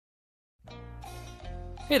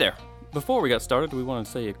Hey there! Before we got started, we want to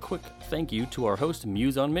say a quick thank you to our host,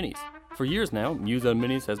 Muse on Minis. For years now, Muse on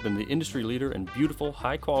Minis has been the industry leader in beautiful,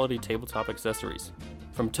 high-quality tabletop accessories.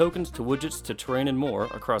 From tokens to widgets to terrain and more,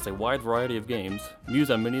 across a wide variety of games, Muse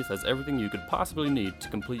on Minis has everything you could possibly need to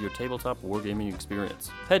complete your tabletop wargaming experience.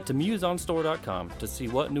 Head to museonstore.com to see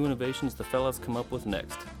what new innovations the fellas come up with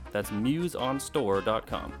next. That's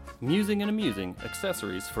museonstore.com. Musing and amusing,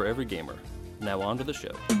 accessories for every gamer. Now on to the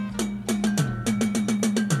show.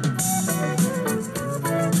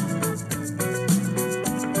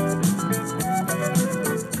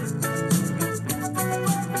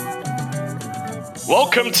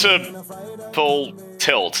 Welcome to Full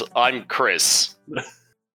Tilt. I'm Chris.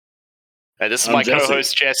 And this is my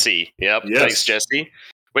co-host Jesse. Yep, yes. Thanks, Jesse.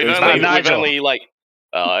 We've only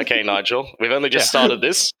okay, Nigel. We've only just started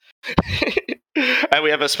this. And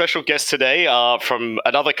we have a special guest today from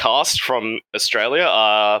another cast from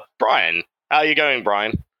Australia, Brian. How are you going,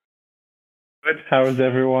 Brian? Good. How is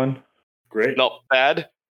everyone? Great. Not bad.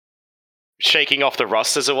 Shaking off the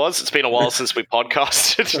rust as it was. It's been a while since we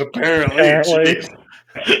podcasted. Apparently.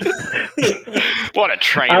 What a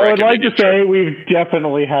train I wreck. would like to say we've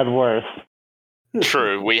definitely had worse.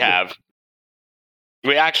 True, we have.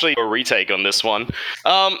 We actually do a retake on this one.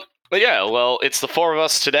 But yeah, well, it's the four of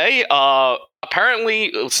us today.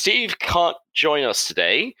 Apparently, Steve can't join us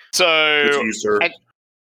today. So, it's you, sir.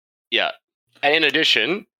 And in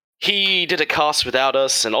addition, he did a cast without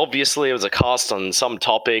us, and obviously it was a cast on some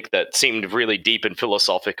topic that seemed really deep and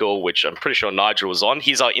philosophical, which I'm pretty sure Nigel was on.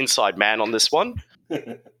 He's our inside man on this one.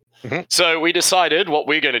 So we decided what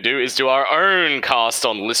we're going to do is do our own cast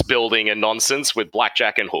on list building and nonsense with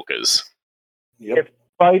blackjack and hookers. Yep. If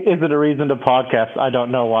spite isn't a reason to podcast, I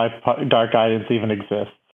don't know why Dark Guidance even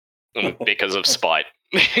exists. Because of spite.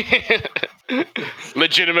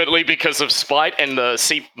 Legitimately because of spite and the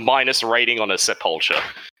C- rating on a sepulture.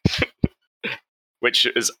 Which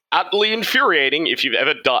is utterly infuriating if you've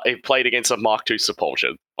ever played against a Mark II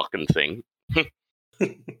sepulture fucking thing.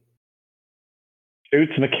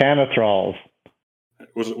 Shoots Mechanothralls.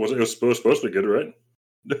 It was supposed to be good, right?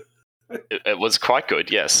 It was quite good,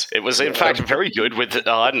 yes. It was, in fact, very good with,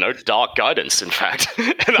 Dark Guidance, in fact.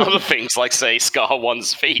 And other things like, say, Scar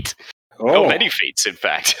One's feet. Oh, many feats, in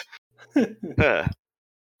fact.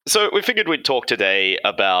 So we figured we'd talk today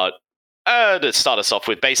about, to start us off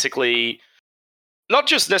with, basically, not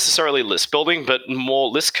just necessarily list building, but more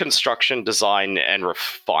list construction, design, and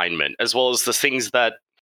refinement, as well as the things that,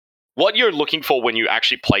 what you're looking for when you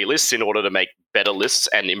actually play lists in order to make better lists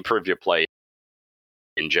and improve your play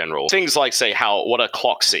in general. Things like, say, what are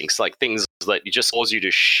clock syncs, like things that just cause you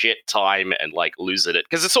to shit time and like lose it.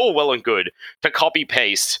 Because it's all well and good to copy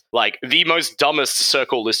paste like the most dumbest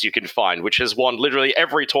circle list you can find, which has won literally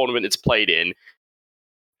every tournament it's played in,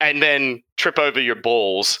 and then trip over your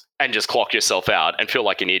balls and just clock yourself out and feel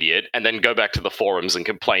like an idiot, and then go back to the forums and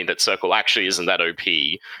complain that Circle actually isn't that OP,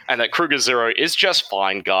 and that Kruger Zero is just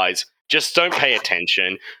fine, guys. Just don't pay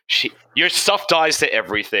attention. Your stuff dies to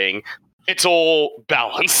everything. It's all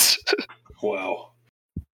balanced. Wow.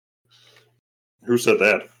 Who said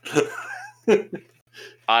that?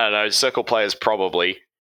 I don't know. Circle players probably.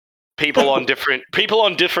 People on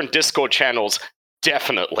different Discord channels,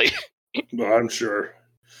 definitely. I'm sure.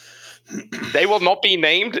 They will not be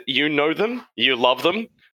named. You know them. You love them.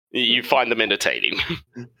 You find them entertaining.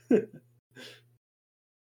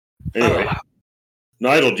 Anyway,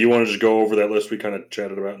 Nigel, do you want to just go over that list we kind of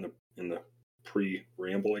chatted about in the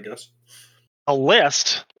pre-ramble, I guess? A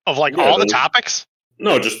list of all the topics?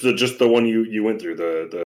 No, just the one you went through,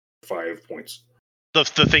 the 5 points. The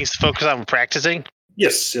things to focus on practicing?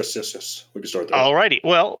 Yes. We can start there. Alrighty.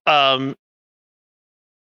 Well,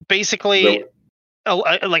 basically,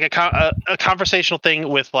 a conversational thing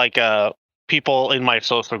with people in my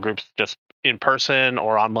social groups, just in person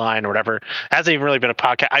or online or whatever. It hasn't even really been a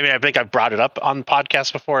podcast. I mean, I think I've brought it up on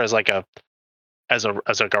podcasts before as a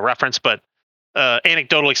reference, but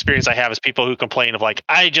anecdotal experience I have is people who complain of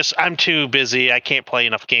I'm too busy, I can't play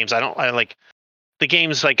enough games. The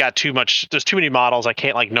games got too much. There's too many models. I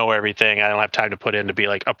can't know everything. I don't have time to put in to be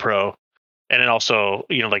a pro. And then also,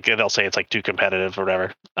 they'll say it's too competitive or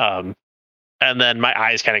whatever. And then my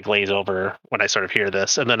eyes kind of glaze over when I sort of hear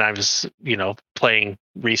this. And then I was, playing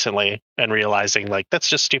recently and realizing that's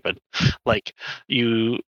just stupid. They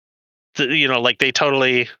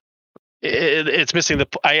totally. It's missing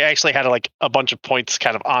I actually had a bunch of points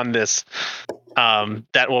kind of on this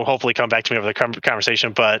that will hopefully come back to me over the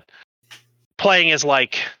conversation. But playing is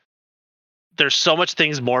there's so much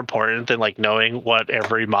things more important than knowing what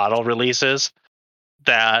every model release is,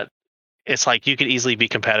 that it's you could easily be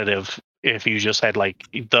competitive if you just had like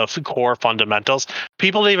the core fundamentals.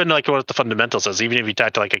 People don't even know like what the fundamentals is. Even if you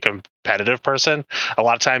talk to like a competitive person, a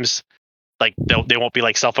lot of times like they won't be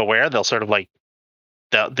like self-aware. They'll sort of like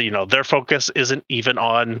their focus isn't even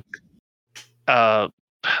on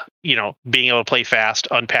being able to play fast,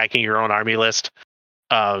 unpacking your own army list,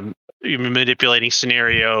 manipulating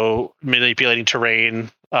scenario, manipulating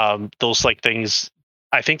terrain, those like things.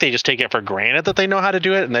 I think they just take it for granted that they know how to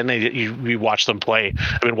do it, and then you watch them play.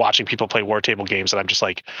 I've been watching people play war table games, and I'm just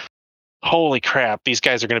like, holy crap, these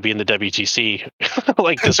guys are going to be in the WTC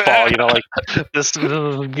like this fall. Like this,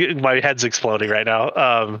 my head's exploding right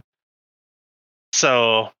now.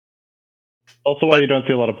 So also why you don't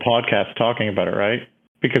see a lot of podcasts talking about it, right?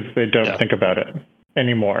 Because they don't think about it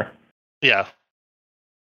anymore. Yeah.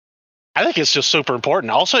 I think it's just super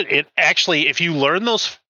important. Also, it actually, if you learn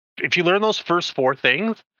those first four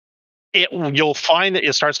things, you'll find that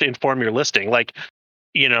it starts to inform your listing. Like,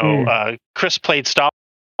 Chris played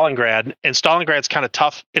Stalingrad, and Stalingrad's kind of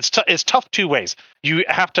tough. It's tough two ways. You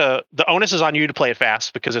have to, the onus is on you to play it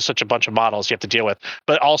fast because there's such a bunch of models you have to deal with.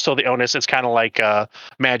 But also the onus is kind of like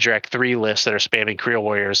Madrak 3 lists that are spamming career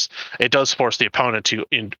warriors. It does force the opponent to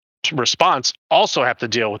response also have to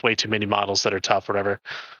deal with way too many models that are tough or whatever.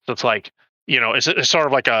 So it's like, it's sort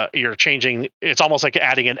of like you're changing, it's almost like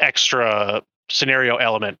adding an extra scenario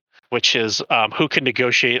element, which is who can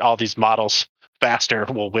negotiate all these models faster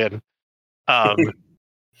will win.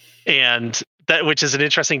 And that, which is an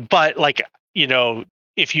interesting, but like,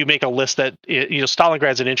 if you make a list that,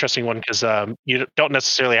 Stalingrad's an interesting one because you don't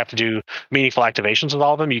necessarily have to do meaningful activations with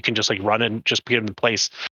all of them. You can just like run and just get them in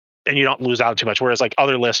place and you don't lose out too much. Whereas like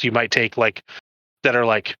other lists you might take like that are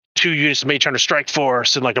like 2 units of Mage Hunter Strike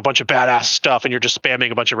Force and like a bunch of badass stuff, and you're just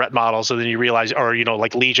spamming a bunch of ret models, and then you realize, or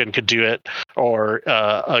like Legion could do it, or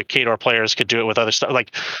Khador players could do it with other stuff.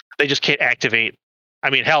 Like they just can't activate.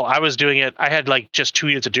 I mean, hell, I was doing it. I had like just 2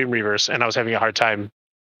 units of Doom Reavers, and I was having a hard time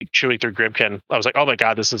chewing through Grimkin. I was like, oh my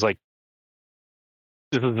god, this is a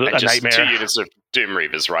nightmare. 2 units of Doom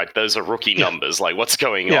Reavers, right? Those are rookie numbers. Like, what's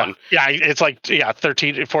going on? Yeah, it's like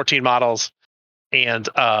 13, 14 models, and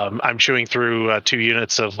I'm chewing through 2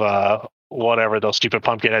 units of whatever those stupid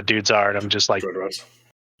Pumpkinhead dudes are, and I'm just like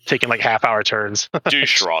taking like half-hour turns.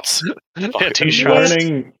 Douche rots. Douche rots.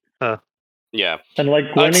 Yeah. And like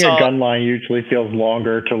learning a gun line usually feels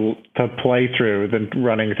longer to play through than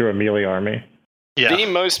running through a melee army. Yeah. The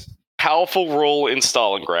most powerful rule in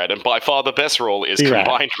Stalingrad, and by far the best rule, is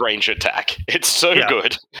combined range attack. It's so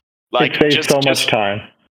good. Like, it saves so much time.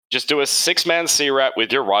 Just do a 6-man C-Rat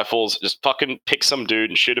with your rifles, just fucking pick some dude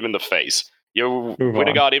and shoot him in the face. Your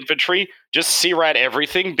Winterguard infantry, just C-Rat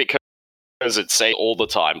everything because it's say all the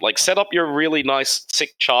time. Like, set up your really nice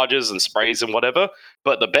sick charges and sprays and whatever,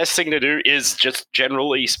 but the best thing to do is just,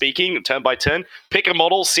 generally speaking, turn by turn, pick a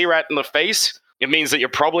model, C-Rat in the face. It means that you're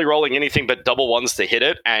probably rolling anything but double ones to hit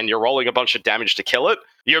it, and you're rolling a bunch of damage to kill it.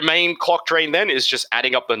 Your main clock drain then is just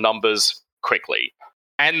adding up the numbers quickly.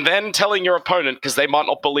 And then telling your opponent, because they might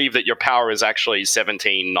not believe that your power is actually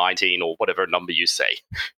 17, 19, or whatever number you say.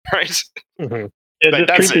 Right? Mm-hmm. Yeah,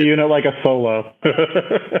 just treat the unit like a solo.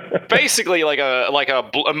 Basically, like a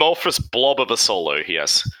amorphous blob of a solo,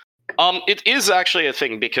 yes. It is actually a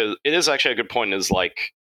thing, because it is actually a good point, is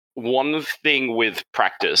like, one thing with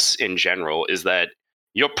practice in general is that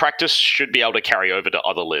your practice should be able to carry over to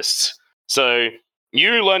other lists. So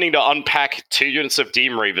you learning to unpack 2 units of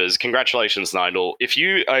Doom Reavers, congratulations, Nidal. If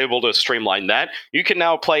you are able to streamline that, you can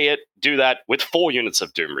now do that with 4 units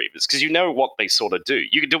of Doom Reavers, because you know what they sort of do.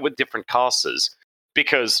 You can do it with different casters,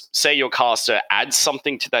 because say your caster adds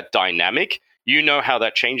something to that dynamic, you know how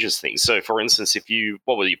that changes things. So for instance,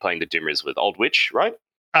 what were you playing the Doom Reavers with? Old Witch, right?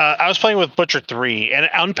 I was playing with Butcher 3, and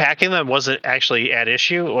unpacking them wasn't actually at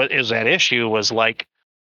issue. What is at issue was like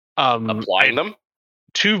applying them.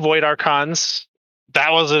 2 Void Archons.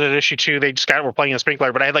 That wasn't an issue too. They just were playing a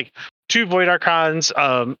Sprinkler, but I had like 2 Void Archons.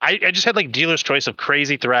 I just had like dealer's choice of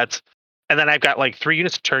crazy threats, and then I've got like 3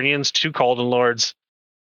 units of Turnians, 2 Golden Lords,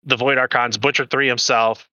 the Void Archons, Butcher 3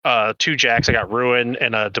 himself, 2 Jacks. I got Ruin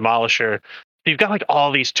and a Demolisher. You've got like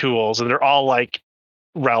all these tools, and they're all like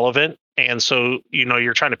relevant. And so,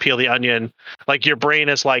 you're trying to peel the onion. Like your brain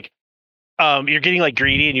is like, you're getting like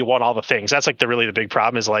greedy and you want all the things. That's like the big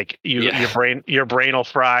problem is like your brain will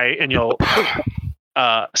fry and you'll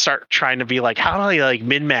start trying to be like, how do I like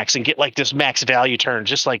min max and get like this max value turn?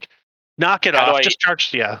 Just like knock it off. Just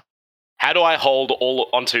charge. Yeah. How do I hold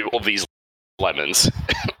onto all these lemons?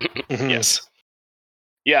 Mm-hmm. Yes.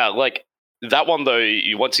 Yeah. Like, that one though,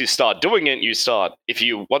 once you start doing it,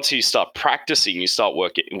 once you start practicing, you start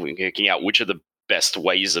working out which are the best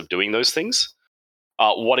ways of doing those things.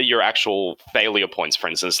 what are your actual failure points? For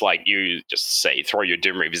instance, like you just say throw your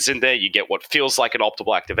Doom Reavers in there, you get what feels like an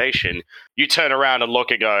optimal activation. You turn around and look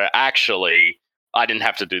and go, actually, I didn't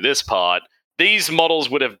have to do this part. These models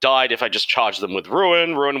would have died if I just charged them with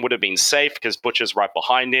Ruin. Ruin would have been safe because Butcher's right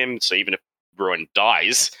behind him. So even if Ruin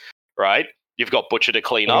dies, right, you've got Butcher to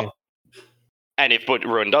clean up. And if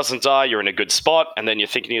Ruin doesn't die, you're in a good spot. And then you're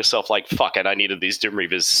thinking to yourself, like, fuck it, I needed these Doom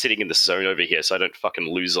Reavers sitting in this zone over here so I don't fucking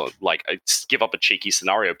lose on, like, I give up a cheeky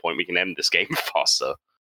scenario point. We can end this game faster.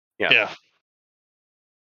 Yeah.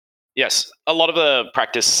 Yes, a lot of the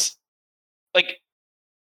practice, like,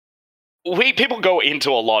 people go into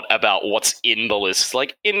a lot about what's in the list,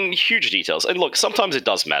 like, in huge details. And look, sometimes it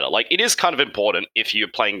does matter. Like, it is kind of important if you're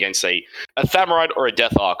playing against, say, a Thamurite or a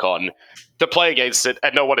Death Archon to play against it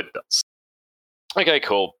and know what it does. Okay,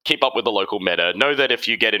 cool. Keep up with the local meta. Know that if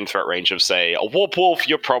you get in threat range of, say, a Warp Wolf,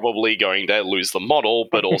 you're probably going to lose the model,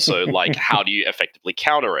 but also, like, how do you effectively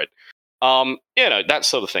counter it? That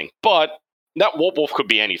sort of thing. But that Warp Wolf could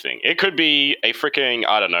be anything. It could be a freaking,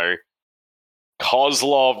 I don't know,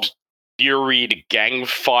 Kozloved, Furied,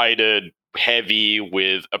 gang-fighted heavy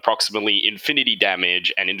with approximately infinity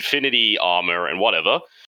damage and infinity armor and whatever,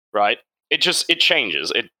 right? It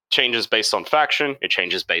changes. It changes based on faction, it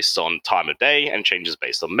changes based on time of day, and changes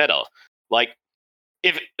based on meta. Like,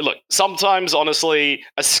 sometimes, honestly,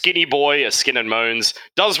 a skinny boy, a Skin and Moans,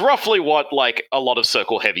 does roughly what, like, a lot of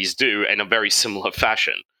circle heavies do in a very similar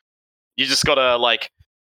fashion. You just gotta, like...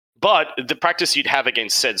 But the practice you'd have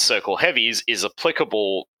against said circle heavies is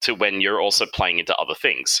applicable to when you're also playing into other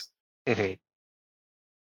things. Mm-hmm.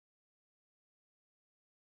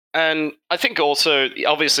 And I think also,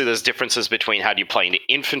 obviously, there's differences between how do you play into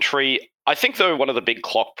infantry. I think, though, one of the big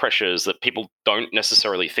clock pressures that people don't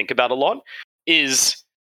necessarily think about a lot is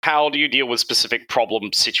how do you deal with specific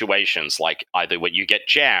problem situations, like either when you get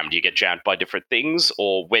jammed by different things,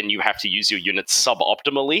 or when you have to use your units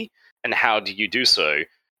suboptimally, and how do you do so?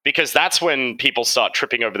 Because that's when people start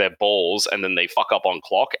tripping over their balls, and then they fuck up on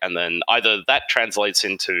clock, and then either that translates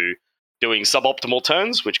into doing suboptimal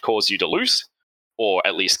turns, which cause you to lose, or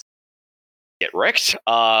at least get wrecked,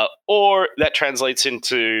 or that translates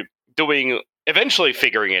into eventually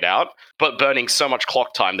figuring it out, but burning so much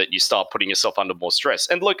clock time that you start putting yourself under more stress.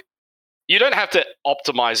 And look, you don't have to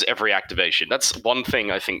optimize every activation. That's one thing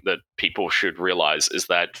I think that people should realize, is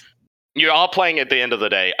that you are playing, at the end of the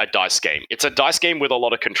day, a dice game. It's a dice game with a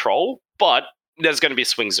lot of control, but there's going to be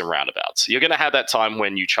swings and roundabouts. You're going to have that time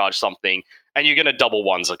when you charge something, and you're going to double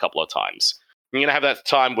ones a couple of times. You're going to have that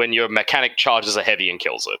time when your mechanic charges a heavy and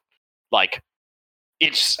kills it. Like,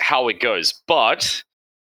 it's how it goes. But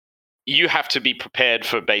you have to be prepared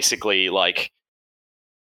for basically, like,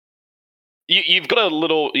 you've got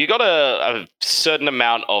a certain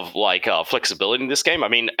amount of, like, flexibility in this game. I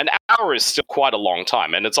mean, an hour is still quite a long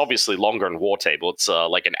time, and it's obviously longer in War Table. It's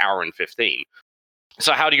like an hour and 15.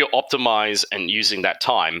 So how do you optimize and using that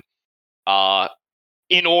time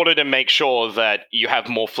in order to make sure that you have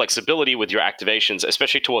more flexibility with your activations,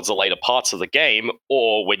 especially towards the later parts of the game,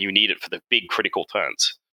 or when you need it for the big critical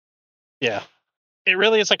turns? Yeah. It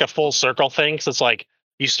really is like a full circle thing. So it's like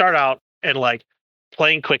you start out and, like,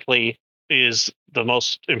 playing quickly is the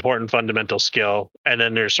most important fundamental skill. And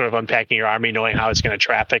then there's sort of unpacking your army, knowing how it's going to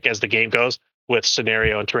traffic as the game goes, with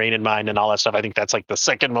scenario and terrain in mind and all that stuff. I think that's like the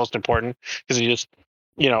second most important, because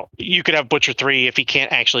you could have Butcher 3 if he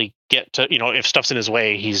can't actually get to, if stuff's in his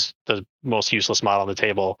way, he's the most useless model on the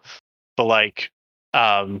table. But, like,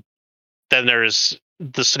 then there's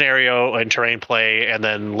the scenario and terrain play, and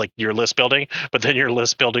then, like, your list building. But then your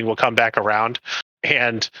list building will come back around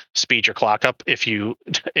and speed your clock up if you've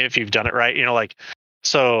done it right.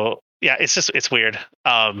 So yeah, it's weird.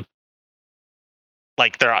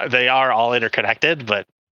 Like, they are all interconnected, but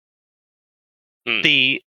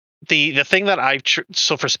the thing that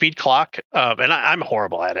so for speed clock, and I'm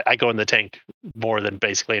horrible at it. I go in the tank more than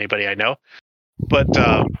basically anybody I know, but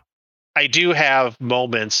I do have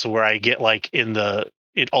moments where I get, like, in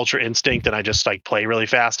Ultra Instinct, and I just, like, play really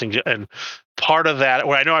fast, and part of that,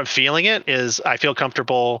 where I know I'm feeling it, is I feel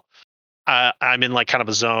comfortable. I'm in, like, kind of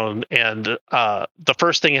a zone, and the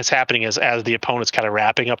first thing that's happening is, as the opponent's kind of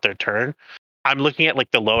wrapping up their turn, I'm looking at,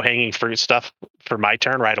 like, the low hanging fruit stuff for my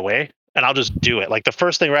turn right away, and I'll just do it. Like, the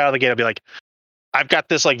first thing right out of the gate, I'll be like, I've got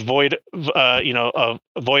this, like, void, a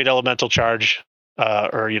void elemental charge,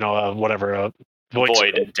 or whatever.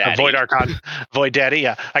 Void Daddy. Void Archon. Void Daddy,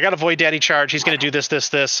 yeah. I got a Void Daddy charge. He's going to do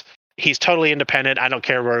this. He's totally independent. I don't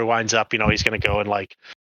care where he winds up. He's going to go and, like,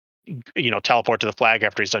 teleport to the flag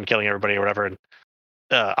after he's done killing everybody or whatever. And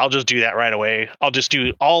I'll just do that right away. I'll just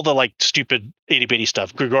do all the like stupid itty bitty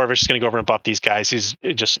stuff. Grigorovich is going to go over and buff these guys.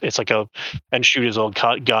 It's like and shoot his old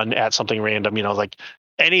gun at something random. Like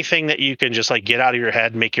anything that you can just like get out of your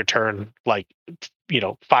head, make your turn like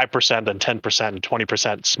 5%, then 10%, and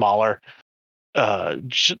 20% smaller.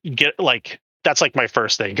 Get like that's like my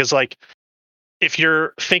first thing, because like if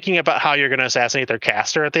you're thinking about how you're going to assassinate their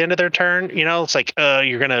caster at the end of their turn, it's like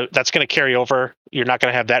that's going to carry over. You're not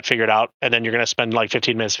going to have that figured out, and then you're going to spend like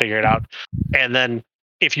 15 minutes figuring it out. And then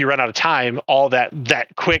if you run out of time, all that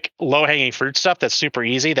quick low hanging fruit stuff that's super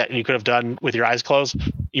easy that you could have done with your eyes closed,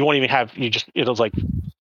 you won't even have. It'll like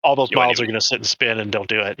all those models are going to sit and spin and don't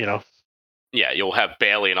do it. Yeah, you'll have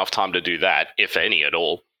barely enough time to do that, if any at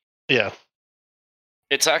all. Yeah,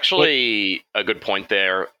 it's actually a good point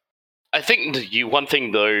there. I think one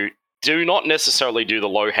thing though, do not necessarily do the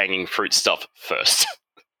low-hanging fruit stuff first.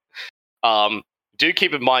 Do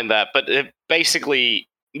keep in mind that, but basically,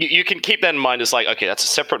 you can keep that in mind as like, okay, that's a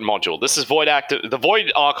separate module. This is Void Active. The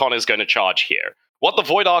Void Archon is going to charge here. What the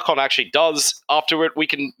Void Archon actually does after it, we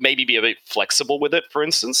can maybe be a bit flexible with it, for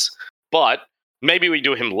instance. But maybe we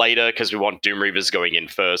do him later because we want Doom Reavers going in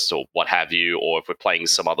first or what have you, or if we're playing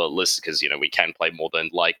some other list because, we can play more than,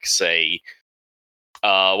 like, say...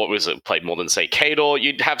 played more than, say, Kador,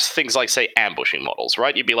 you'd have things like, say, ambushing models,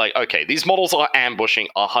 right? You'd be like, okay, these models are ambushing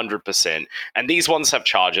 100%, and these ones have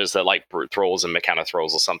charges, they're like Brute Thralls and Mechano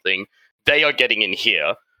Thralls or something. They are getting in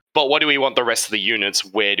here, but what do we want the rest of the units,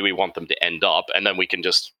 where do we want them to end up? And then we can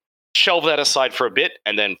just shelve that aside for a bit,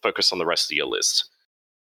 and then focus on the rest of your list.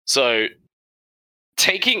 So...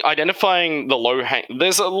 identifying the low hang,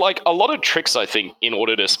 there's a lot of tricks, I think, in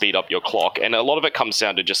order to speed up your clock, and a lot of it comes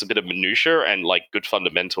down to just a bit of minutia and like good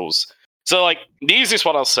fundamentals. So like the easiest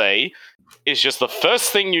one I'll say is just the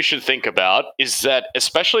first thing you should think about is that,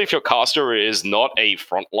 especially if your caster is not a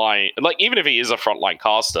frontline, like even if he is a frontline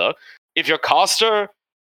caster, if your caster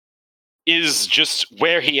is just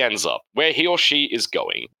where he ends up, where he or she is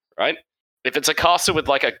going, right? If it's a caster with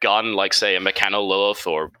like a gun, like say a Mechano Lilith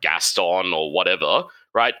or Gaston or whatever,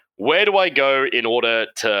 right? Where do I go in order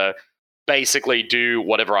to basically do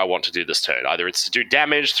whatever I want to do this turn? Either it's to do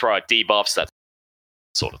damage, throw out debuffs, that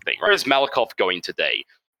sort of thing. Where is Malakoff going today?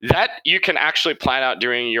 That you can actually plan out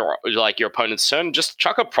during your opponent's turn. Just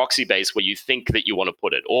chuck a proxy base where you think that you want to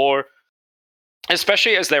put it, or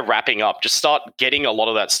especially as they're wrapping up, just start getting a lot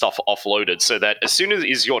of that stuff offloaded so that as soon as it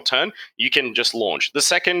is your turn, you can just launch. The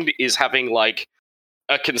second is having like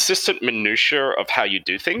a consistent minutia of how you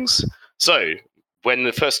do things. So when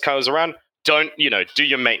the first comes around, don't, do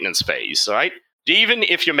your maintenance phase, right? Even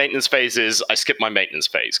if your maintenance phase is, I skip my maintenance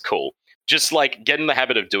phase, cool. Just like get in the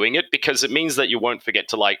habit of doing it, because it means that you won't forget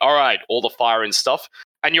to like, all right, all the fire and stuff,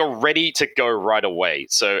 and you're ready to go right away.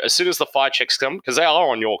 So as soon as the fire checks come, because they are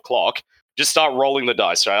on your clock, just start rolling the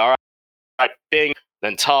dice, right? All right, bing,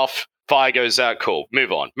 then tough, fire goes out, cool,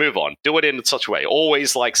 move on. Do it in such a way.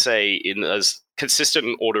 Always, like, say, in as consistent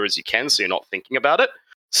an order as you can so you're not thinking about it.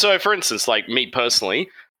 So, for instance, like me personally,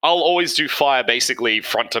 I'll always do fire basically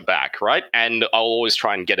front to back, right? And I'll always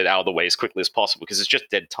try and get it out of the way as quickly as possible because it's just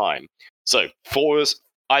dead time. So, for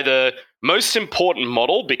either most important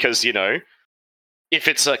model, because, if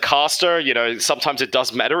it's a caster, sometimes it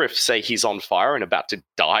does matter if, say, he's on fire and about to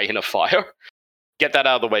die in a fire. Get that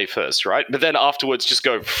out of the way first, right? But then afterwards, just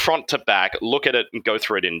go front to back, look at it, and go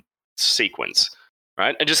through it in sequence,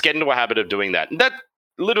 right? And just get into a habit of doing that. And that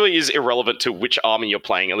literally is irrelevant to which army you're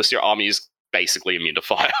playing, unless your army is basically immune to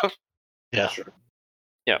fire. Yeah. Sure.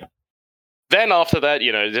 Yeah. Then after that,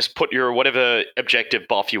 just put your whatever objective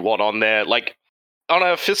buff you want on there. Like, on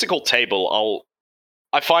a physical table,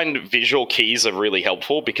 I find visual keys are really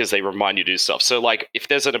helpful because they remind you to do stuff. So, like, if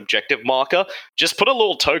there's an objective marker, just put a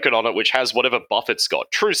little token on it which has whatever buff it's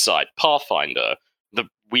got. True Sight, Pathfinder, the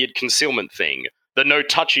weird concealment thing, the no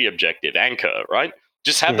touchy objective, Anchor, right?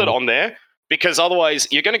 Just have that on there, because otherwise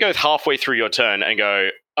you're going to go halfway through your turn and go,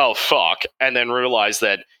 oh, fuck, and then realize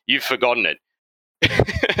that you've forgotten it.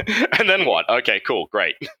 And then what? Okay, cool,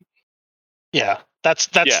 great. Yeah, that's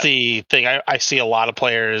the thing. I see a lot of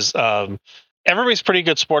players... everybody's pretty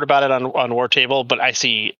good sport about it on War Table, but I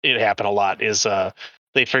see it happen a lot is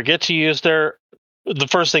they forget to use the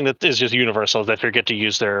first thing that is just universal is they forget to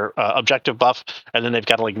use their objective buff, and then they've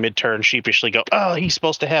got to like mid-turn sheepishly go, oh, he's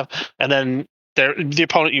supposed to have, and then the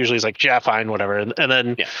opponent usually is like, yeah, fine, whatever, and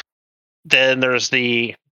then there's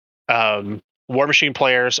the War Machine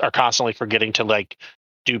players are constantly forgetting to like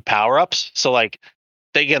do power-ups, so like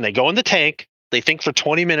they go in the tank. They think for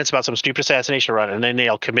 20 minutes about some stupid assassination run, and then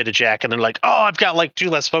they'll commit a jack, and then like, oh, I've got like 2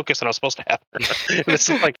 less focus than I was supposed to have. And it's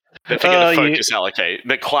just like they forget to focus allocate.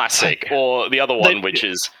 The classic, or the other one, which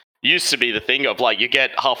is used to be the thing of like you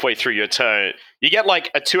get halfway through your turn, you get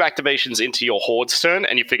like 2 activations into your Horde's turn,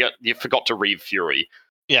 and you forgot to read Fury.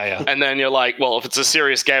 Yeah. And then you're like, well, if it's a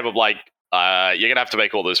serious game of like, you're gonna have to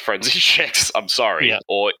make all those frenzy checks. I'm sorry. Yeah.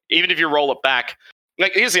 Or even if you roll it back,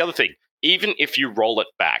 like here's the other thing: even if you roll it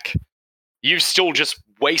back, you've still just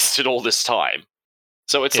wasted all this time.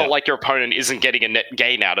 So it's not like your opponent isn't getting a net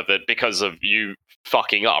gain out of it because of you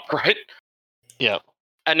fucking up, right? Yeah.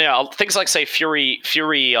 And now things like say Fury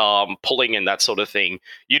pulling and that sort of thing,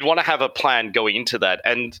 you'd want to have a plan going into that,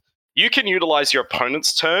 and you can utilize your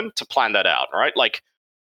opponent's turn to plan that out, right? Like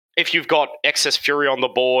if you've got excess Fury on the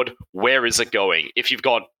board, where is it going? If you've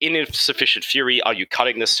got insufficient Fury, are you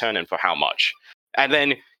cutting this turn and for how much? And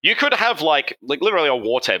then you could have like literally a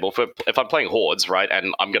war table for if I'm playing Hordes, right?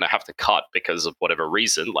 And I'm gonna have to cut because of whatever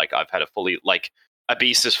reason. Like I've had a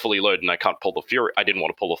beast is fully loaded and I can't pull the Fury. I didn't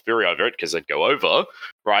want to pull the Fury over it because it'd go over,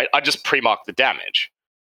 right? I just pre-mark the damage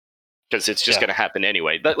because it's just going to happen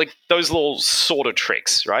anyway. Like those little sort of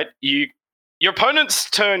tricks, right? Your opponent's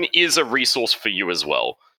turn is a resource for you as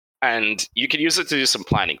well, and you can use it to do some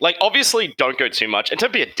planning. Like obviously, don't go too much and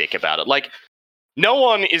don't be a dick about it. Like no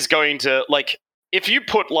one is going to like. If you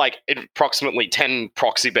put like approximately 10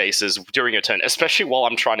 proxy bases during your turn, especially while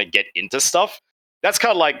I'm trying to get into stuff, that's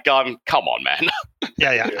kind of like, come on, man.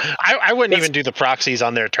 Yeah. I wouldn't even do the proxies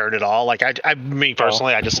on their turn at all. Like me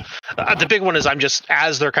personally, I just the big one is I'm just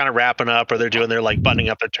as they're kind of wrapping up or they're doing their like buttoning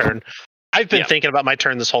up their turn. I've been thinking about my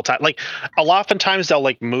turn this whole time. Like oftentimes they'll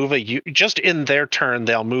like move just in their turn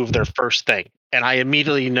they'll move their first thing, and I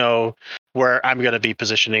immediately know where I'm going to be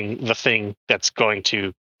positioning the thing that's going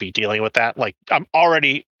to be dealing with that. Like I'm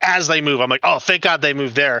already as they move, I'm like, oh, thank God they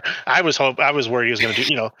moved there. I was worried he was going to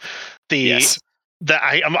do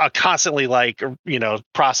I'm constantly like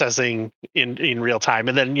processing in real time,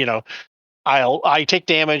 and then I take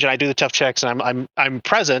damage and I do the tough checks, and I'm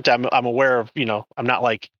present. I'm aware of I'm not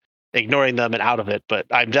like ignoring them and out of it, but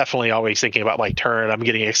I'm definitely always thinking about my turn. I'm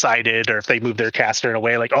getting excited, or if they move their caster in a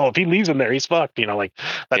way like, oh, if he leaves him there, he's fucked. Like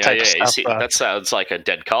that type of stuff. See, that sounds like a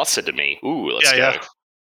dead caster to me. Ooh, let's go. Yeah.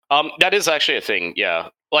 That is actually a thing. Yeah,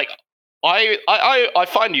 like. I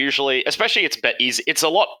find usually, especially it's a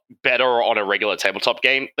lot better on a regular tabletop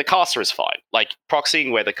game. The caster is fine. Like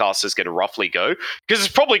proxying where the caster is going to roughly go, because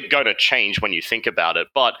it's probably going to change when you think about it,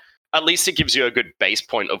 but at least it gives you a good base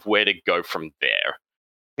point of where to go from there.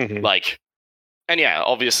 Mm-hmm. Like, and yeah,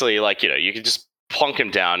 obviously, like, you can just plunk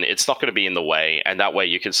him down. It's not going to be in the way, and that way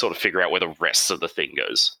you can sort of figure out where the rest of the thing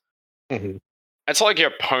goes. Mm-hmm. It's like your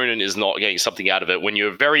opponent is not getting something out of it when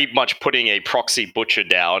you're very much putting a proxy butcher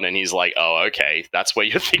down and he's like, oh, okay, that's where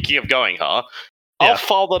you're thinking of going, huh? I'll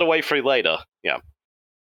file that away for you later. Yeah.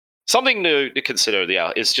 Something to consider,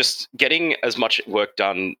 is just getting as much work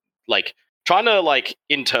done, like trying to like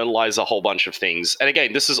internalize a whole bunch of things. And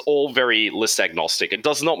again, this is all very list agnostic. It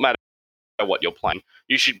does not matter what you're playing.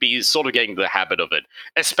 You should be sort of getting the habit of it.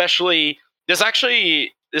 Especially,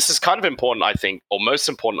 this is kind of important, I think, or most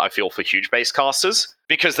important, I feel, for huge base casters,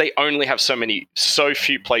 because they only have so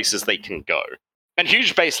few places they can go. And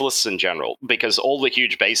huge base lists in general, because all the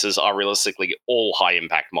huge bases are realistically all high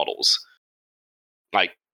impact models.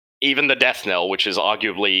 Like, even the Death Knell, which is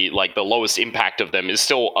arguably like the lowest impact of them, is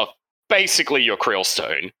still basically your Creel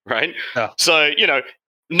Stone, right? Yeah. So,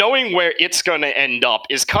 knowing where it's going to end up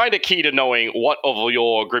is kind of key to knowing what of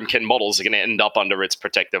your Grimkin models are going to end up under its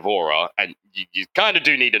protective aura. And you kind of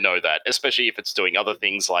do need to know that, especially if it's doing other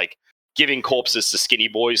things like giving corpses to skinny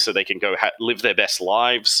boys so they can go live their best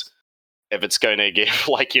lives. If it's going to give,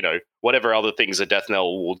 like, whatever other things a Death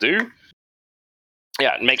Knell will do.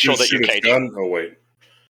 Yeah, make sure that you're gun? Oh, wait.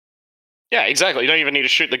 Yeah, exactly. You don't even need to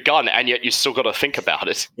shoot the gun, and yet you still got to think about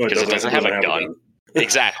it because it doesn't have a gun.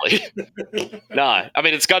 Exactly. No, I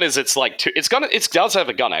mean, its gun is it does have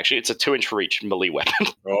a gun, actually. It's a 2-inch reach melee weapon.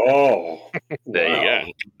 Oh. There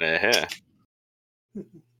you go.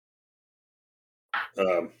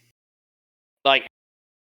 Uh-huh. Like,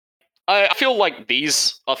 I feel like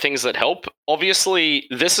these are things that help. Obviously,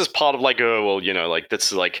 this is part of like,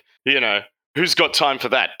 that's like, who's got time for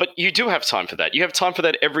that? But you do have time for that. You have time for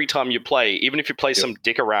that every time you play, even if you play some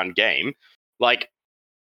dick around game. Like,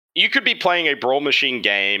 you could be playing a Brawl Machine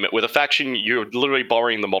game with a faction you're literally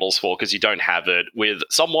borrowing the models for because you don't have it, with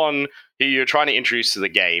someone who you're trying to introduce to the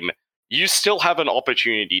game. You still have an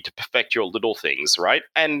opportunity to perfect your little things, right?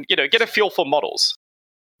 And, get a feel for models.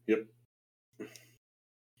 Yep.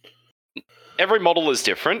 Every model is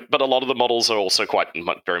different, but a lot of the models are also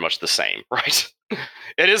very much the same, right?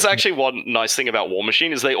 It is actually one nice thing about War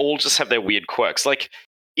Machine is they all just have their weird quirks. Like,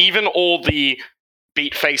 even all the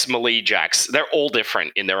beat face melee jacks, they're all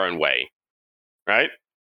different in their own way, right?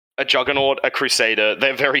 a Juggernaut, a Crusader,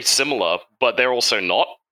 they're very similar, but they're also not.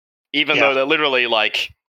 Even though they're literally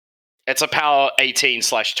like, it's a power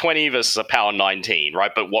 18/20 versus a power 19,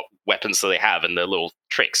 right? But what weapons do they have and their little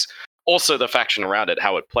tricks? Also, the faction around it,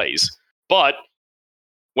 how it plays. But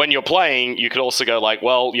when you're playing, you could also go like,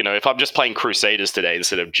 well, you know, if I'm just playing Crusaders today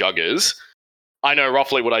instead of Juggers, I know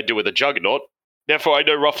roughly what I do with a Juggernaut. Therefore, I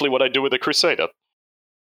know roughly what I do with a Crusader.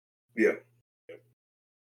 Yeah.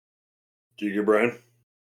 Do you get Brian?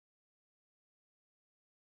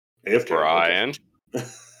 AFK. Brian?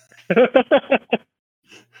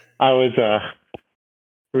 I was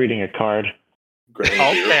reading a card.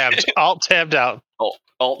 Alt tabbed out.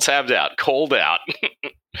 Alt tabbed out. Called out.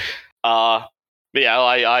 But yeah,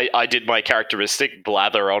 I did my characteristic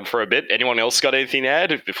blather on for a bit. Anyone else got anything to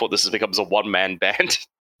add before this becomes a one-man band?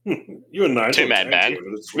 You and Nigel. Two-man band.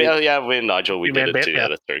 Yeah, we and Nigel, we did it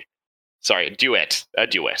together. Yeah. Sorry, duet. A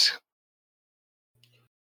duet.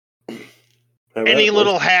 Any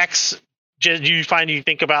little hacks do you find you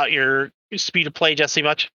think about your speed of play, Jesse,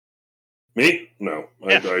 much? Me? No.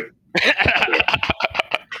 Yeah.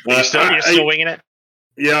 You're still winging it?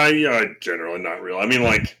 Yeah, generally not real. I mean,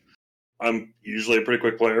 like, I'm usually a pretty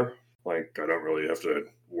quick player. Like, I don't really have to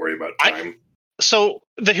worry about time.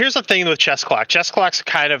 Here's the thing with chess clock. Chess clock's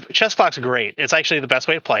great. It's actually the best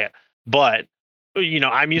way to play it. But, you know,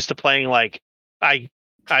 I'm used to playing like I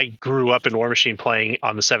grew up in War Machine playing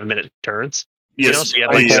on the 7-minute turns. Yes, you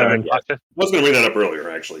know, so you had like 7 I was going to bring that up earlier,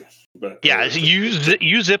 actually. But yeah,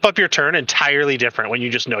 you zip up your turn entirely different when you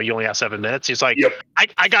just know you only have 7 minutes. It's like,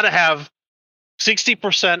 I got to have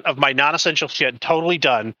 60% of my non-essential shit totally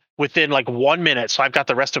done within like 1 minute, so I've got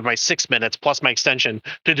the rest of my 6 minutes plus my extension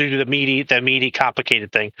to do the meaty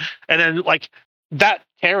complicated thing. And then like that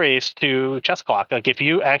carries to chess clock. Like if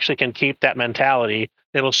you actually can keep that mentality,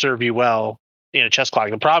 it'll serve you well in a chess clock.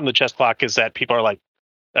 The problem with chess clock is that people are like,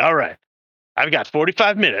 all right, I've got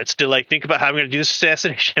 45 minutes to like think about how I'm going to do this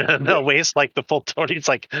assassination, and they'll waste like the full 20. It's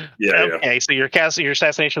like, okay, so your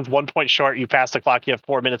assassination's 1 point short. You pass the clock. You have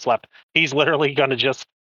 4 minutes left. He's literally going to just,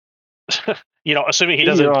 you know, assuming he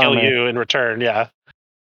doesn't kill you in return. Yeah,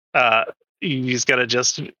 he's gonna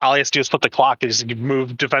just all he has to do is flip the clock and just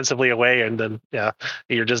move defensively away, and then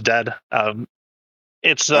you're just dead.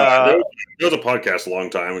 It's there was a podcast a long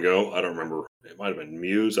time ago. I don't remember. It might have been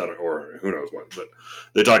Muse, or who knows what. But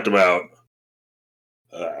they talked about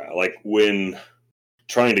like when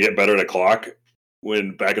trying to get better at a clock.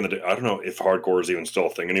 When back in the day, I don't know if hardcore is even still a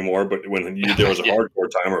thing anymore. But when there was a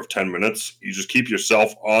hardcore timer of 10 minutes, you just keep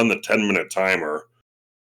yourself on the 10-minute timer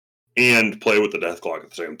and play with the death clock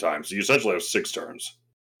at the same time. So you essentially have 6 turns.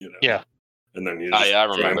 You know. Yeah. And then you just I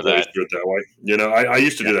remember that. Do it that way. You know, I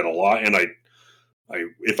used to do that a lot, and I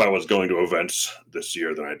if I was going to events this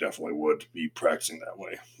year, then I definitely would be practicing that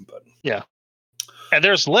way. But yeah, and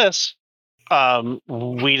there's lists.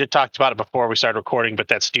 We had talked about it before we started recording, but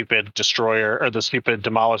that stupid destroyer or the stupid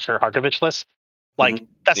demolisher Harkovich list, like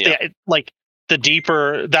that's the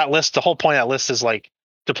deeper that list. The whole point of that list is like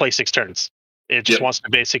to play 6 turns. It just wants to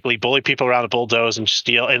basically bully people around the bulldoze and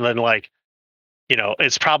steal, and then like, you know,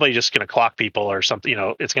 it's probably just going to clock people or something. You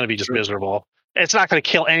know, it's going to be just miserable. It's not going to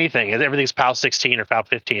kill anything. Everything's POW 16 or POW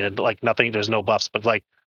 15, and like nothing. There's no buffs, but like,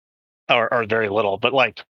 or very little. But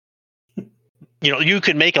like, you know, you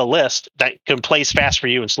can make a list that can place fast for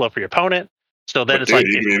you and slow for your opponent. So then it's like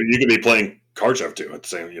you could be playing Karchev too at the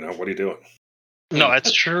same. You know, what are you doing? No,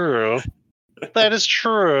 that's true. That is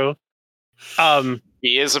true.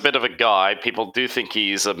 He is a bit of a guy. People do think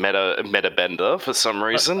he's a meta bender for some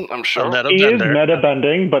reason. I'm sure he is meta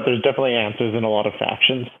bending, but there's definitely answers in a lot of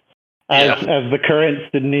factions. As the current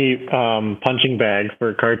Sydney punching bag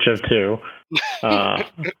for Karchev 2,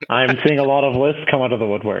 I'm seeing a lot of lists come out of the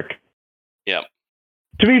woodwork. Yeah.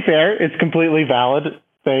 To be fair, it's completely valid.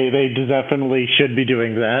 They definitely should be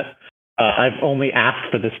doing that. I've only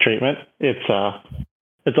asked for this treatment. It's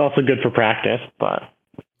also good for practice, but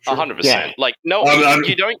 100%. Like no,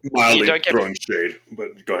 you don't get throwing shade.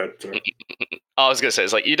 But go ahead. Sorry. I was gonna say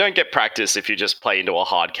it's like you don't get practice if you just play into a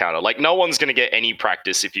hard counter. Like no one's gonna get any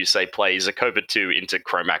practice if you say play Zakova 2 into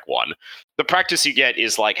Chromac 1. The practice you get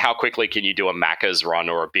is like how quickly can you do a Macca's run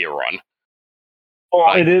or a beer run.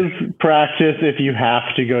 Well, it is practice if you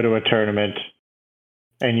have to go to a tournament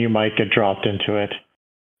and you might get dropped into it.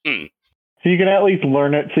 So you can at least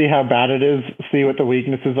learn it, see how bad it is, see what the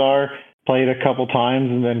weaknesses are, play it a couple times,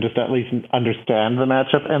 and then just at least understand the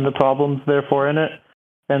matchup and the problems therefore in it,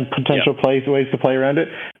 and potential ways to play around it.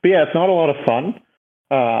 But yeah, it's not a lot of fun.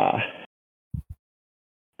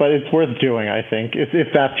 But it's worth doing, I think, if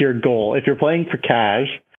that's your goal. If you're playing for cash,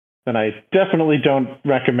 then I definitely don't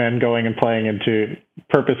recommend going and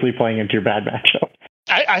purposely playing into your bad matchup.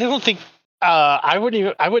 I don't think I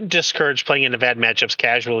wouldn't discourage playing into bad matchups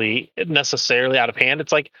casually necessarily out of hand.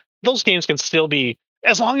 It's like those games can still be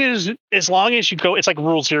as long as you go. It's like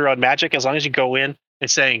Rule 0 in Magic. As long as you go in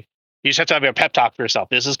and saying you just have to have a pep talk for yourself.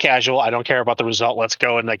 This is casual. I don't care about the result. Let's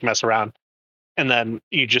go and like mess around, and then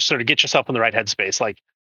you just sort of get yourself in the right headspace. Like,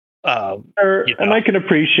 and I can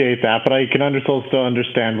appreciate that, but I can still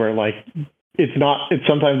understand where like it's not. It's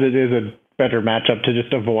sometimes it is a better matchup to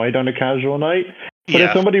just avoid on a casual night. But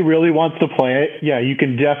if somebody really wants to play it, yeah, you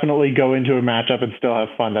can definitely go into a matchup and still have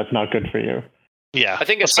fun. That's not good for you. Yeah, I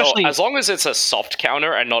think especially as long as it's a soft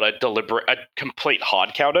counter and not a complete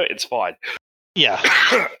hard counter, it's fine. Yeah,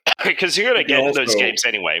 because you're gonna get in those games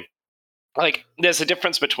anyway. Like, there's a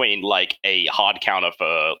difference between like a hard counter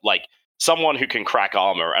for like someone who can crack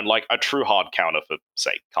armor and like a true hard counter for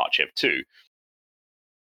say Karchev 2.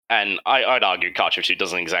 And I'd argue Karchev 2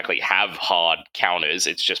 doesn't exactly have hard counters.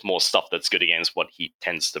 It's just more stuff that's good against what he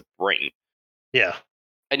tends to bring. Yeah.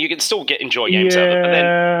 And you can still enjoy games out of it. But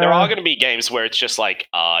then there are going to be games where it's just like,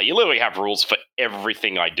 you literally have rules for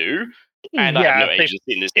everything I do. And I have no agency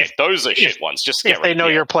in this game. Those are shit ones. Just if they know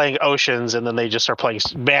you're playing Oceans and then they just start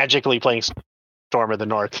magically playing Storm of the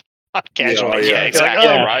North. Casually. Yeah, exactly.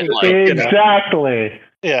 Right? Like, exactly.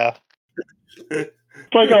 Yeah.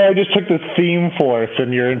 It's like, I just took this theme force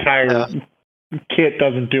and your entire kit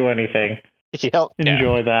doesn't do anything. Yep.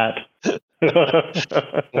 Enjoy that.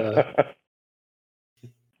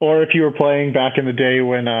 Or if you were playing back in the day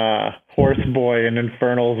when Horse Boy and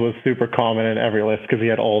Infernals was super common in every list because he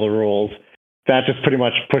had all the rules, that just pretty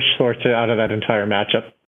much pushed Sorcha out of that entire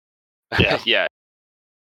matchup. Yeah.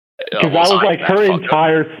 Because that was like her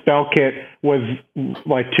entire spell kit was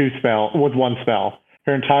like one spell.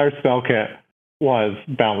 Her entire spell kit was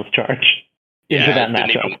Boundless Charge into that matchup.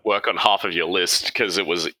 Didn't even work on half of your list because it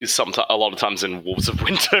was a lot of times in Wolves of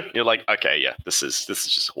Winter. You're like, okay, yeah, this is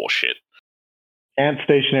just horseshit. Can't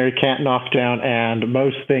stationary, can't knock down, and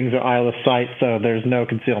most things are Isle of Sight, so there's no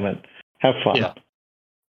concealment. Have fun. Yeah.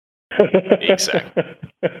 Exactly.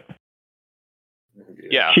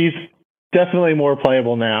 Yeah. She's definitely more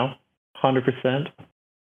playable now. 100%.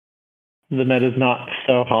 The meta's not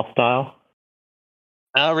so hostile.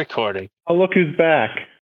 Now recording. Oh, look who's back.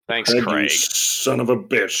 Thanks, Craig. Craig. You son of a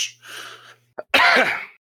bitch.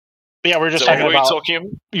 Yeah, we're just talking about.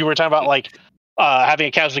 You were talking about like having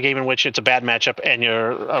a casual game in which it's a bad matchup and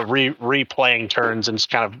you're replaying turns and it's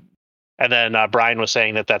kind of. And then Brian was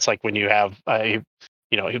saying that's like when you have,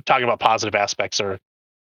 you're talking about positive aspects or.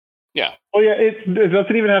 Yeah. Well, yeah, it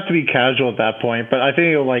doesn't even have to be casual at that point, but I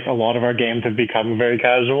think like a lot of our games have become very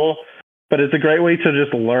casual. But it's a great way to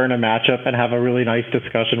just learn a matchup and have a really nice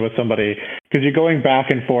discussion with somebody. Because you're going back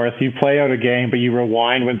and forth. You play out a game, but you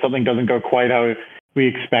rewind when something doesn't go quite how we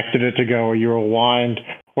expected it to go, or you rewind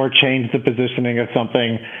or change the positioning of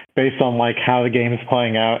something based on like how the game is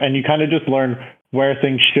playing out. And you kind of just learn where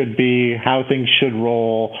things should be, how things should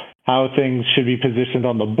roll, how things should be positioned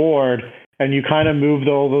on the board. And you kind of move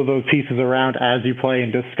all of those pieces around as you play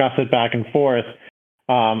and discuss it back and forth.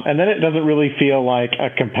 And then it doesn't really feel like a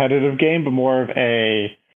competitive game, but more of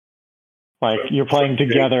a like you're playing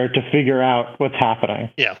together to figure out what's happening.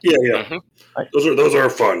 Yeah. Mm-hmm. Those are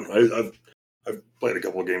fun. I've played a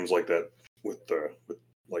couple of games like that with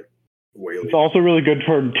like Whaley. It's also really good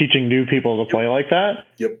for teaching new people to play like that.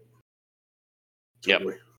 Yep.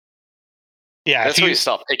 Totally. Yeah. That's where you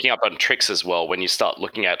start picking up on tricks as well. When you start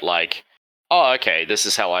looking at like, oh, okay, this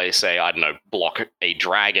is how I say, I don't know, block a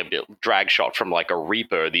drag shot from like a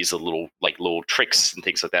Reaper. These are little tricks and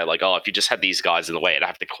things like that. Like, oh, if you just had these guys in the way, I'd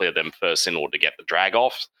have to clear them first in order to get the drag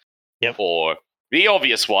off. Yep. Or the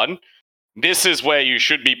obvious one, this is where you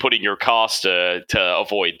should be putting your caster to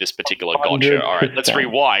avoid this particular gotcha. 100%. All right, let's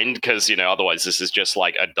rewind because, otherwise this is just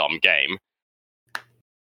like a dumb game.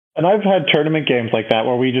 And I've had tournament games like that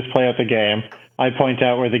where we just play out the game. I point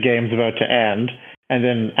out where the game's about to end. And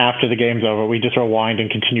then after the game's over, we just rewind and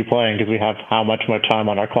continue playing because we have how much more time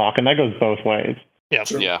on our clock. And that goes both ways. Yeah.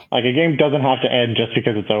 Sure. Yeah. Like a game doesn't have to end just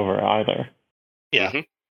because it's over either. Yeah. Mm-hmm.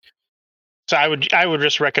 So I would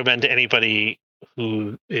just recommend to anybody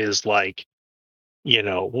who is like, if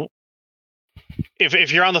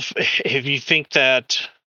you're if you think that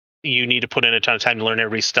you need to put in a ton of time to learn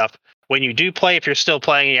everybody's stuff, when you do play, if you're still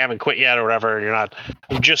playing, you haven't quit yet or whatever, you're not,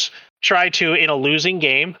 just try to, in a losing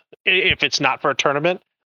game, if it's not for a tournament,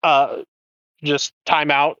 just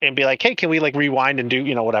time out and be like, hey, can we like rewind and do,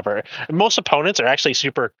 whatever. And most opponents are actually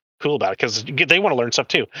super cool about it because they want to learn stuff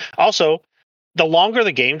too. Also, the longer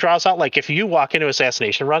the game draws out, like if you walk into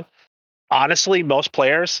Assassination Run, honestly, most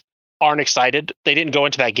players aren't excited. They didn't go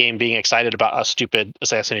into that game being excited about a stupid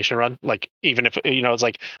assassination run. Like, even if, it's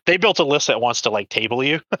like they built a list that wants to like table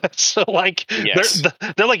you. So like, Yes.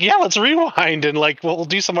 they're like, yeah, let's rewind and like, we'll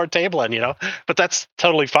do some more tabling, but that's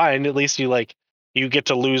totally fine. At least you get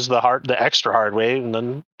to lose the extra hard way. And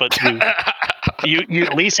then, but you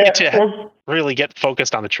at least get to really get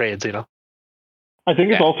focused on the trades, I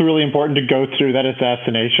think it's also really important to go through that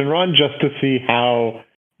assassination run just to see how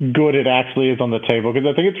good it actually is on the table, because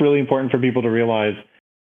I think it's really important for people to realize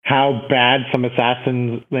how bad some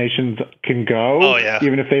assassinations can go,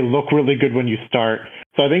 even if they look really good when you start.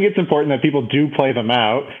 So I think it's important that people do play them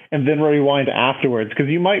out and then rewind afterwards, because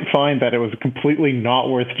you might find that it was completely not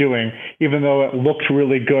worth doing, even though it looked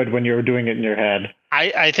really good when you were doing it in your head.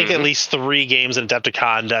 I think at least 3 games in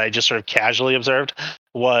Adepticon that I just sort of casually observed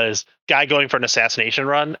was guy going for an assassination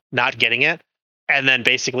run, not getting it, and then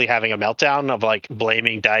basically having a meltdown of like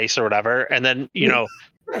blaming dice or whatever. And then,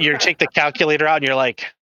 you take the calculator out and you're like,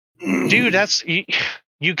 dude, that's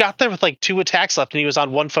you got there with like 2 attacks left and he was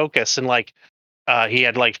on 1 focus and like he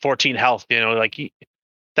had like 14 health, like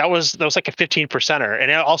that was like a 15%er. And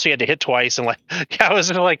also he had to hit twice and like, I was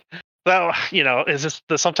like, well, is this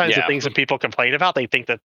sometimes the things that people complain about? They think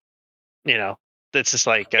that, it's just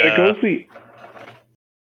like it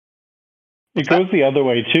goes the other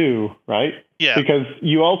way too, right? Yeah. Because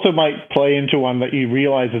you also might play into one that you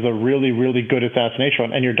realize is a really, really good assassination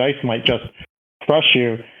one, and your dice might just crush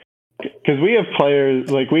you. Because we have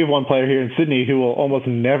one player here in Sydney who will almost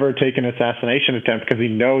never take an assassination attempt because he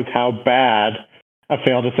knows how bad a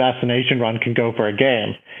failed assassination run can go for a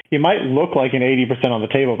game. You might look like an 80% on the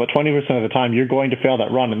table, but 20% of the time you're going to fail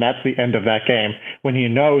that run, and that's the end of that game. When he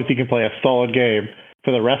knows he can play a solid game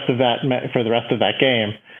for the rest of that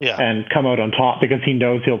game and come out on top, because he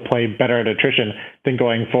knows he'll play better at attrition than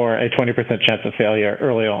going for a 20% chance of failure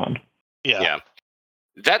early on. Yeah.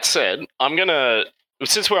 That said,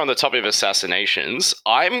 since we're on the topic of assassinations,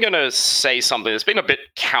 I'm going to say something that's been a bit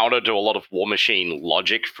counter to a lot of War Machine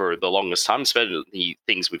logic for the longest time, especially the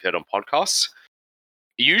things we've heard on podcasts.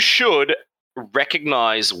 You should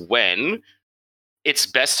recognize when it's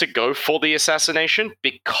best to go for the assassination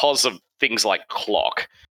because of things like clock.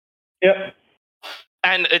 Yep.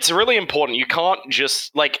 And it's really important. You can't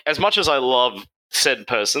just, like, as much as I love said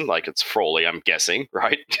person, like it's Frawley, I'm guessing,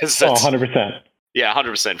 right? 100%. Yeah,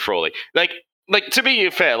 100% Frawley. Like, to be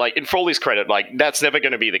fair, like, in Frawley's credit, like, that's never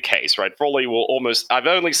going to be the case, right? Frawley will I've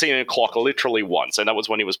only seen him clock literally once, and that was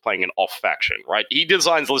when he was playing an off faction, right? He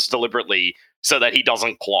designs lists deliberately so that he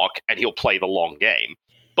doesn't clock, and he'll play the long game.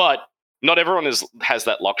 But not everyone has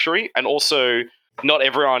that luxury, and also not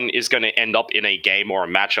everyone is going to end up in a game or a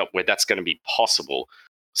matchup where that's going to be possible.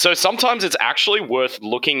 So sometimes it's actually worth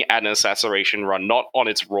looking at an assassination run, not on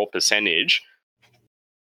its raw percentage,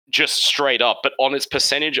 just straight up, but on its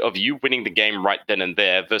percentage of you winning the game right then and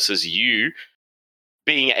there versus you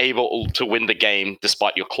being able to win the game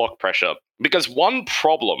despite your clock pressure. Because one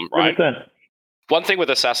problem, right? 100%. One thing with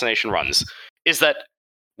assassination runs is that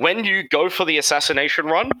when you go for the assassination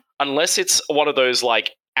run, unless it's one of those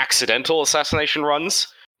like accidental assassination runs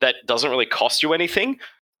that doesn't really cost you anything,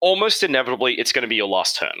 almost inevitably it's going to be your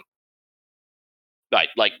last turn. Right,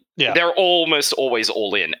 they're almost always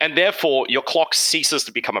all in, and therefore your clock ceases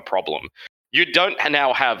to become a problem. You don't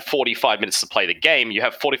now have 45 minutes to play the game, you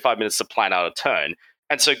have 45 minutes to plan out a turn.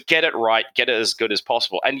 And so get it right, get it as good as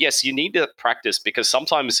possible. And yes, you need to practice, because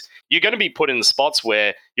sometimes you're going to be put in spots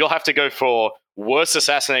where you'll have to go for worse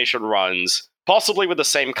assassination runs, possibly with the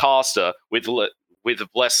same caster, with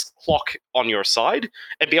less clock on your side,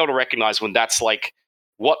 and be able to recognize when that's like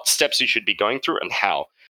what steps you should be going through and how.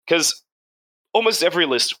 Because almost every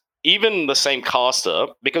list, even the same caster,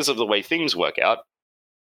 because of the way things work out,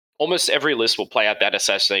 almost every list will play out that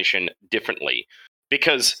assassination differently.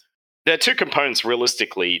 Because there are 2 components,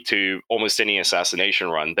 realistically, to almost any assassination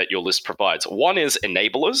run that your list provides. One is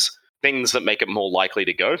enablers, things that make it more likely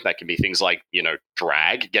to go. That can be things like,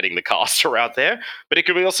 drag, getting the caster out there. But it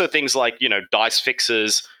could be also things like, dice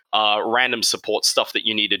fixes, random support stuff that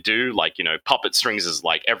you need to do, like, puppet strings is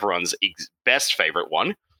like everyone's best favorite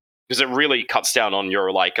one, because it really cuts down on your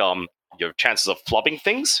your chances of flubbing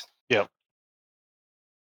things. Yeah.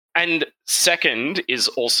 And second is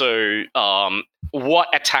also what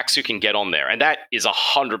attacks you can get on there, and that is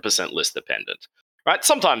 100% list dependent. Right?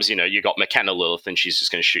 Sometimes you got Mechana Lilith and she's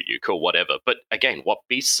just going to shoot you, cool, whatever. But again, what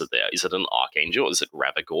beasts are there? Is it an Archangel? Is it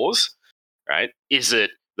Ravagors? Right? Is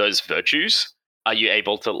it those virtues? Are you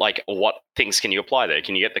able to what things can you apply there?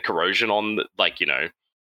 Can you get the corrosion on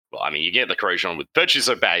well, I mean, you get the corrosion on with virtues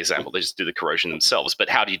are a bad example. They just do the corrosion themselves. But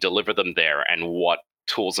how do you deliver them there, and what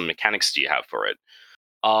tools and mechanics do you have for it?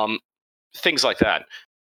 Things like that.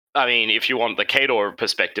 I mean, if you want the Kador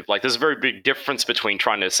perspective, like there's a very big difference between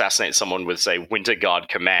trying to assassinate someone with, say, Winter Guard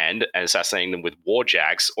Command and assassinating them with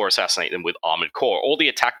Warjacks or assassinate them with Armored Core. All the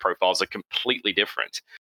attack profiles are completely different.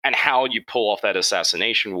 And how you pull off that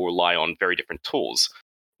assassination will rely on very different tools.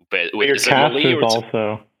 But Your cast is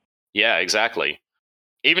also. Yeah, exactly.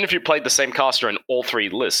 Even if you played the same caster in all three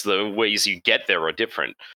lists, the ways you get there are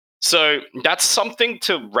different. So that's something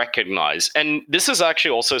to recognize. And this is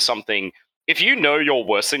actually also something, if you know you're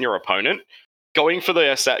worse than your opponent, going for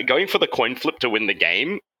the coin flip to win the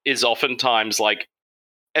game is oftentimes like,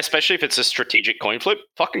 especially if it's a strategic coin flip,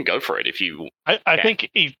 fucking go for it. If you, I think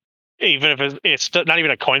even if it's not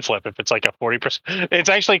even a coin flip, if it's like a 40%, it's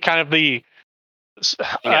actually kind of the.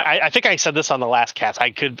 I think I said this on the last cast.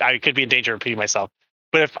 I could be in danger of repeating myself.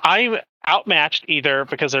 But if I'm outmatched either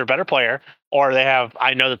because they're a better player or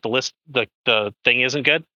I know that the thing isn't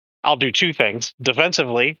good, I'll do two things.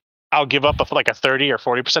 Defensively, I'll give up like a 30 or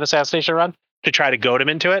 40% assassination run to try to goad him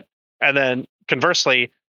into it. And then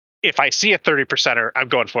conversely, if I see a 30%er, I'm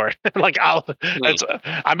going for it. Like I'm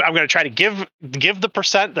going to try to give the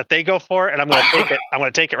percent that they go for, and I'm going to take it. I'm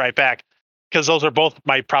going to take it right back because those are both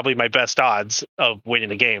probably my best odds of winning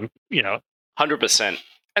the game. 100%.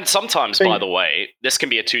 And sometimes, by the way, this can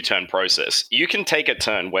be a 2-turn process. You can take a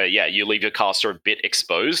turn where, you leave your caster a bit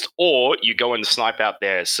exposed, or you go and snipe out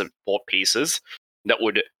their support pieces that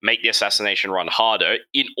would make the assassination run harder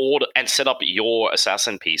and set up your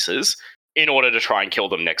assassin pieces in order to try and kill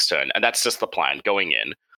them next turn. And that's just the plan going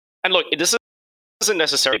in. And look, this isn't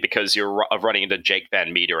necessarily because you're running into Jake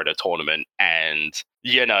Van Meter at a tournament and,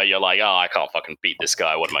 you're like, oh, I can't fucking beat this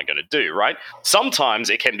guy. What am I going to do, right? Sometimes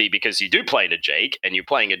it can be because you do play to Jake and you're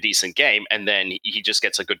playing a decent game and then he just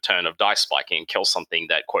gets a good turn of dice spiking and kills something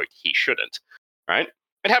that, quote, he shouldn't, right?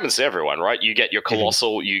 It happens to everyone, right? You get your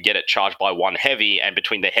Colossal, you get it charged by one heavy, and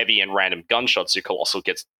between the heavy and random gunshots, your Colossal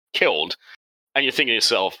gets killed. And you're thinking to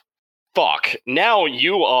yourself, fuck, now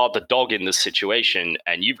you are the dog in this situation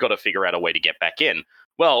and you've got to figure out a way to get back in.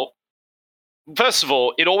 Well, first of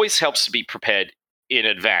all, it always helps to be prepared in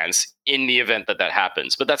advance in the event that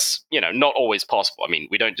happens. But that's, not always possible. I mean,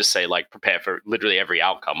 we don't just say, like, prepare for literally every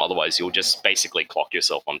outcome. Otherwise, you'll just basically clock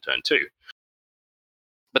yourself on turn 2.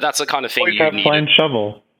 But that's the kind of thing you need. Plan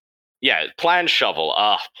shovel. Yeah, plan shovel.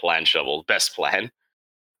 Plan shovel. Best plan.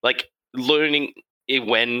 Like, learning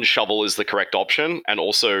when shovel is the correct option, and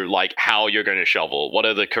also, like, how you're going to shovel. What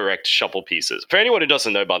are the correct shovel pieces? For anyone who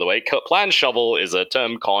doesn't know, by the way, plan shovel is a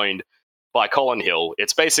term coined by Colin Hill.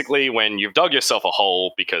 It's basically when you've dug yourself a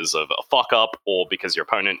hole because of a fuck up or because your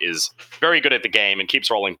opponent is very good at the game and keeps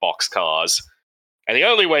rolling boxcars. And the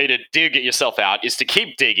only way to dig yourself out is to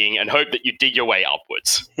keep digging and hope that you dig your way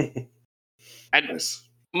upwards. And nice.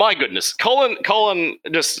 My goodness, Colin,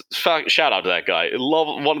 just shout out to that guy.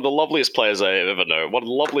 One of the loveliest players I ever know. One of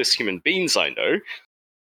the loveliest human beings I know.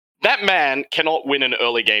 That man cannot win an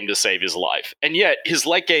early game to save his life, and yet his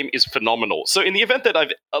late game is phenomenal. So in the event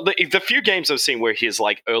that the few games I've seen where his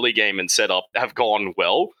like early game and setup have gone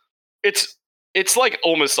well, it's like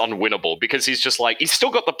almost unwinnable because he's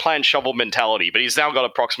still got the plan shovel mentality, but he's now got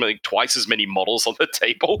approximately twice as many models on the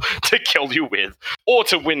table to kill you with or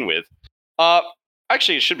to win with.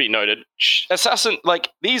 Actually, it should be noted,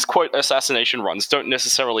 these quote assassination runs don't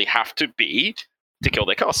necessarily have to be to kill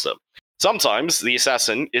their caster. Sometimes the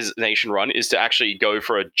assassination run is to actually go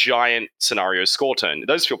for a giant scenario score turn.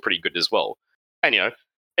 Those feel pretty good as well. And,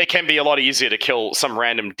 it can be a lot easier to kill some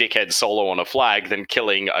random dickhead solo on a flag than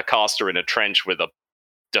killing a caster in a trench with a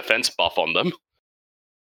defense buff on them.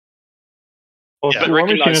 Well, yeah, War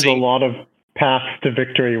Machine has a lot of paths to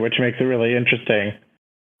victory, which makes it really interesting.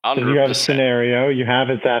 100%. So you have scenario, you have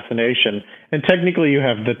assassination, and technically you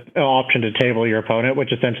have the option to table your opponent,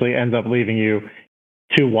 which essentially ends up leaving you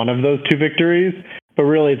to one of those two victories, but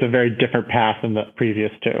really it's a very different path than the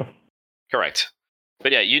previous two. Correct.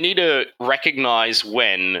 But yeah, you need to recognize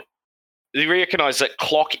that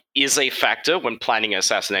clock is a factor when planning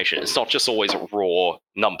assassination. It's not just always raw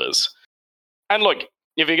numbers. And look,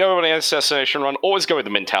 if you go on an assassination run, always go with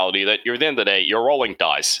the mentality that at the end of the day, you're rolling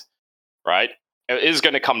dice, right? It is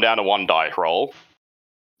going to come down to one die roll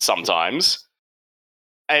sometimes.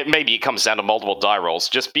 Maybe it comes down to multiple die rolls.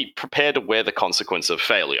 Just be prepared to wear the consequence of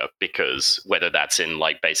failure, because whether that's in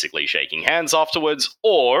like basically shaking hands afterwards,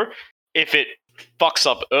 or if it fucks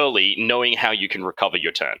up early, knowing how you can recover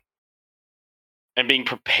your turn and being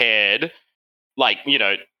prepared. Like,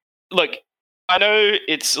 look, I know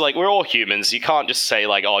it's like we're all humans. You can't just say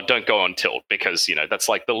like, oh, don't go on tilt, because that's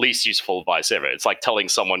like the least useful advice ever. It's like telling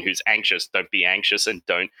someone who's anxious, don't be anxious, and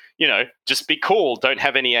don't just be cool. Don't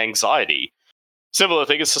have any anxiety. Similar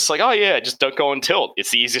thing, it's just like, oh yeah, just don't go on tilt.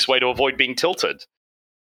 It's the easiest way to avoid being tilted.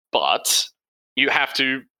 but you have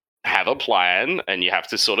to have a plan, and you have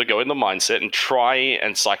to sort of go in the mindset and try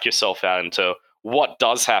and psych yourself out into what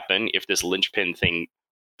does happen if this linchpin thing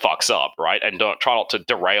fucks up, right? And don't try not to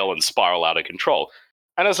derail and spiral out of control.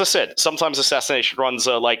 And as I said, sometimes assassination runs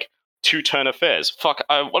are like 2-turn affairs. Fuck,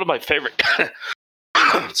 one of my favorite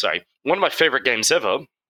one of my favorite games ever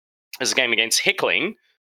is a game against Hickling,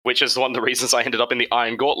 which is one of the reasons I ended up in the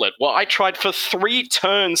Iron Gauntlet. Well, I tried for 3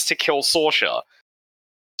 turns to kill Sorsha.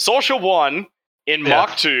 Sorsha won in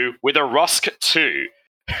Mark 2 with a Rusk 2.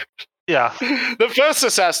 Yeah. The first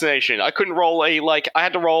assassination, I couldn't roll I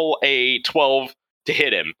had to roll a 12 to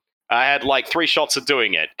hit him. I had 3 shots of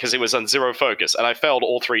doing it because it was on 0 focus, and I failed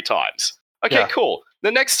all 3 times. Okay, cool.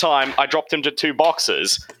 The next time, I dropped him to 2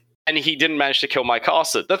 boxes, and he didn't manage to kill my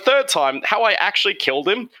caster. The third time, how I actually killed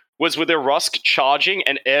him was with a Rusk charging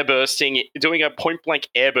and airbursting, doing a point-blank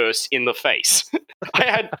airburst in the face. I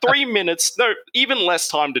had 3 minutes, no, even less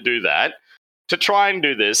time to do that, to try and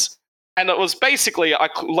do this. And it was basically, I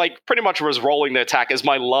pretty much was rolling the attack as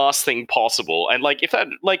my last thing possible. And if that,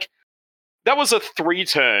 that was a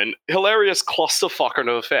 3-turn, hilarious clusterfucker of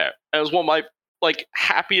an affair. And it was one of my,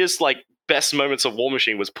 happiest, best moments of War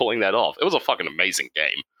Machine was pulling that off. It was a fucking amazing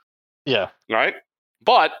game. Yeah. Right?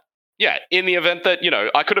 But, yeah, in the event that,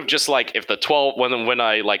 I could have just, if the 12, when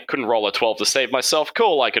I, couldn't roll a 12 to save myself,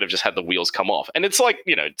 cool, I could have just had the wheels come off. And it's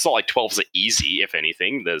it's not like 12s are easy, if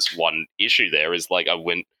anything. There's one issue there is, I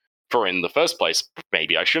went for in the first place.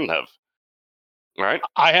 Maybe I shouldn't have. Right?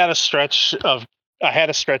 I had a stretch of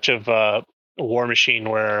War Machine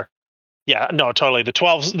where, totally. The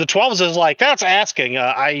 12s is that's asking.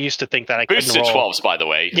 I used to think that I couldn't boosted roll 12s, by the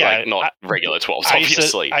way, not regular 12s.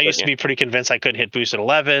 Obviously, I used to be pretty convinced I couldn't hit boosted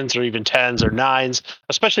 11s or even 10s or 9s,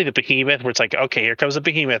 especially the behemoth, where it's okay, here comes the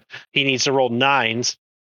behemoth. He needs to roll 9s,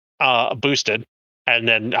 boosted, and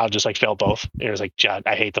then I'll just fail both. It was God,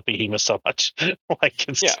 I hate the behemoth so much.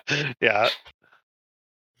 Yeah.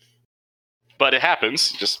 But it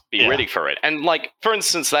happens. Just be ready for it. And for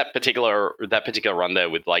instance, that particular run there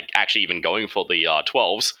with actually even going for the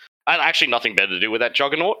 12s, I had actually nothing better to do with that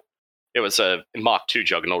Juggernaut. It was a Mark II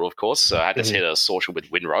Juggernaut, of course. So I had to hit a Sorcerer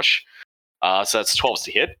with Windrush. So that's 12s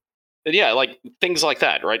to hit. And yeah, things like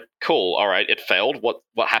that, right? Cool. All right, it failed. What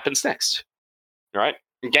happens next? Right?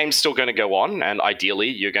 The game's still going to go on, and ideally,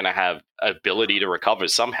 you're going to have ability to recover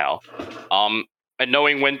somehow. And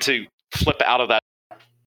knowing when to flip out of that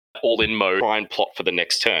all-in mode, try and plot for the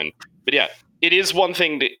next turn. But yeah, it is one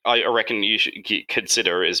thing that I reckon you should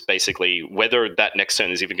consider is basically whether that next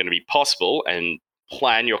turn is even going to be possible, and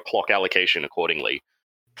plan your clock allocation accordingly.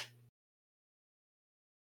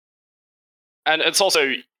 And it's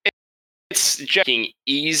also, it's getting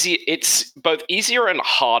easy. It's both easier and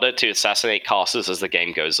harder to assassinate casters as the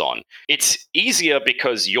game goes on. It's easier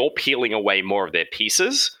because you're peeling away more of their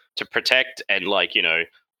pieces to protect, and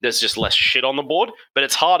there's just less shit on the board, but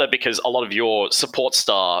it's harder because a lot of your support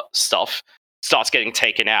star stuff starts getting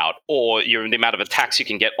taken out, or the amount of attacks you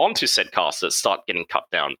can get onto said casters start getting cut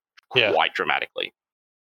down quite dramatically.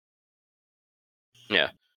 Yeah.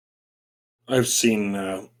 I've seen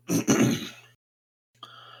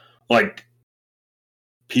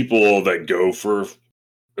people that go for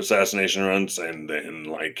assassination runs and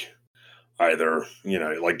then either,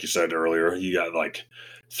 like you said earlier, you got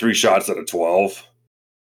 3 shots at a 12.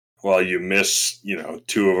 Well, you miss, 2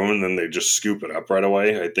 of them, and then they just scoop it up right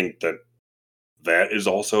away. I think that is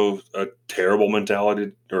also a terrible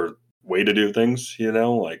mentality or way to do things,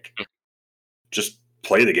 just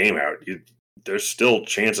play the game out. There's still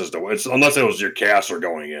chances to win, unless it was your caster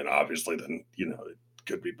going in, obviously, then, it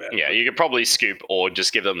could be bad. Yeah, you could probably scoop or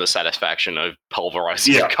just give them the satisfaction of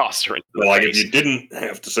pulverizing your caster in. Well, if you didn't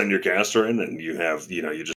have to send your caster in and you have,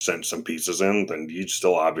 you just sent some pieces in, then you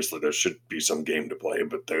still, obviously, there should be some game to play.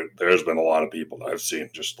 But there's been a lot of people that I've seen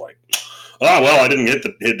just oh, well, it didn't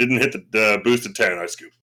hit the boosted 10, I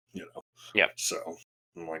scoop, Yeah. So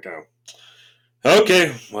I'm oh,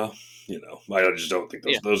 okay, well, I just don't think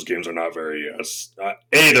those games are not very,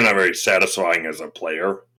 they're not very satisfying as a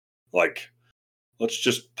player. Let's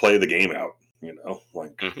just play the game out,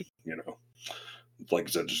 like I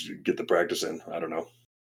said, just get the practice in. I don't know.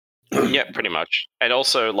 Yeah, pretty much. And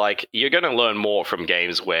also, you're going to learn more from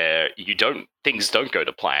games where things don't go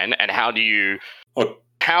to plan. And how do you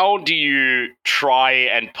try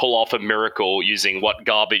and pull off a miracle using what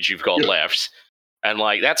garbage you've got left? And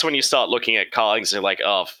that's when you start looking at cards and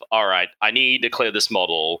oh, all right, I need to clear this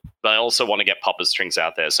model, but I also want to get Papa Strings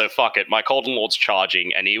out there. So fuck it, my Colden Lord's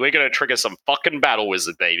charging, and we're going to trigger some fucking Battle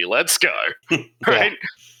Wizard, baby. Let's go. Right?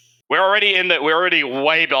 We're already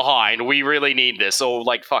way behind. We really need this. Or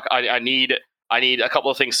fuck, I need a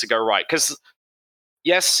couple of things to go right. Because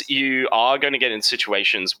yes, you are going to get in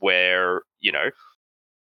situations where,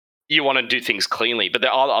 you want to do things cleanly, but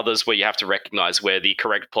there are others where you have to recognize where the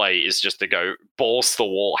correct play is just to go balls to the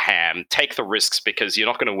wall ham, take the risks because you're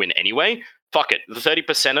not going to win anyway. Fuck it. The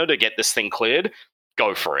 30%er to get this thing cleared,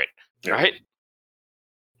 go for it. Yep. Right?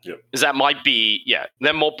 Yep. Because that might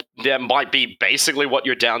be basically what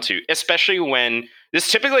you're down to, especially when this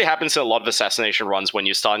typically happens in a lot of assassination runs when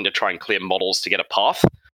you're starting to try and clear models to get a path.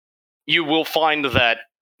 You will find that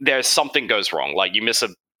there's something goes wrong. Like you miss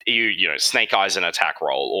snake eyes an attack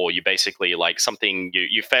roll, or you basically like something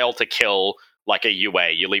you fail to kill like a UA,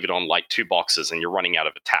 you leave it on like 2 boxes and you're running out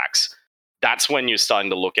of attacks. That's when you're starting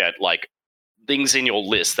to look at like things in your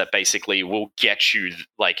list that basically will get you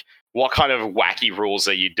like what kind of wacky rules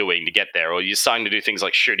are you doing to get there, or you're starting to do things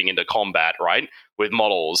like shooting into combat, right, with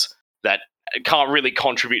models that can't really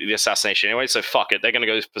contribute to the assassination anyway, so fuck it, they're going to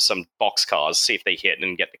go for some box cars, see if they hit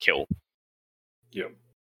and get the kill. Yep.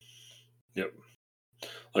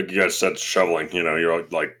 Like you guys said, shoveling, you're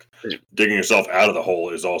like digging yourself out of the hole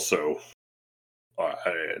is also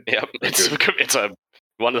it's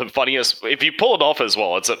one of the funniest, if you pull it off as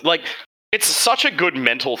well, it's such a good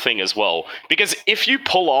mental thing as well, because if you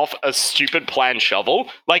pull off a stupid planned shovel,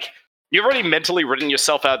 like you've already mentally written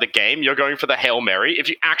yourself out of the game, you're going for the Hail Mary. If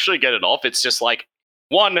you actually get it off, it's just like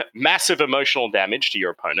 1, massive emotional damage to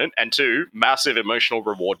your opponent, and 2, massive emotional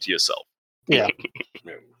reward to yourself. Yeah.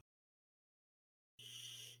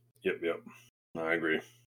 Yep. I agree.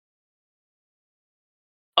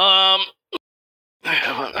 I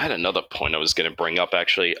had another point I was going to bring up,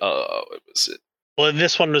 actually. What was it? Well,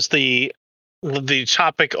 this one was the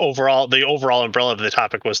topic overall. The overall umbrella of the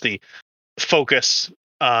topic was the focus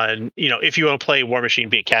on, if you want to play War Machine,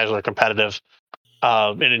 be it casual or competitive,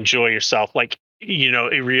 and enjoy yourself. Like,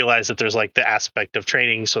 you realize that there's like the aspect of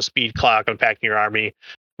training, so speed clock, unpacking your army.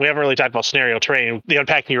 We haven't really talked about scenario training. The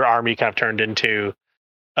unpacking your army kind of turned into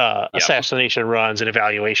assassination runs and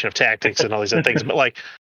evaluation of tactics and all these other things. But like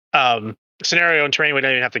scenario and training we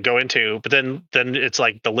don't even have to go into. But then it's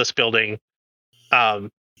like the list building. The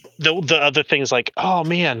other things like, oh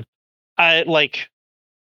man, I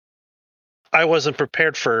wasn't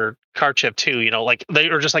prepared for Karchev 2, like they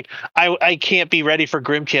were just like, I can't be ready for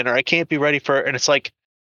Grimkin, or I can't be ready for, and it's like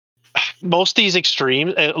most of these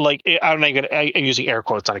extremes, like I'm using air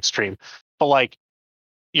quotes on extreme, but like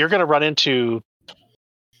you're gonna run into,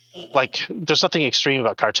 like, there's nothing extreme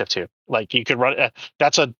about Karchev 2. Like you could run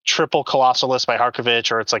that's a triple colossal list by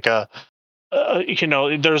Harkovich, or it's like there's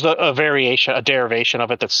a variation, a derivation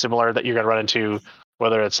of it that's similar that you're gonna run into,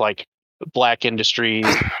 whether it's like Black Industries,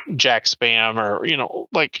 Jack Spam, or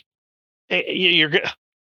like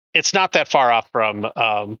it's not that far off from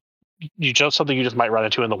something you just might run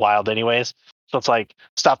into in the wild anyways. So it's like,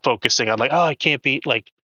 stop focusing on like, oh, I can't beat, like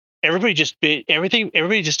everybody just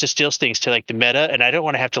distills things to like the meta, and I don't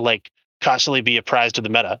want to have to like constantly be apprised of the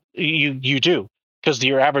meta. You do, because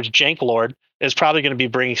your average jank lord is probably going to be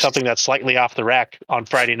bringing something that's slightly off the rack on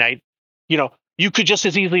Friday night. You could just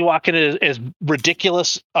as easily walk in as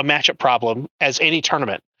ridiculous a matchup problem as any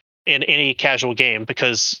tournament in any casual game,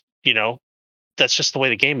 because that's just the way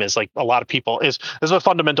the game is. Like a lot of people is a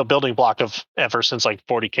fundamental building block of ever since like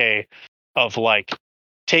 40K of like,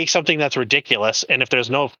 take something that's ridiculous, and if there's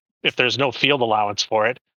no field allowance for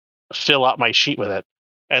it, fill out my sheet with it,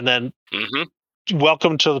 and then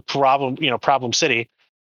welcome to the problem city.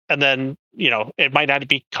 And then it might not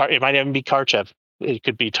be it might even be Karchev. It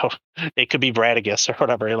could be Bradigus or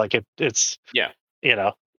whatever. Like it's you're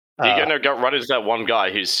gonna go run into that one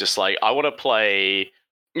guy who's just like, I want to play.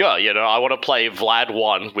 I want to play Vlad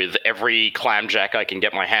 1 with every clamjack I can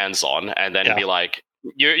get my hands on, and then be like,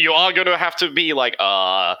 you are going to have to be like,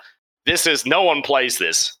 this is, no one plays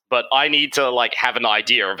this, but I need to like have an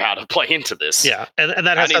idea of how to play into this. Yeah, and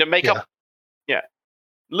that has I need to make up. Yeah,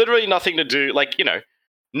 literally nothing to do. Like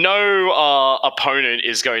no opponent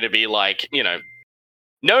is going to be like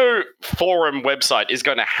no forum website is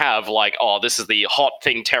going to have like, oh, this is the hot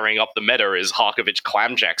thing tearing up the meta is Harkovich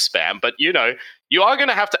clamjack spam. But you are going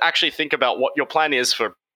to have to actually think about what your plan is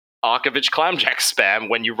for Harkovich clamjack spam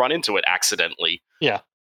when you run into it accidentally. Yeah.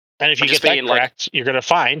 And if you get that correct, you're going to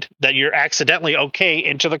find that you're accidentally okay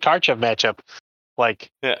into the Karchev matchup.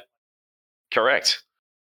 Like, yeah, correct.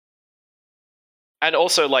 And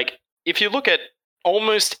also, like, if you look at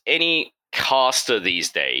almost any caster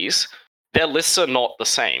these days, their lists are not the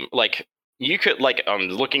same. Like, you could, like, I'm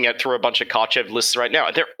looking at through a bunch of Karchev lists right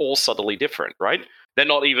now. They're all subtly different, right? They're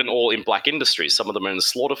not even all in Black Industries. Some of them are in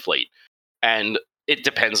Slaughter Fleet. And it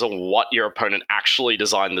depends on what your opponent actually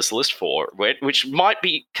designed this list for, which might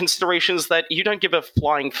be considerations that you don't give a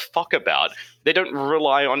flying fuck about. They don't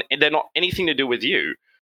rely on, they're not anything to do with you.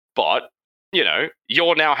 But,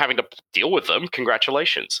 you're now having to deal with them.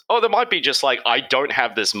 Congratulations. Oh, there might be just like, I don't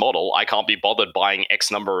have this model. I can't be bothered buying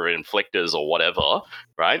X number of inflictors or whatever,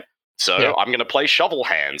 right? So I'm going to play Shovel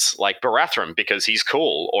Hands like Barathram because he's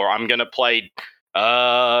cool. Or I'm going to play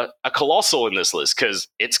a Colossal in this list because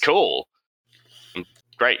it's cool.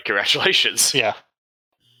 Great. Congratulations. Yeah.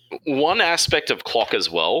 One aspect of clock as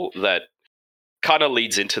well that kind of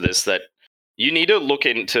leads into this that you need to look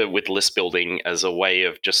into with list building as a way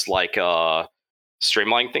of just like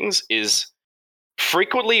streamlining things is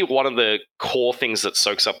frequently one of the core things that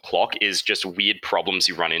soaks up clock is just weird problems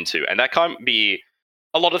you run into. And that can't be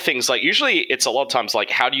a lot of things. Like usually it's a lot of times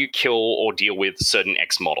like how do you kill or deal with certain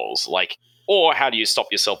X models? Like, or how do you stop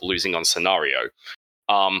yourself losing on scenario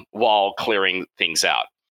while clearing things out?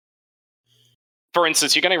 For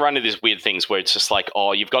instance, you're going to run into these weird things where it's just like,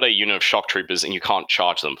 oh, you've got a unit of shock troopers and you can't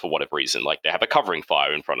charge them for whatever reason. Like they have a covering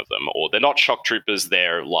fire in front of them, or they're not shock troopers,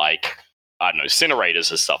 they're like, I don't know, incinerators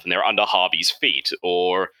and stuff, and they're under Harvey's feet,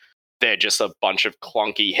 or they're just a bunch of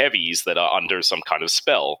clunky heavies that are under some kind of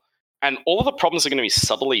spell. And all of the problems are going to be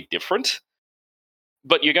subtly different,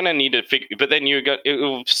 but you're going to need to figure, but then it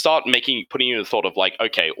will start putting you in the thought of like,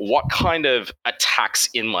 okay, what kind of attacks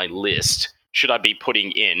in my list should I be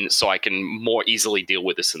putting in so I can more easily deal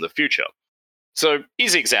with this in the future? So,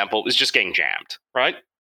 easy example is just getting jammed, right?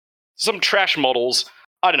 Some trash models,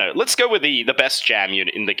 I don't know, let's go with the best jam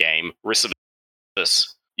unit in the game,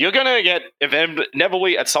 Recidivus. You're going to get,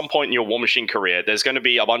 inevitably at some point in your War Machine career, there's going to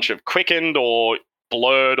be a bunch of quickened or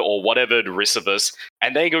blurred or whatever Recidivus,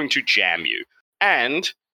 and they're going to jam you.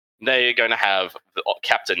 And they're going to have the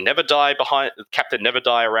Captain Never Die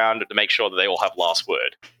around to make sure that they all have last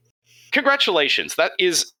word. Congratulations. That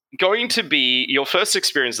is going to be your first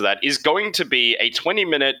experience of that is going to be a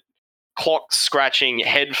 20-minute clock scratching,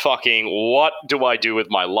 head fucking, what do I do with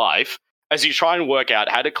my life as you try and work out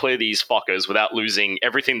how to clear these fuckers without losing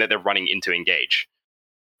everything that they're running into engage.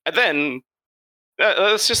 And then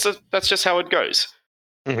that's just how it goes.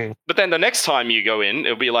 Mm-hmm. But then the next time you go in,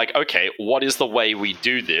 it'll be like, okay, what is the way we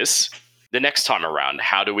do this the next time around?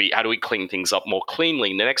 How do we clean things up more cleanly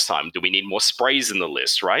the next time? Do we need more sprays in the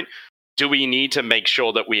list, right? Do we need to make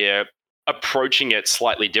sure that we're approaching it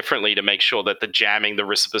slightly differently to make sure that the jamming the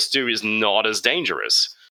Recidivus do is not as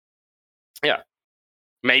dangerous? Yeah.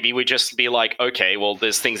 Maybe we just be like, okay, well,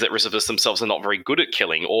 there's things that Recidivus themselves are not very good at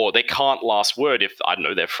killing, or they can't last word if, I don't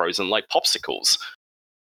know, they're frozen like popsicles.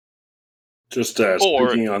 Just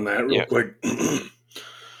speaking on that real quick.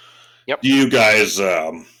 Yep. Do you guys,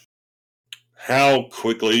 how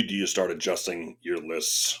quickly do you start adjusting your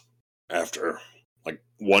lists after like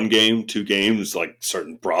 1 game, 2 games, like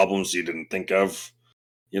certain problems you didn't think of?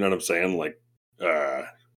 You know what I'm saying? Like,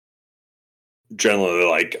 generally,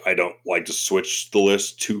 like, I don't like to switch the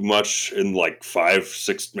list too much in like 5,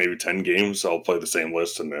 6, maybe 10 games. I'll play the same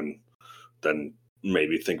list and then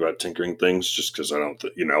maybe think about tinkering things just because I don't,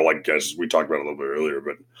 like as we talked about a little bit earlier,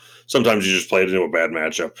 but sometimes you just play it into a bad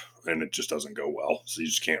matchup and it just doesn't go well. So you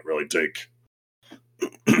just can't really take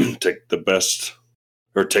the best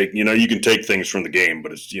or you can take things from the game,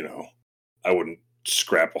 but it's, I wouldn't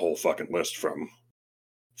scrap a whole fucking list from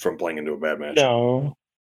playing into a bad matchup. No.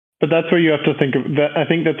 But that's where you have to think of that. I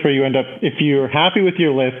think that's where you end up. If you're happy with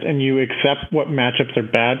your list and you accept what matchups are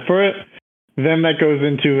bad for it, then that goes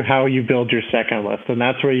into how you build your second list. And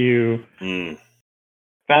that's where you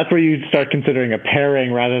start considering a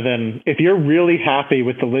pairing rather than if you're really happy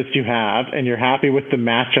with the list you have and you're happy with the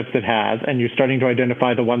matchups it has and you're starting to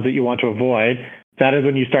identify the ones that you want to avoid, that is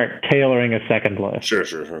when you start tailoring a second list. Sure.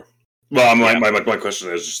 Well, my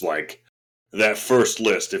question is just like that first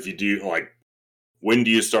list, if you do like, when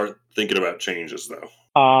do you start thinking about changes, though?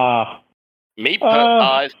 I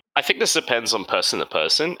think this depends on person to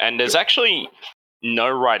person, and there's actually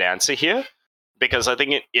no right answer here because I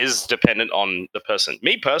think it is dependent on the person.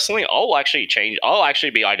 Me personally, I'll actually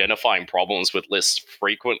be identifying problems with lists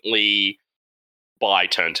frequently by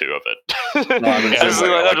turn 2 of it.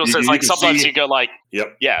 Sometimes you go like,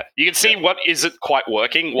 yep. Yeah, you can see what isn't quite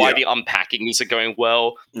working, why the unpacking isn't going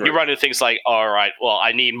well. Right. You run into things like, all right, well,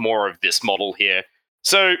 I need more of this model here.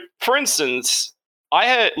 So, for instance, I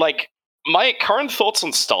had my current thoughts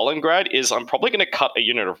on Stalingrad is I'm probably going to cut a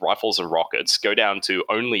unit of rifles and rockets, go down to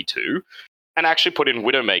only 2, and actually put in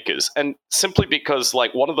Widowmakers. And simply because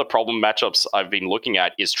one of the problem matchups I've been looking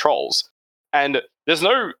at is trolls. And there's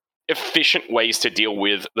no efficient ways to deal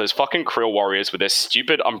with those fucking Krill warriors with their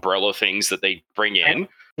stupid umbrella things that they bring in,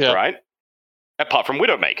 right? Apart from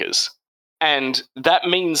Widowmakers. And that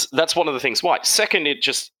means that's one of the things why. Second, it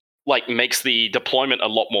just like makes the deployment a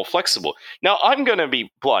lot more flexible. Now, I'm going to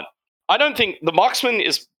be blunt. I don't think the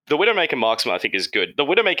Widowmaker marksman I think is good. The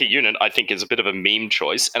Widowmaker unit I think is a bit of a meme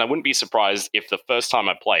choice, and I wouldn't be surprised if the first time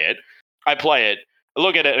I play it,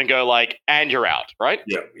 look at it and go like, and you're out, right?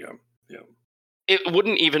 Yeah. It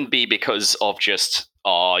wouldn't even be because of just,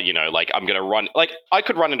 like I'm going to run, like I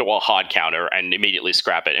could run into a hard counter and immediately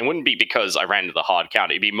scrap it. It wouldn't be because I ran into the hard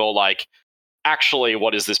counter. It'd be more like, actually,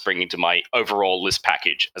 what is this bringing to my overall list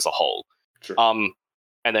package as a whole? Sure.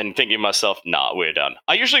 And then thinking to myself, nah, we're done.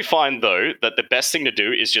 I usually find, though, that the best thing to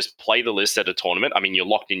do is just play the list at a tournament. I mean, you're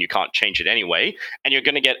locked in, you can't change it anyway, and you're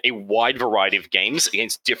going to get a wide variety of games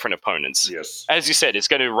against different opponents. Yes. As you said, it's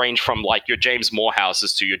going to range from, like, your James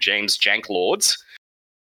Morehouses to your James Janklords,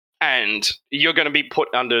 and you're going to be put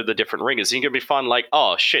under the different ringers. You're going to be finding, like,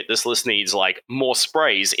 oh, shit, this list needs, like, more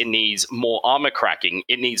sprays. It needs more armor cracking.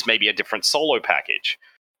 It needs maybe a different solo package.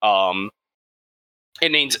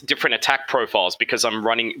 It needs different attack profiles because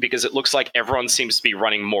it looks like everyone seems to be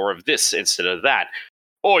running more of this instead of that.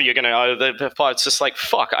 Or you're going to, it's just like,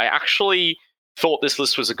 fuck, I actually thought this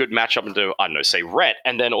list was a good matchup into, I don't know, say Rhett,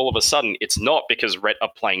 and then all of a sudden it's not because Rhett are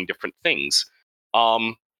playing different things.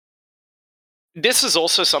 This is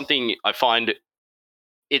also something I find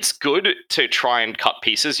it's good to try and cut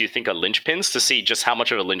pieces you think are linchpins to see just how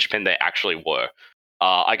much of a linchpin they actually were.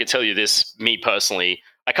 I could tell you this, me personally,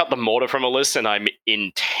 I cut the mortar from a list and I'm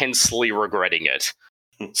intensely regretting it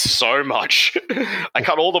so much. I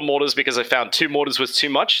cut all the mortars because I found 2 mortars was too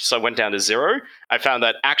much, so I went down to 0. I found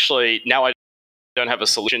that actually now I don't have a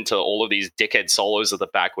solution to all of these dickhead solos at the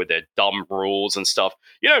back with their dumb rules and stuff.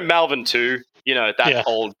 You know, Malvin 2, that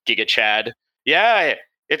old Giga Chad. Yeah,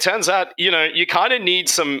 it turns out, you kind of need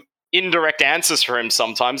some indirect answers for him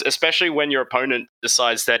sometimes, especially when your opponent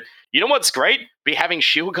decides that, you know what's great? Be having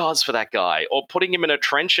shield guards for that guy, or putting him in a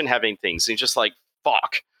trench and having things. And you're just like,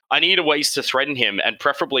 fuck, I need ways to threaten him, and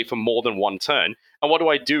preferably for more than one turn. And what do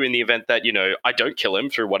I do in the event that, I don't kill him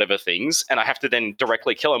through whatever things, and I have to then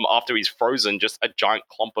directly kill him after he's frozen just a giant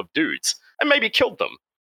clump of dudes, and maybe killed them?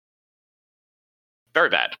 Very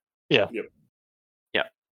bad. Yeah. Yep. Yeah.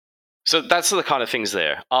 So that's the kind of things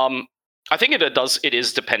there. I think it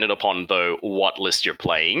is dependent upon, though, what list you're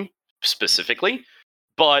playing specifically,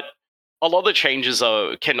 but a lot of the changes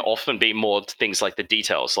can often be more things like the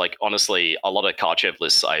details. Like, honestly, a lot of Karchev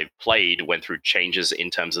lists I played went through changes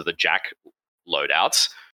in terms of the Jack loadouts,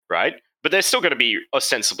 right? But they're still going to be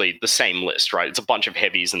ostensibly the same list, right? It's a bunch of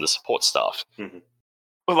heavies and the support stuff. Mm-hmm.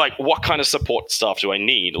 But, like, what kind of support stuff do I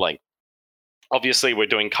need? Like, obviously, we're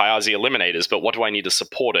doing Kayazi Eliminators, but what do I need to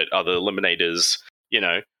support it? Are the Eliminators,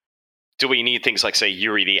 do we need things like, say,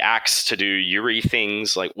 Yuri the Axe to do Yuri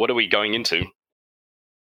things? Like, what are we going into?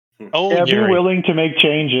 Oh, yeah, be Yuri. willing to make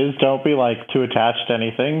changes. Don't be like too attached to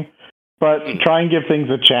anything, but try and give things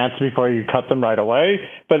a chance before you cut them right away.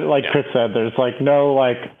 But like Chris said, there's like no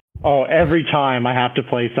like, oh, every time I have to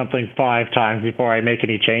play something 5 times before I make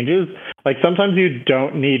any changes. Like sometimes you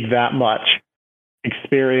don't need that much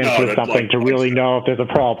experience with something to really know if there's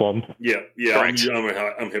a problem. Yeah.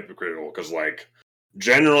 I'm hypocritical because like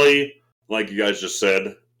generally, like you guys just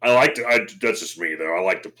said, that's just me though. I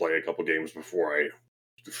like to play a couple games before I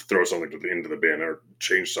throw something into the bin or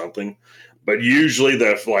change something. But usually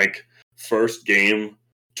the like first game,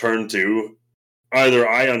 turn 2, either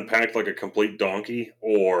I unpacked like a complete donkey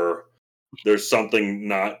or there's something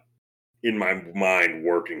not in my mind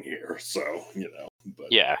working here. So,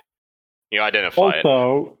 But. Yeah. You identify it.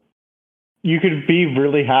 Also, you could be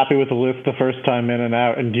really happy with the list the first time in and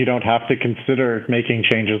out, and you don't have to consider making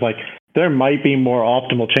changes. Like, there might be more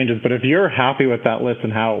optimal changes, but if you're happy with that list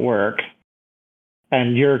and how it works,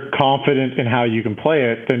 and you're confident in how you can play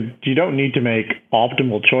it, then you don't need to make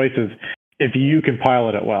optimal choices if you can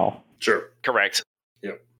pilot it well. Sure. Correct.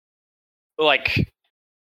 Yep. Like,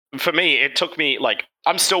 for me, it took me, like,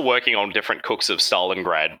 I'm still working on different cooks of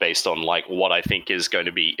Stalingrad based on, like, what I think it's going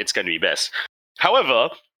to be best. However,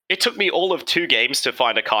 it took me all of 2 games to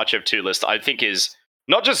find a Karchev 2 list I think is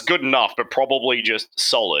not just good enough, but probably just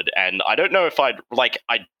solid. And I don't know if I'm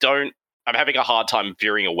having a hard time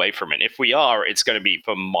veering away from it. If we are, it's going to be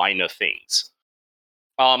for minor things.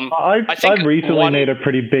 I've recently made a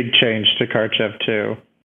pretty big change to Karchev 2.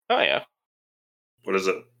 Oh, yeah. What is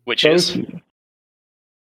it? Which is?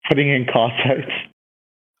 Putting in cost outs.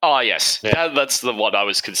 Oh, yes. Yeah, that's the one I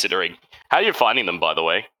was considering. How are you finding them, by the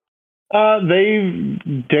way? They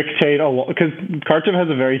dictate a lot, because Karchev has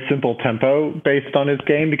a very simple tempo based on his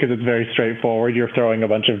game, because it's very straightforward. You're throwing a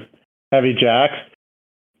bunch of heavy jacks.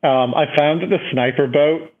 I found that the sniper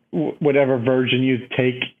boat whatever version you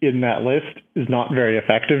take in that list is not very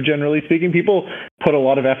effective, generally speaking. People put a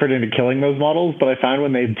lot of effort into killing those models, but I find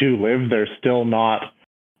when they do live, they're still not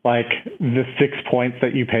like the 6 points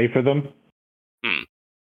that you pay for them.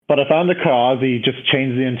 But I found the Kazi just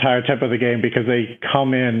changed the entire tempo of the game because they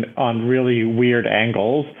come in on really weird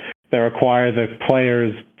angles that require the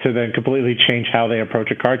players to then completely change how they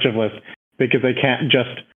approach a Karchev list, because they can't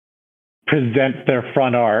just present their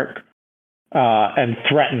front arc and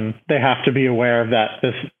threaten. They have to be aware that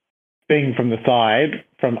this thing from the side,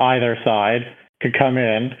 from either side, could come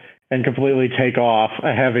in and completely take off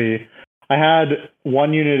a heavy. I had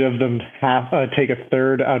one unit of them take a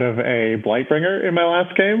third out of a Blightbringer in my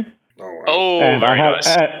last game.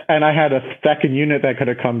 And I had a second unit that could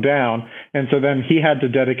have come down, and so then he had to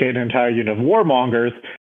dedicate an entire unit of Warmongers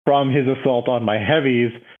from his assault on my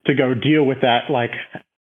heavies to go deal with that like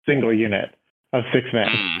single unit of 6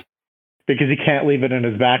 men, because he can't leave it in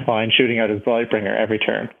his back line shooting out his Blightbringer every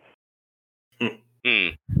turn.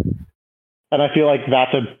 And I feel like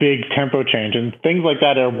that's a big tempo change, and things like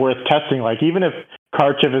that are worth testing. Like, even if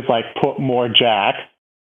Karchev is like put more Jack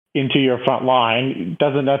into your front line,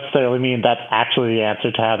 doesn't necessarily mean that's actually the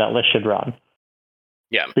answer to how that list should run.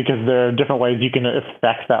 Yeah. Because there are different ways you can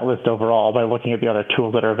affect that list overall by looking at the other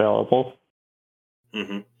tools that are available.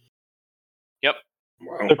 Yep.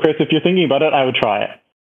 Wow. So, Chris, if you're thinking about it, I would try it.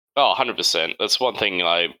 Oh, 100%. That's one thing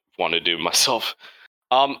I want to do myself.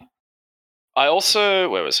 I also,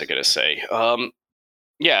 where was I going to say?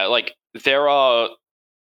 Yeah, like there's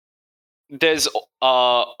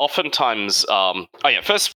oftentimes,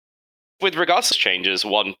 first, with regards to changes,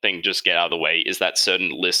 one thing just get out of the way is that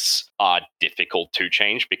certain lists are difficult to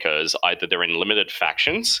change because either they're in limited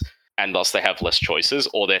factions and thus they have less choices,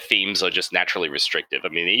 or their themes are just naturally restrictive. I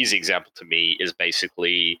mean, the easy example to me is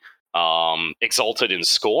basically Exalted in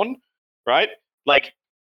Scorn, right? Like,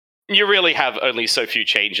 you really have only so few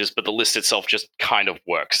changes, but the list itself just kind of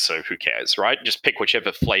works, so who cares, right? Just pick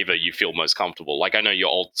whichever flavor you feel most comfortable. Like, I know your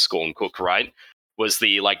old Scorn Cook, right, was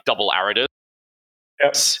the, like, double Aridus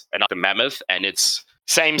and the Mammoth, and it's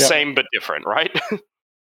same, but different, right?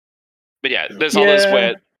 But yeah, there's others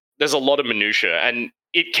where there's a lot of minutia, and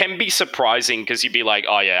it can be surprising because you'd be like,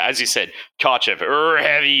 oh yeah, as you said, Karchev,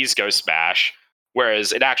 heavies, go smash.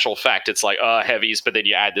 Whereas in actual fact, it's like, heavies, but then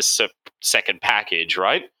you add this second package,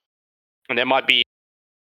 right? And there might be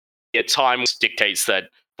a time which dictates that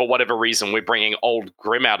for whatever reason we're bringing old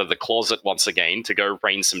Grim out of the closet once again to go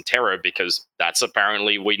rain some terror, because that's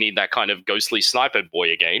apparently we need that kind of ghostly sniper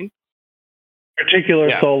boy again. Particular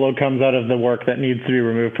solo comes out of the work that needs to be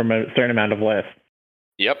removed from a certain amount of lists.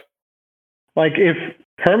 Yep. Like, if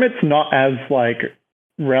Hermit's not as like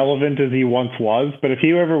relevant as he once was, but if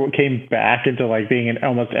he ever came back into like being in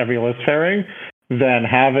almost every list pairing, then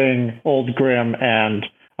having old Grim and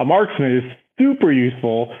a marksman is super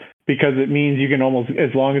useful, because it means you can almost,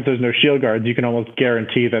 as long as there's no shield guards, you can almost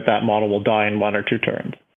guarantee that that model will die in 1 or 2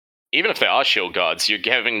 turns. Even if there are shield guards, you're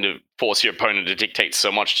having to force your opponent to dictate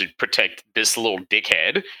so much to protect this little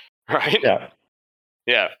dickhead, right?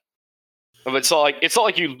 Yeah. But it's not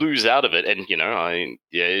like you lose out of it, and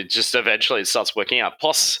it just eventually it starts working out.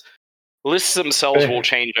 Plus, lists themselves will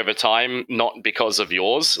change over time, not because of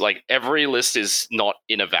yours. Like, every list is not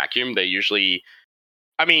in a vacuum. They usually,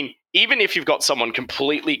 I mean, even if you've got someone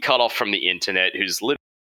completely cut off from the internet who's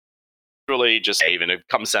literally just even who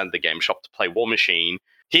comes down to the game shop to play War Machine,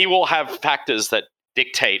 he will have factors that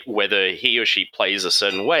dictate whether he or she plays a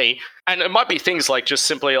certain way. And it might be things like just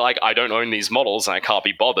simply like, I don't own these models and I can't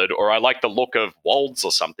be bothered, or I like the look of Wolds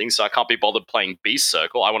or something, so I can't be bothered playing Beast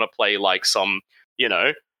Circle. I want to play like some,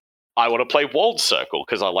 I want to play Wold Circle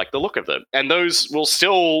because I like the look of them. And those will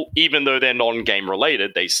still, even though they're non-game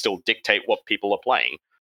related, they still dictate what people are playing.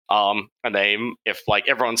 And if like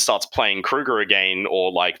everyone starts playing Kruger again,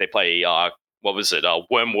 or like they play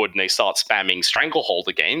Wormwood, and they start spamming Stranglehold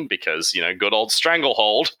again because good old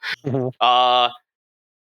Stranglehold.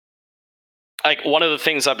 Like, one of the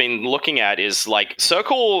things I've been looking at is like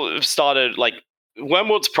Circle started, like,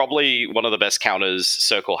 Wormwood's probably one of the best counters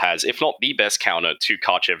Circle has, if not the best counter to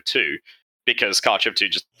Karchev 2, because Karchev 2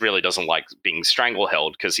 just really doesn't like being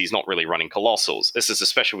Stranglehold because he's not really running Colossals. This is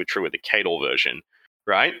especially true with the Kador version,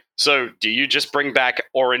 right? So do you just bring back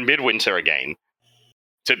Orin Midwinter again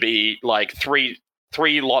to be like three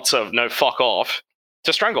lots of no fuck off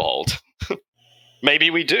to Stranglehold?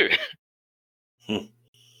 Maybe we do.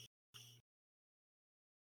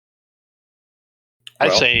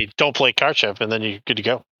 I'd say don't play Karchev, and then you're good to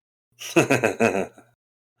go. I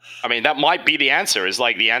mean, that might be the answer. Is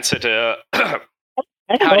like the answer to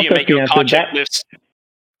how do you make your Karchev lists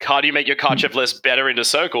how do you make your Karchev list better into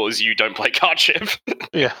circles? You don't play Karchev.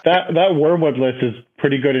 Yeah. That Wormwood list is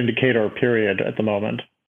pretty good indicator, period, at the moment.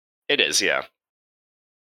 It is, yeah.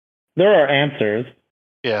 There are answers,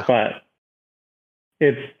 Yeah. but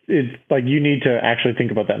it's like you need to actually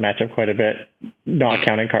think about that matchup quite a bit, not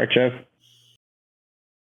counting Karchev.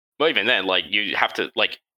 Well, even then, like, you have to,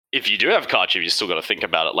 like, if you do have Karchev, you still got to think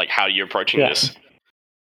about it, like, how you're approaching this.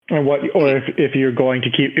 And if you're going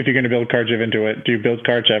to build Karchev into it, do you build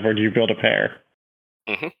Karchev or do you build a pair?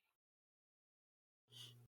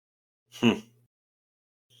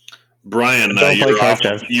 Brian, Don't play you're off.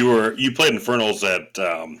 Karchev. You played Infernals at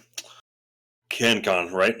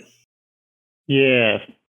CanCon, right? Yeah.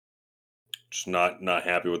 Just not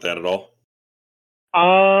happy with that at all.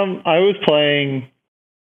 I was playing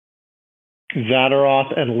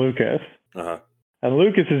Zadaroth and Lucas. Uh-huh. And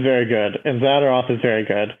Lucas is very good, and Zadaroth is very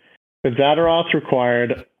good. But Zadaroth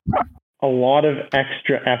required a lot of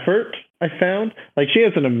extra effort, I found. Like, she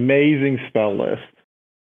has an amazing spell list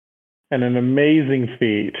and an amazing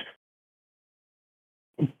feat.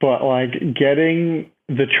 But, like, getting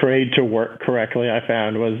the trade to work correctly, I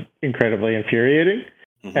found, was incredibly infuriating.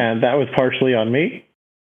 Mm-hmm. And that was partially on me.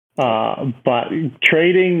 But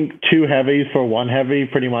trading 2 heavies for 1 heavy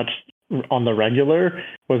pretty much on the regular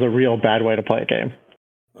was a real bad way to play a game.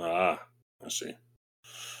 I see.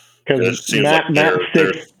 Because it seems like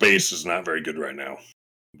their space is not very good right now.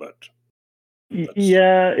 But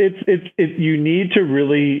yeah, it's you need to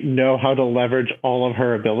really know how to leverage all of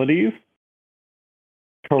her abilities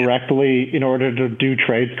correctly in order to do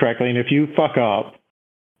trades correctly. And if you fuck up,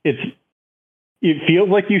 it feels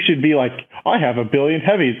like you should be like, I have 1 billion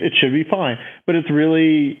heavies, it should be fine. But it's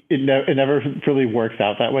really, it never really works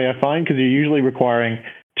out that way, I find, because you're usually requiring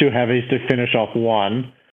 2 heavies to finish off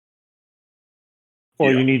 1.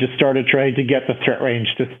 Or you need to start a trade to get the threat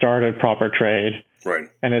range to start a proper trade. Right.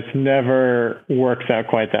 And it's never works out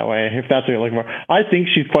quite that way, if that's what you're looking for. I think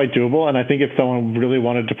she's quite doable, and I think if someone really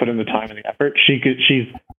wanted to put in the time and the effort, she's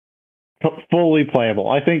fully playable.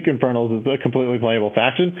 I think Infernals is a completely playable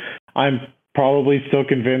faction. I'm probably still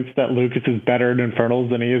convinced that Lucas is better in Infernals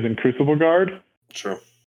than he is in Crucible Guard. Sure.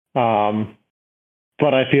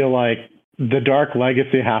 But I feel like the Dark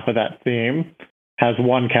Legacy half of that theme has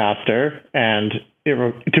 1 caster, and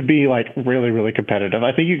to be like really, really competitive,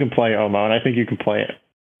 I think you can play Omo, and I think you can play it.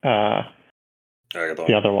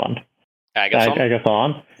 The other one,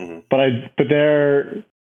 Agathon. Mm-hmm. But they're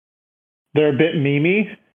a bit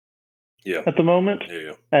memey. Yeah. At the moment.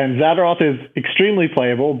 Yeah. And Zadaroth is extremely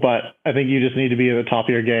playable, but I think you just need to be at the top of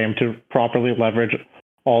your game to properly leverage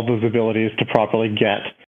all those abilities to properly get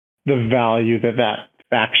the value that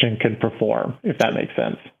faction can perform, if that makes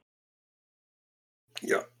sense.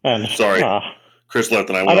 Yeah. And sorry, Chris left,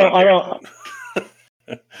 and I don't.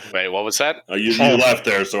 Wait, what was that? You left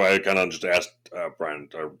there, so I kind of just asked Brian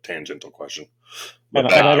a tangential question.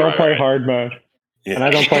 But I don't play hard mode. Yeah. And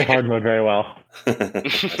I don't play hard mode very well.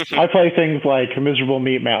 I play things like Miserable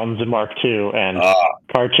Meat Mountains in Mark II, and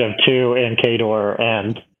Karchev 2, and Kador,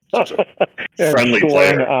 and friendly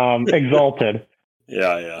Scorn, Exalted.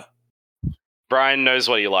 Yeah. Brian knows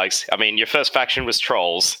what he likes. I mean, your first faction was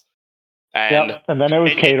Trolls. And then it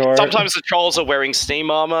was Kador. Sometimes the Trolls are wearing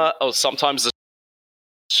Steam Armor, or sometimes the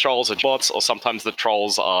Trolls are bots, or sometimes the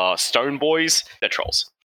Trolls are Stone Boys. They're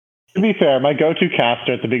Trolls. To be fair, my go-to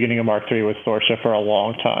caster at the beginning of Mark III was Thorsha for a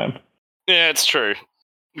long time. Yeah, it's true.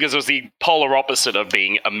 Because it was the polar opposite of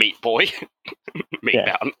being a meat boy.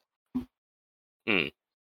 Mountain.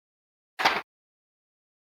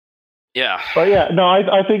 Yeah. But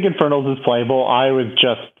I think Infernals is playable. I was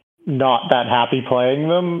just not that happy playing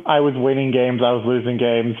them. I was winning games, I was losing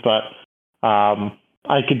games, but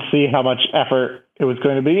I could see how much effort it was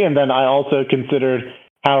going to be. And then I also considered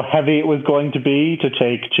how heavy it was going to be to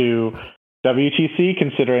take to WTC,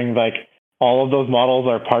 considering like all of those models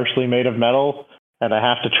are partially made of metal, and I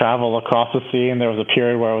have to travel across the sea. And there was a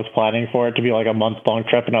period where I was planning for it to be like a month-long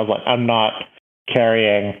trip, and I was like, I'm not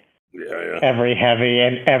carrying every heavy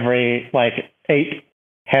and every like 8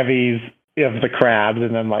 heavies of the crabs,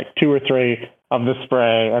 and then like 2 or 3 of the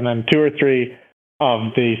spray, and then 2 or 3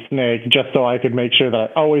 of the snake, just so I could make sure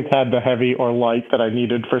that I always had the heavy or light that I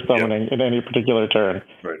needed for summoning in any particular turn.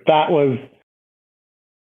 Right. That was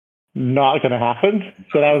not going to happen.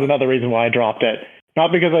 So that was another reason why I dropped it.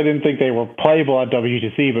 Not because I didn't think they were playable at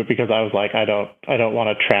WTC, but because I was like, I don't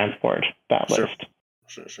want to transport that list.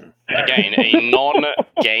 Sure. Again, a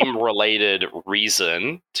non-game related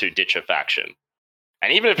reason to ditch a faction.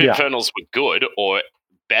 And even if Infernals were good or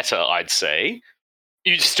better, I'd say,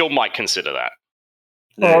 you still might consider that.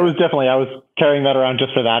 Well, I was carrying that around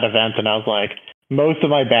just for that event, and I was like, most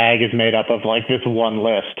of my bag is made up of like this one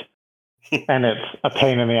list, and it's a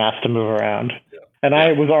pain in the ass to move around. Yeah. And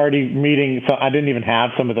I was already meeting, so I didn't even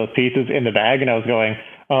have some of those pieces in the bag, and I was going,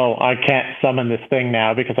 oh, I can't summon this thing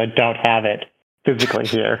now because I don't have it physically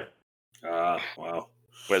here. Wow.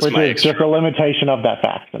 Where's Which my is extra? just a limitation of that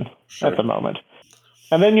faction at the moment.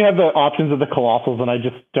 And then you have the options of the Colossals, and I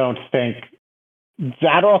just don't think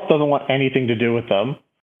Zadoff doesn't want anything to do with them.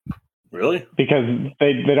 Really? Because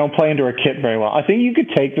they don't play into her kit very well. I think you could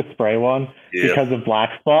take the spray one because of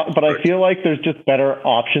Black Spot, but I feel like there's just better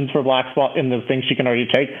options for Black Spot in the things she can already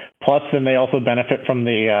take. Plus, then they also benefit from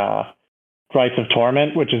the Rites of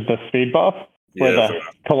Torment, which is the speed buff, where the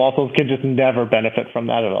Colossals can just never benefit from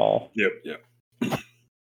that at all. Yep.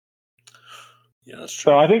 Yeah, that's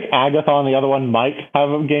true. So I think Agathon, the other one, might have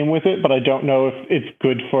a game with it, but I don't know if it's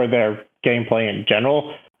good for their gameplay in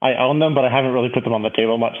general. I own them, but I haven't really put them on the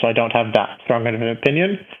table much, so I don't have that strong of an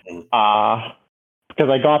opinion. Because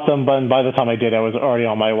I got them, but by the time I did, I was already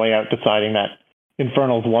on my way out deciding that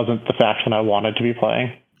Infernals wasn't the faction I wanted to be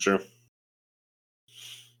playing. Sure.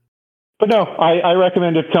 But no, I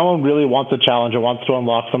recommend if someone really wants a challenge or wants to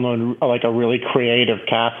unlock someone like a really creative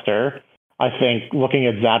caster, I think looking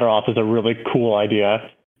at Zadaroth is a really cool idea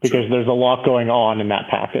because there's a lot going on in that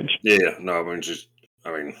package. Yeah, no, I mean,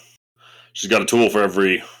 she's got a tool for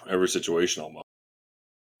every situation almost.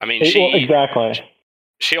 I mean, exactly.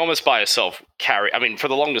 She almost by herself for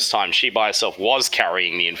the longest time, she by herself was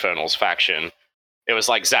carrying the Infernals faction. It was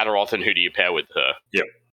like Zadaroth, and who do you pair with her? Yep.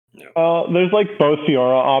 There's like both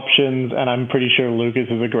Fiora options, and I'm pretty sure Lucas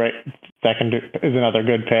is another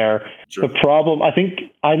good pair. Sure. The problem, I think,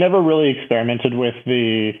 I never really experimented with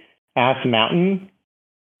the Ass Mountain,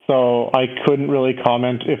 so I couldn't really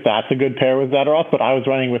comment if that's a good pair with Zadaroth, but I was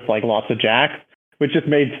running with like lots of Jacks, which just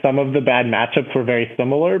made some of the bad matchups were very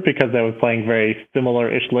similar because I was playing very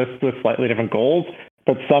similar-ish lists with slightly different goals,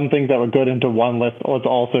 but some things that were good into one list was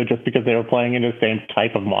also just because they were playing into the same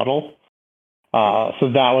type of model. So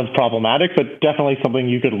that was problematic, but definitely something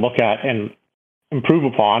you could look at and improve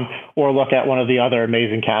upon, or look at one of the other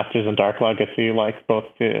amazing casters in Dark Legacy, like both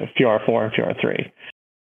the Fiora 4 and Fiora 3.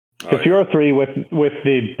 The Fiora 3 with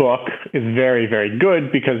the book is very, very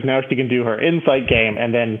good because now she can do her insight game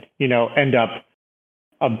and then, end up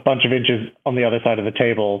a bunch of inches on the other side of the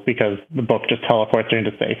table because the book just teleports her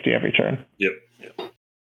into safety every turn. Yep.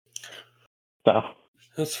 So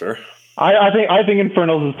that's fair. I think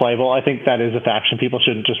Infernals is playable. I think that is a faction people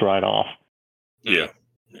shouldn't just write off. Yeah.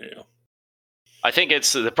 I think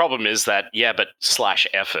the problem is that but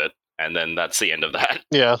 / effort, and then that's the end of that.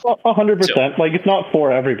 Yeah, 100%. Like it's not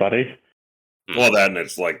for everybody. Well, that and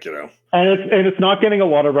it's like and it's not getting a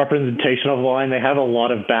lot of representation of the line. They have a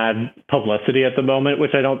lot of bad publicity at the moment,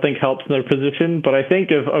 which I don't think helps their position. But I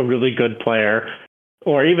think if a really good player,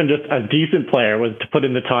 or even just a decent player, was to put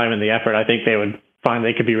in the time and the effort, I think they would find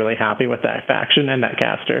they could be really happy with that faction and that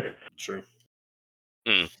caster. Sure.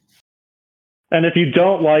 And if you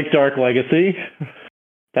don't like Dark Legacy,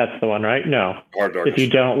 that's the one, right? No. Heart Darkness. If you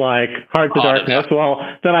don't like Hearts of Darkness, well,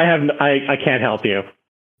 then I can't help you.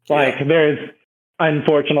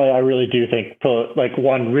 Unfortunately, I really do think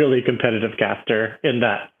one really competitive caster in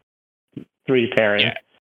that 3 pairing. Yeah.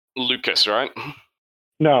 Lucas, right?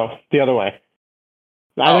 No, the other way.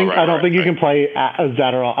 I don't think you can play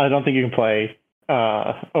Zadaroth. I don't think you can play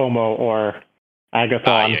Omo or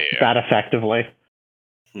Agathon that effectively.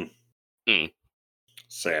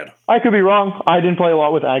 Sad. I could be wrong. I didn't play a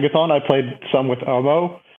lot with Agathon. I played some with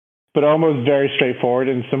Omo, but Omo is very straightforward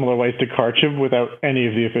in similar ways to Kharchiv without any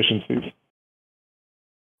of the efficiencies.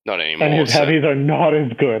 Not anymore. And his heavies are not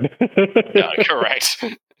as good. No, correct.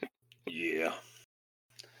 Yeah.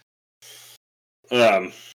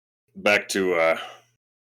 Back to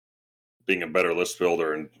being a better list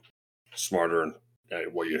builder and smarter and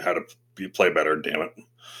how to play better. Damn it!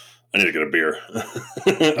 I need to get a beer.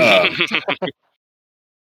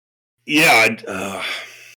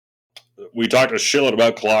 We talked a shitload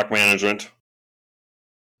about clock management.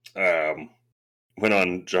 Went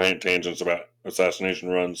on giant tangents about assassination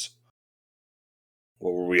runs.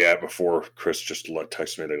 What were we at before Chris just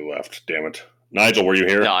texted me they left? Damn it. Nigel, were you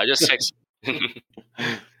here? No, I just texted.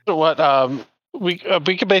 What we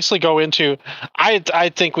could basically go into.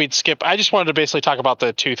 I think we'd skip. I just wanted to basically talk about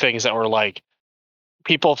the 2 things that were like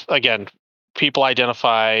people identify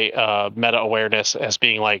meta awareness as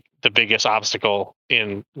being like the biggest obstacle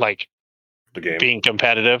in like the game being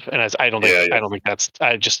competitive, and I don't think that's.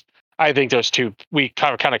 I think those 2 we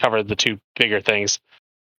kind of covered the 2 bigger things.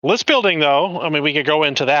 List building, though, I mean, we could go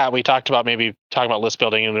into that. We talked about maybe talking about list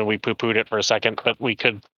building, and then we poo-pooed it for a second, but we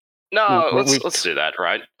could No, We- let's do that,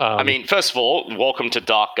 right? I mean, first of all, welcome to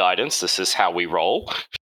Dark Guidance. This is how we roll.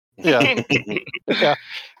 yeah, yeah.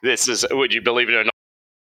 This is, would you believe it or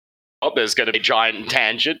not, there's going to be a giant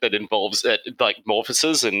tangent that involves like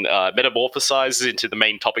morphosis and metamorphosizes into the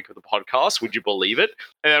main topic of the podcast. Would you believe it?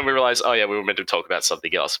 And then we realize, oh yeah, we were meant to talk about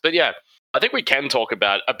something else. But yeah, I think we can talk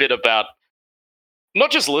about a bit about not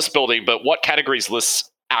just list building, but what categories lists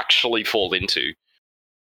actually fall into,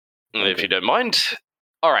 if you don't mind.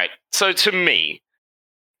 All right. So to me,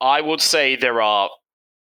 I would say there are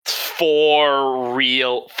four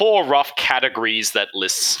rough categories that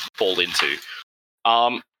lists fall into.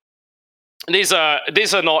 These are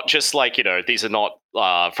not just like, these are not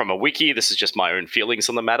from a wiki. This is just my own feelings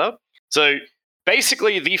on the matter. So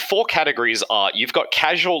basically, the four categories are: you've got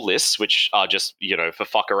casual lists, which are just for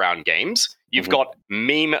fuck around games. You've got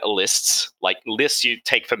meme lists, like lists you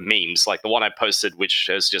take for memes, like the one I posted, which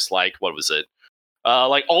is just like, what was it?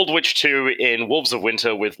 Like Old Witch 2 in Wolves of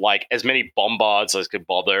Winter with like as many bombards as could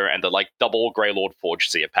bother, and the like double Greylord Forge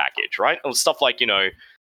Seer package, right? And stuff like Nigel's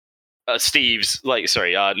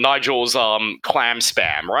clam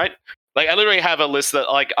spam, right? Like I literally have a list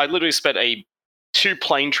that like I literally spent 2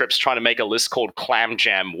 plane trips trying to make a list called Clam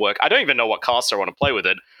Jam work. I don't even know what caster I want to play with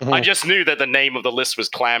it. Mhm. I just knew that the name of the list was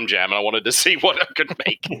Clam Jam, and I wanted to see what I could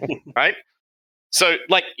make, right? So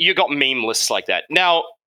like you got meme lists like that. Now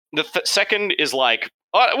the second is like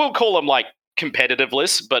we'll call them like competitive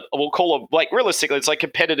lists, but we'll call them like realistically it's like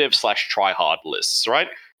competitive / try hard lists, right?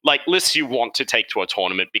 Like lists you want to take to a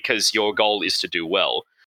tournament because your goal is to do well.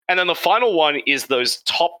 And then the final one is those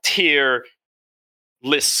top tier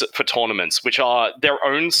lists for tournaments, which are their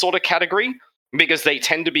own sort of category because they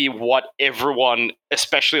tend to be what everyone,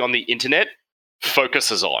 especially on the internet,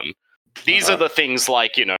 focuses on. These are the things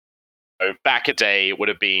like, back a day it would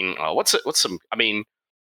have been, what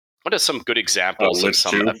are some good examples of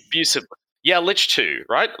some abusive? Yeah, Lich 2,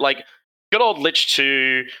 right? Like good old Lich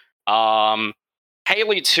 2,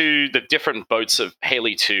 Haley 2, the different boats of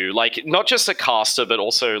Haley 2, like not just a caster, but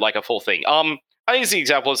also like a full thing. I think the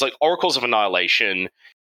example is like Oracles of Annihilation,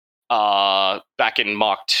 back in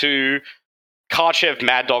Mark 2, Karchev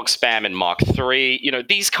Mad Dog Spam in Mark 3,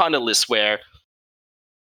 these kind of lists where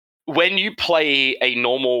when you play a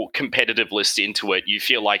normal competitive list into it, you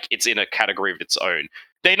feel like it's in a category of its own.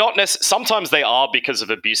 They're not sometimes they are because of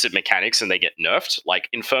abusive mechanics and they get nerfed. Like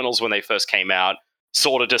Infernals when they first came out,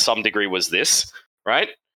 sort of to some degree was this, right?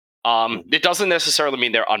 It doesn't necessarily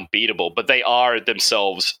mean they're unbeatable, but they are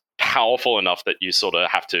themselves powerful enough that you sort of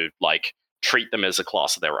have to like treat them as a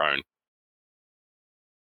class of their own.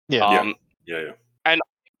 Yeah. And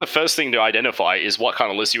the first thing to identify is what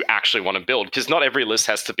kind of list you actually want to build, because not every list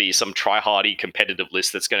has to be some try-hardy competitive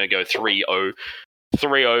list that's going to go 3-0, 3-0,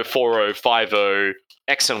 4-0, 5-0,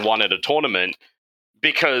 X and 1 at a tournament,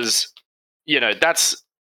 because, that's,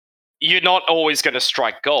 you're not always going to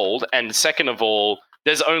strike gold, and second of all,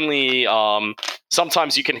 there's only,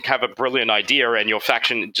 sometimes you can have a brilliant idea and your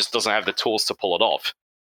faction just doesn't have the tools to pull it off.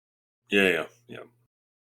 Yeah.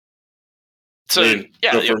 So,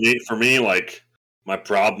 for me, like, my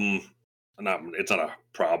problem, it's not a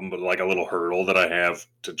problem, but like a little hurdle that I have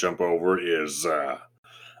to jump over is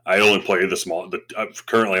I only play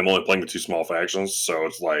currently I'm only playing the 2 small factions, so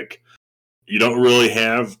it's like you don't really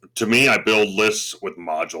have, to me, I build lists with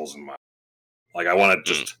modules in mind. Like I want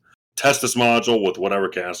to just test this module with whatever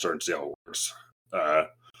caster and see how it works.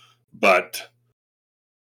 But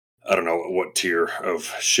I don't know what tier of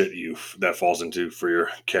shit that falls into for your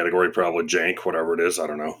category. Probably jank, whatever it is. I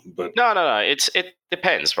don't know. But no. It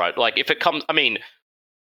depends, right? Like if it comes, I mean,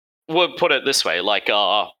 we'll put it this way: like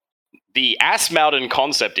the Ass Mountain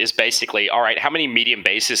concept is basically, all right, how many medium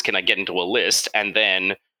bases can I get into a list, and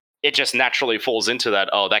then it just naturally falls into that.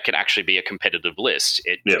 Oh, that can actually be a competitive list.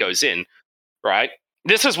 It goes in, right?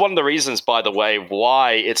 This is one of the reasons, by the way,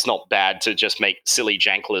 why it's not bad to just make silly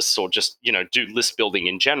jank lists or just, do list building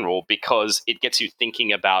in general, because it gets you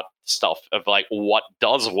thinking about stuff of like what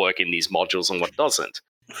does work in these modules and what doesn't.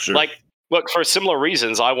 Sure. Like, look, for similar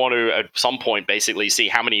reasons, I want to at some point basically see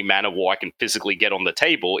how many mana war I can physically get on the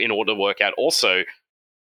table in order to work out also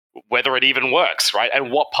whether it even works, right?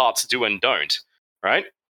 And what parts do and don't, right?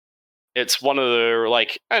 It's one of the,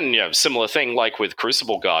 like, and similar thing like with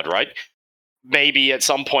Crucible Guard, right? Maybe at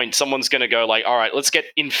some point someone's going to go like, all right, let's get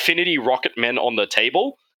Infinity Rocket Men on the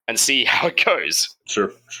table and see how it goes.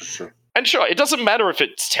 Sure. And sure, it doesn't matter if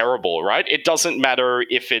it's terrible, right? It doesn't matter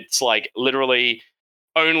if it's like literally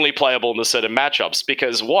only playable in the certain matchups,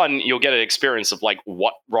 because one, you'll get an experience of like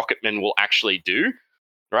what Rocketmen will actually do,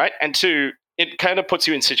 right? And two, it kind of puts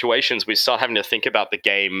you in situations where you start having to think about the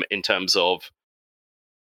game in terms of,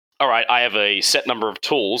 all right, I have a set number of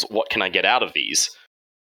tools. What can I get out of these?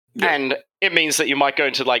 Yeah. And it means that you might go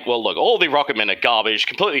into like, well, look, all the Rocketmen are garbage.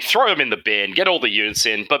 Completely throw them in the bin, get all the units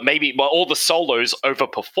in, but maybe all the solos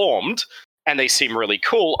overperformed and they seem really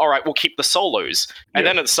cool. All right, we'll keep the solos. And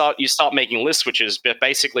then you start making lists, which is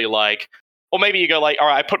basically like, or maybe you go like, all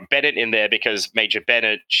right, I put Bennett in there because Major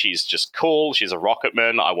Bennett, she's just cool. She's a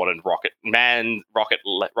Rocketman. I wanted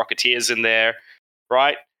Rocketeers in there,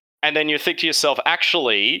 right? And then you think to yourself,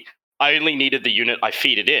 actually, I only needed the unit I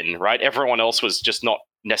feed it in, right? Everyone else was just not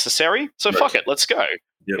necessary. So fuck it, let's go.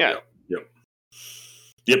 Yep,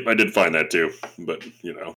 I did find that too. But,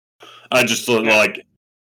 I just like,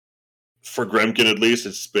 for Gremkin at least,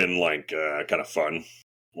 it's been like kind of fun.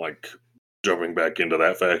 Like, jumping back into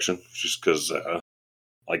that faction just because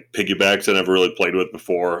like piggybacks I never really played with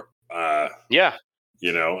before.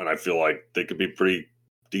 And I feel like they could be pretty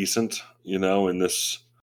decent, in this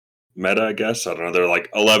meta, I guess. I don't know. They're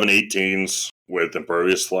like 11-18s with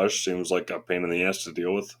Impervious Flesh seems like a pain in the ass to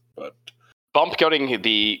deal with, but Bump getting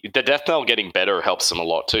the death knell getting better helps them a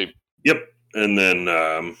lot too. Yep. And then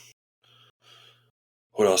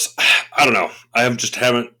what else? I don't know. I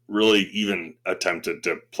haven't really even attempted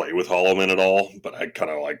to play with Hollow Men at all, but I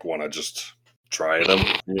kind of like want to just try them.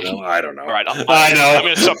 I don't know. All right, I know. I'm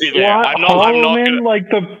going to stop you there. Hollow Men, like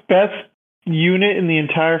the best unit in the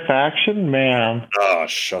entire faction, man. Oh,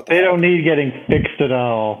 shut the They don't need getting fixed at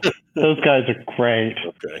all. Those guys are great.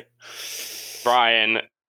 Okay. Brian,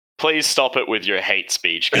 please stop it with your hate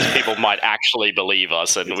speech because people might actually believe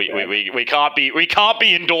us, and we can't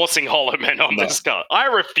be endorsing Hollow Men on this guy. I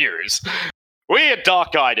refuse. We at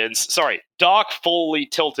Dark fully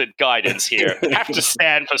tilted guidance here have to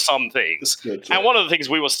stand for some things. And one of the things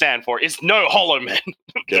we will stand for is no Hollow Men.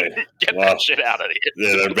 Okay. Get that shit out of here.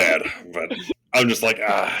 Yeah, they're bad. But I'm just like,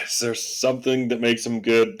 is there something that makes them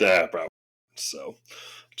good? Probably. So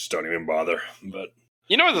just don't even bother. But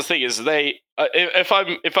the thing is, they if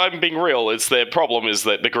I'm being real, it's their problem is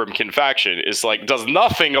that the Grimkin faction is like does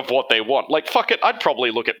nothing of what they want. Like fuck it, I'd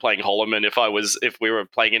probably look at playing Hollow Men if we were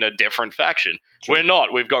playing in a different faction. Sure. We're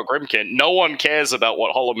not. We've got Grimkin. No one cares about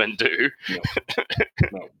what Hollow Men do.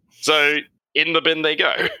 No. So in the bin they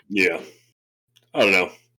go. Yeah. I don't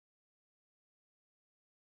know.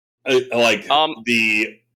 I like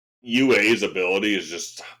the UA's ability is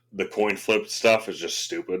just the coin flip stuff is just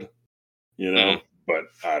stupid. Mm-hmm. But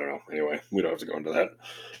I don't know. Anyway, we don't have to go into that.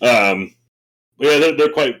 Yeah, they're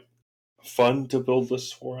quite fun to build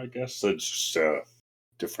lists for, I guess. It's just a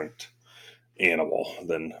different animal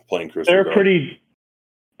than playing Crucible. They're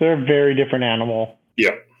a very different animal.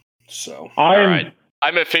 Yeah. So. All right.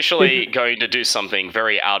 I'm officially going to do something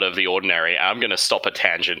very out of the ordinary. I'm going to stop a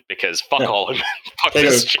tangent because fuck all of them. Fuck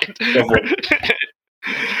this shit.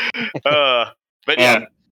 But yeah.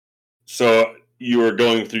 So you were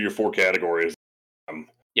going through your 4 categories.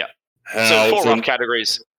 So 4 rough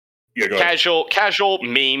categories. Yeah, go casual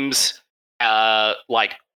memes,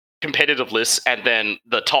 like competitive lists, and then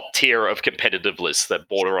the top tier of competitive lists that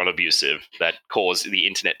border on abusive, that cause the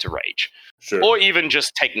internet to rage. Sure. Or even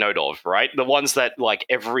just take note of, right? The ones that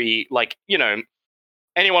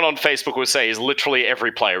anyone on Facebook will say is literally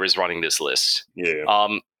every player is running this list.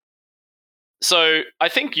 Yeah. So I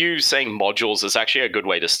think you saying modules is actually a good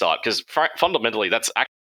way to start because fundamentally that's actually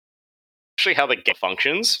how the game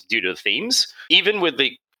functions due to the themes. Even with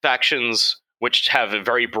the factions which have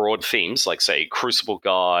very broad themes, like say Crucible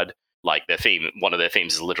Guard, like one of their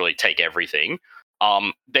themes is literally take everything.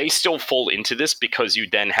 They still fall into this because you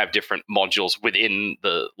then have different modules within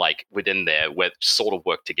there where sort of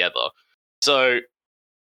work together. So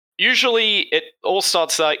usually it all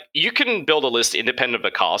starts like you can build a list independent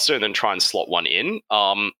of a caster and then try and slot one in.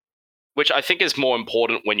 Which I think is more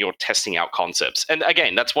important when you're testing out concepts. And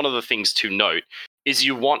again, that's one of the things to note, is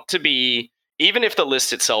you want to be, even if the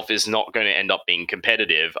list itself is not going to end up being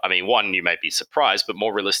competitive, I mean, 1, you might be surprised, but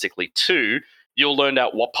more realistically, 2, you'll learn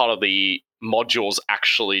out what part of the modules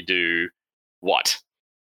actually do what.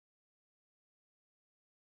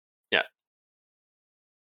 Yeah.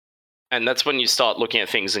 And that's when you start looking at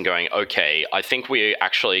things and going, okay, I think we're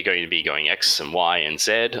actually going to be going X and Y and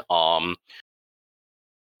Z.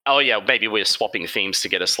 Oh yeah, maybe we're swapping themes to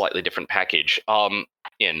get a slightly different package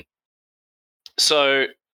in. So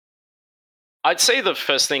I'd say the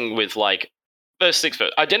first thing with first things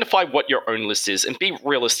first, identify what your own list is and be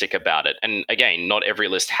realistic about it. And again, not every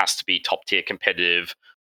list has to be top tier competitive,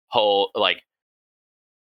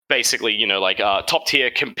 basically, top tier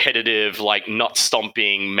competitive, nut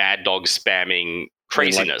stomping, mad dog spamming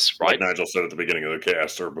craziness, right? Like Nigel said at the beginning of the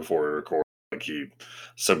cast or before we record. He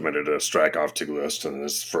submitted a Strakov 2 list, and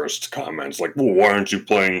his first comments well, why aren't you just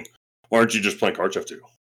playing Archef 2?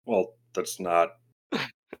 well, that's not.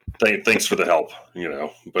 Thanks for the help,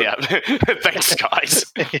 But Yeah, thanks, guys.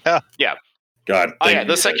 Yeah. God, Oh yeah,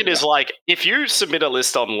 the second is like if you submit a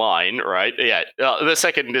list online, right? Yeah, the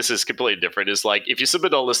second this is completely different. Is like if you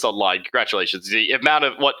submit a list online, congratulations. The amount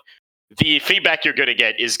of the feedback you're going to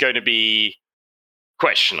get is going to be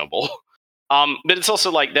questionable. But it's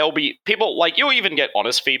also like there'll be people like you'll even get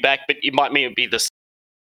honest feedback, but it might be the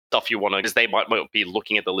stuff you want to because they might be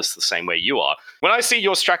looking at the list the same way you are. When I see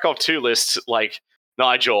your Strakov 2 list, like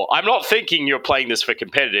Nigel, I'm not thinking you're playing this for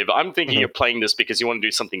competitive. I'm thinking you're playing this because you want to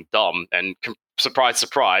do something dumb. And surprise,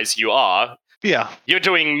 surprise, you are. Yeah. You're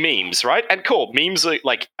doing memes, right? And cool, memes are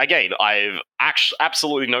like, again, I've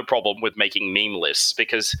absolutely no problem with making meme lists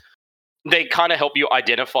because they kind of help you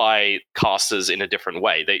identify casters in a different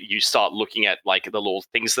way. That you start looking at like the little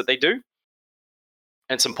things that they do.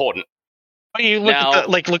 And it's important. You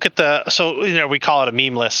look at the so we call it a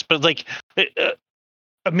meme list, but like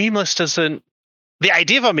a meme list doesn't. The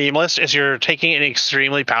idea of a meme list is you're taking an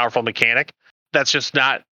extremely powerful mechanic that's just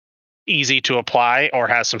not easy to apply or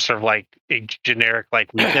has some sort of like a generic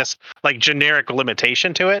like weakness, like generic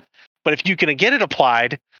limitation to it. But if you can get it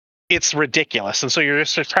applied, it's ridiculous. And so you're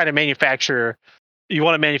just trying to manufacture. You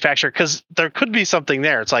want to manufacture because there could be something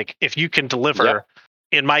there. It's like if you can deliver,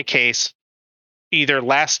 in my case, either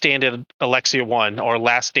last standard Alexia 1 or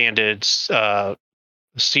last standard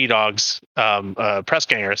Sea Dogs press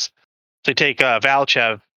gangers. To take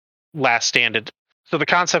Valchev last standard. So the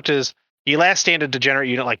concept is you last standard degenerate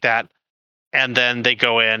unit like that, and then they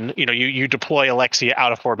go in, you deploy Alexia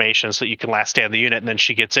out of formation so that you can last stand the unit, and then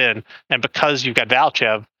she gets in. And because you've got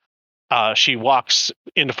Valchev, she walks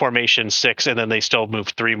into formation 6, and then they still move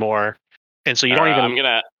 3 more. And so you don't even.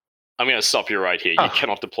 I'm gonna stop you right here. You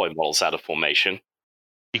cannot deploy models out of formation.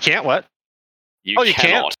 You can't what? You cannot.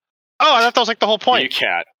 Can't? Oh, I thought that was like the whole point. You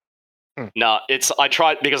can't. No, I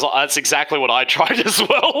tried because that's exactly what I tried as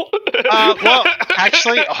well. Well,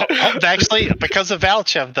 actually, because of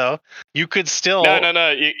Valchev, though, you could still.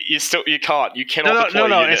 No. You can't. You cannot.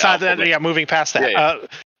 No. It's not that. Yeah, moving past that.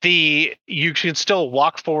 Yeah. You can still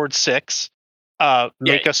walk forward 6,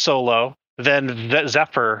 make a solo, then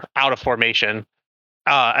Zephyr out of formation,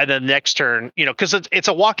 and then next turn, because it's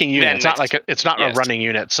a walking unit. It's not like it's not a running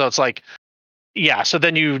unit. So it's like, yeah. So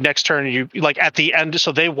then next turn you like at the end.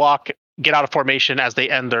 So they walk. Get out of formation as they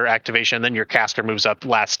end their activation, then your caster moves up,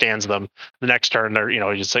 last stands them. The next turn, they're you're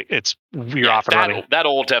off and running. That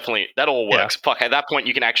all works. Yeah. Fuck, at that point,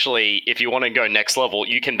 you can actually, if you want to go next level,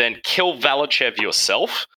 you can then kill Valachev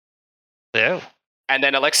yourself. Yeah. And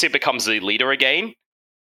then Alexia becomes the leader again,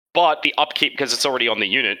 but the upkeep, because it's already on the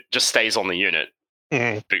unit, just stays on the unit.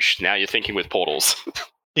 Mm-hmm. Boosh, now you're thinking with portals.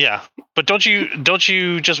 Yeah, but don't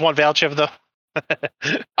you just want Valachev though?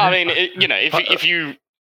 I mean, if you.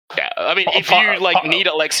 Yeah, I mean, if you need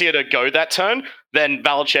Alexia to go that turn, then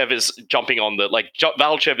Valachev is jumping on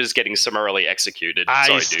Valachev is getting summarily executed.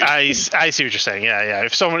 I see what you're saying. Yeah.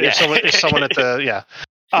 If someone at the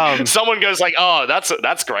someone goes like, oh,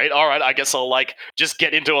 that's great. All right, I guess I'll just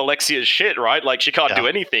get into Alexia's shit, right? Like she can't do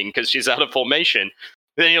anything because she's out of formation.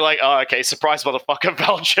 Then you're like, oh, okay, surprise, motherfucker,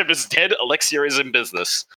 Valachev is dead. Alexia is in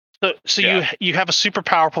business. So you have a super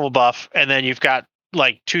powerful buff, and then you've got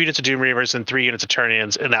 2 units of Doom Reavers and 3 units of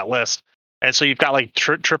Turnians in that list. And so you've got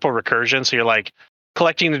triple recursion. So you're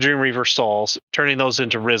collecting the Doom Reaver souls, turning those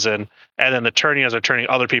into Risen, and then the Turnians are turning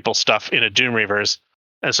other people's stuff into Doom Reavers.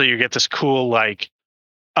 And so you get this cool,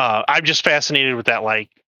 I'm just fascinated with that,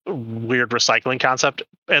 weird recycling concept.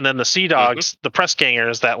 And then the Sea Dogs, the Press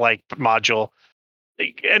Gangers, that, module.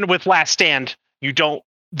 And with Last Stand,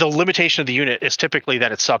 the limitation of the unit is typically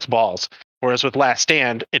that it sucks balls. Whereas with Last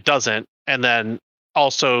Stand, it doesn't. And then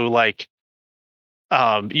also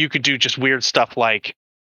you could do just weird stuff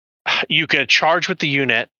you could charge with the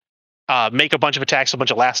unit, make a bunch of attacks, a bunch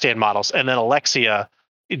of Last Stand models, and then Alexia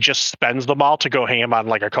just spends them all to go ham on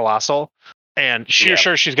a Colossal. And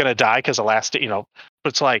sure she's going to die because of but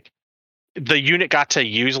it's the unit got to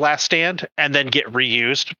use Last Stand and then get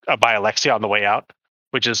reused by Alexia on the way out,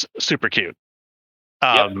 which is super cute.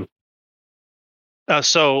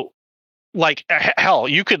 So hell,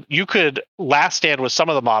 you could Last Stand with some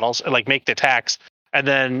of the models and make the attacks, and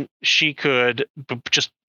then she could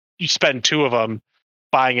just spend 2 of them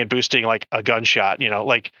buying and boosting a gunshot.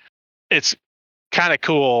 It's kind of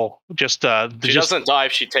cool. She doesn't die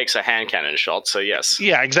if she takes a hand cannon shot. So yes.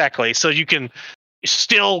 Yeah, exactly. So you can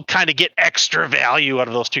still kind of get extra value out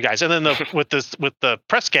of those 2 guys, and then with the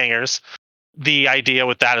Press Gangers, the idea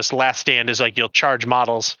with that is Last Stand is you'll charge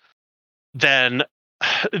models, then.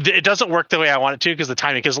 It doesn't work the way I want it to because the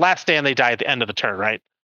timing. Because Last Stand, they die at the end of the turn, right?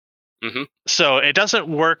 Mm-hmm. So it doesn't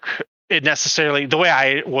work it necessarily, the way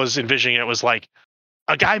I was envisioning it was like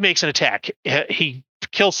a guy makes an attack, he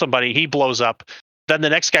kills somebody, he blows up. Then the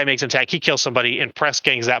next guy makes an attack, he kills somebody, and press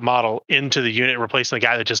gangs that model into the unit, replacing the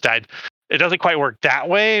guy that just died. It doesn't quite work that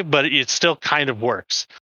way, but it still kind of works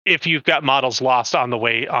if you've got models lost on the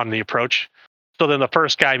way on the approach. So then the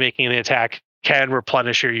first guy making the attack can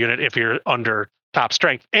replenish your unit if you're under top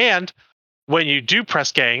strength. And when you do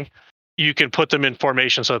press gang, you can put them in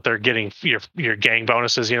formation so that they're getting your gang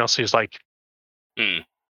bonuses, So he's like,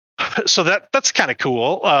 so that's kind of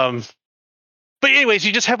cool. But anyways,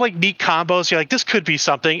 you just have like neat combos. You're like, this could be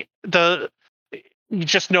something.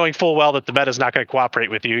 Just knowing full well that the meta is not going to cooperate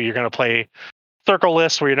with you. You're going to play circle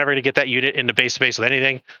lists where you're never going to get that unit into base to base with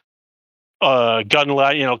anything.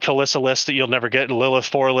 Kalissa list that you'll never get. Lilith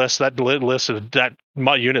 4 list. That list of that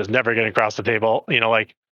unit is never going to cross the table.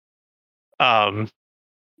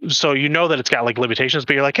 So that it's got like limitations,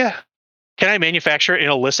 but you're like, can I manufacture it in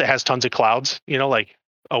a list that has tons of clouds? Like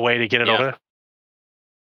a way to get it over.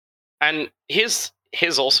 And here's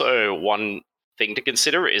also one thing to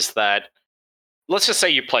consider is that, let's just say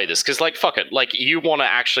you play this, because like, fuck it, like you want to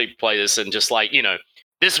actually play this and just like,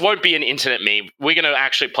 this won't be an internet meme. We're going to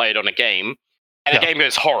actually play it on a game, and the game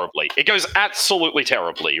goes horribly. It goes absolutely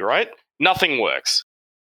terribly, right? Nothing works.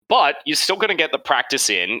 But you're still going to get the practice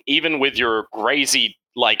in, even with your crazy,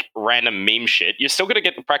 like, random meme shit. You're still going to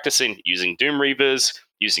get the practice in using Doom Reavers,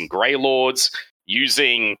 using Grey Lords,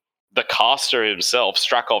 using the caster himself,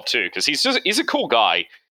 Strakov too, because he's a cool guy.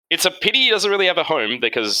 It's a pity he doesn't really have a home,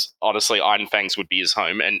 because honestly, Iron Fangs would be his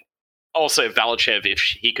home, and also Valachev, if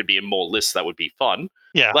he could be in more lists, that would be fun.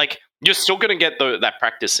 Yeah. Like, you're still going to get that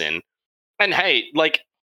practice in. And hey, like,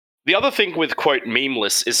 the other thing with, quote, meme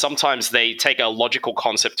lists is sometimes they take a logical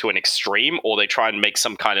concept to an extreme, or they try and make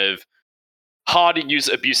some kind of hard-to-use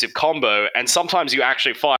abusive combo, and sometimes you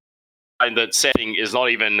actually find that setting is not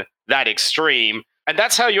even that extreme, and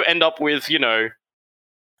that's how you end up with,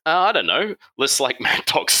 I don't know, lists like Mad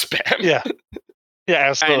Dog Spam. Yeah. Yeah,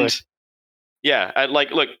 absolutely. And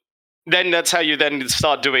look, then that's how you then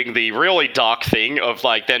start doing the really dark thing of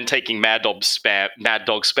like then taking Mad Dog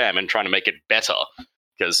Spam and trying to make it better,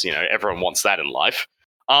 because everyone wants that in life.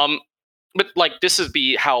 But like this is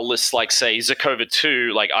how lists like say Zakova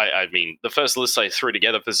 2, like I mean the first list I threw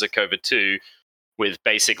together for Zakova 2 with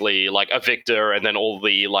basically like a Victor and then all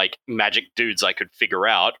the like magic dudes I could figure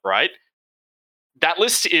out, right? That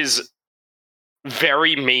list is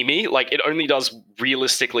very memey. Like it only does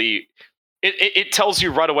realistically. It tells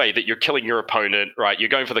you right away that you're killing your opponent, right? You're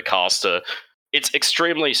going for the caster. It's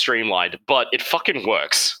extremely streamlined, but it fucking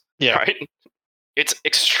works. Yeah. Right? It's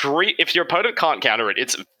extreme. If your opponent can't counter it,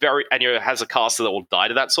 it's very, and it has a caster that will die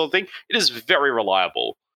to that sort of thing, it is very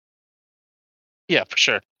reliable. Yeah, for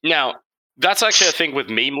sure. Now, that's actually a thing with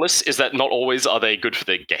meme lists, is that not always are they good for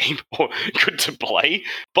the game or good to play,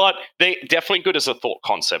 but they're definitely good as a thought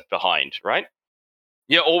concept behind, right?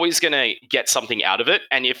 You're always going to get something out of it,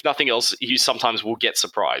 and if nothing else, you sometimes will get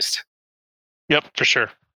surprised. Yep, for sure.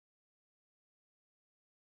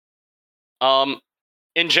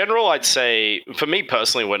 In general, I'd say, for me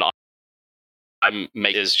personally, when I'm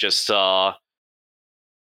making is just, I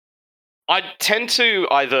tend to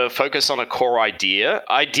either focus on a core idea,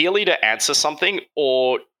 ideally to answer something,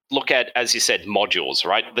 or look at, as you said, modules,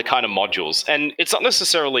 right? The kind of modules. And it's not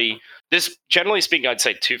necessarily, there's, generally speaking, I'd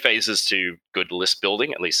say 2 phases to good list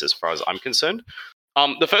building, at least as far as I'm concerned.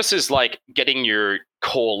 The first is like getting your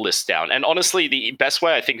core list down. And honestly, the best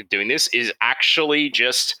way I think of doing this is actually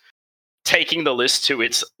just taking the list to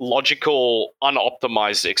its logical,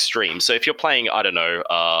 unoptimized extreme. So if you're playing, I don't know,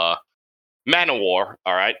 Man of War,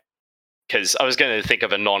 all right? Because I was going to think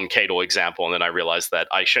of a non-Kador example, and then I realized that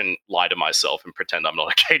I shouldn't lie to myself and pretend I'm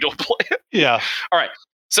not a Kador player. Yeah. All right.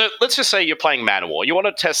 So let's just say you're playing Man of War. You want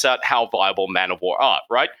to test out how viable Man of War are,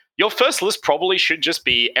 right? Your first list probably should just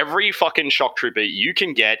be every fucking shock trooper you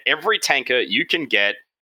can get, every tanker you can get,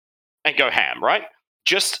 and go ham, right?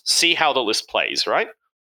 Just see how the list plays, right?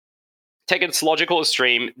 Take its logical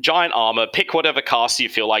extreme, giant armor, pick whatever cast you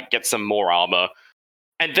feel like gets them more armor,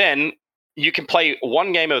 and then you can play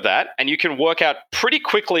one game of that, and you can work out pretty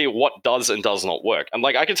quickly what does and does not work. And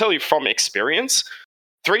like I can tell you from experience,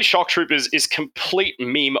 3 shock troopers is complete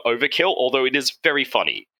meme overkill, although it is very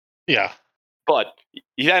funny. Yeah. But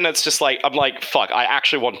then it's just like, I'm like, fuck, I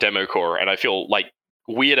actually want demo core, and I feel like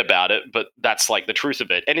weird about it, but that's like the truth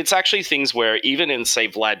of it. And it's actually things where even in, say,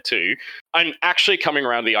 Vlad 2, I'm actually coming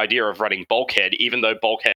around the idea of running Bulkhead, even though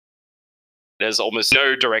Bulkhead has almost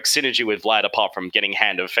no direct synergy with Vlad apart from getting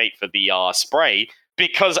Hand of Fate for the spray,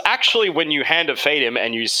 because actually when you Hand of Fate him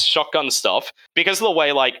and use shotgun stuff, because of the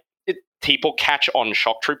way like people catch on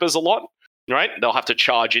shock troopers a lot, right? They'll have to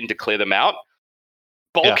charge in to clear them out.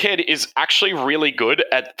 Bulkhead is actually really good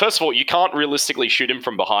at, first of all, you can't realistically shoot him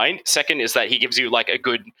from behind. Second is that he gives you like a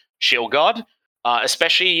good shield guard,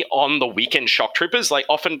 especially on the weekend shock troopers. Like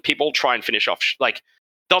often people try and finish off, like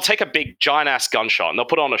they'll take a big giant ass gunshot and they'll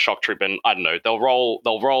put on a shock trooper and I don't know, they'll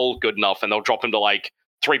roll good enough and they'll drop him to like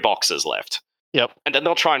 3 boxes left. Yep. And then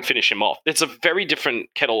they'll try and finish him off. It's a very different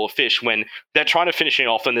kettle of fish when they're trying to finish him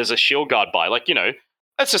off and there's a shield guard by. Like, you know,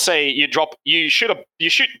 let's just say you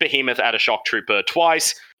shoot Behemoth at a shock trooper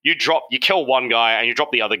twice, you kill one guy and you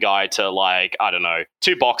drop the other guy to like, I don't know,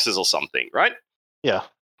 2 boxes or something, right? Yeah.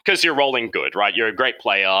 Because you're rolling good, right? You're a great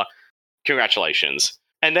player. Congratulations.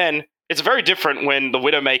 And then it's very different when the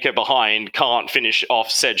Widowmaker behind can't finish off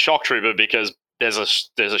said shock trooper because there's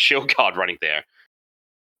a shield guard running there.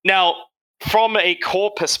 Now, from a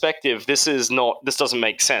core perspective, this doesn't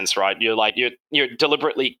make sense, right? You're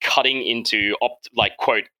deliberately cutting into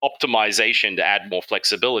quote optimization to add more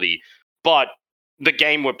flexibility, but the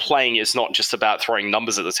game we're playing is not just about throwing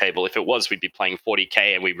numbers at the table. If it was, we'd be playing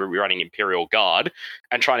 40k and we'd be running Imperial Guard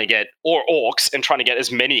and trying to get orcs and trying to get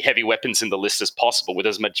as many heavy weapons in the list as possible with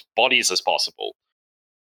as much bodies as possible.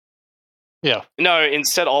 Yeah. No,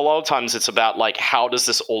 instead, a lot of times it's about like how does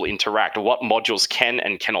this all interact? What modules can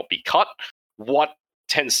and cannot be cut? What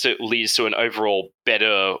tends to leads to an overall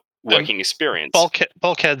better working experience?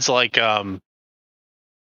 Bulkhead's like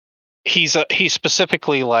he's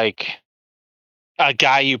specifically like a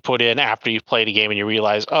guy you put in after you've played a game and you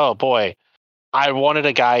realize, oh boy, I wanted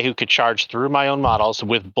a guy who could charge through my own models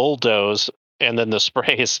with bulldoze and then the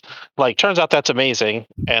sprays. Like, turns out that's amazing.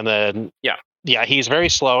 And then yeah, he's very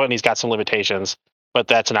slow and he's got some limitations, but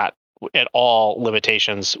that's not at all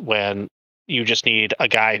limitations when you just need a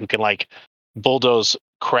guy who can like bulldoze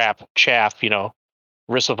chaff, you know,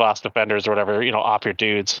 Risselvoss defenders or whatever, you know, off your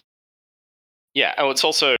dudes. Yeah, oh, it's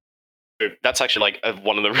also, that's actually like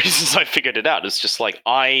one of the reasons I figured it out. It's just like,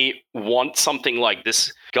 I want something like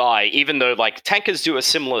this guy, even though like tankers do a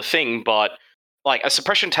similar thing, but like a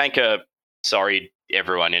suppression tanker, sorry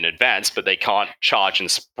everyone in advance, but they can't charge and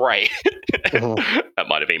spray. That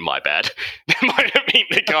might have been my bad. That might have been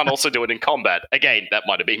they can't also do it in combat. Again, that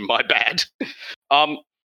might have been my bad.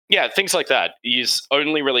 Yeah, things like that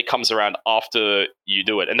only really comes around after you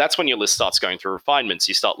do it. And that's when your list starts going through refinements.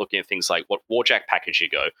 You start looking at things like what Warjack package you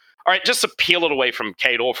go. All right, just to peel it away from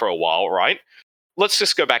Khador for a while, right? Let's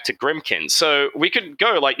just go back to Grimkin. So we could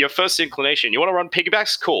go like your first inclination. You want to run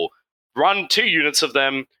piggybacks? Cool. Run 2 units of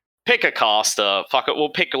them. Pick a caster. Fuck it. We'll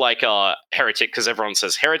pick like a Heretic because everyone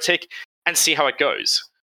says Heretic and see how it goes.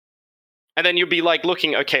 And then you'll be like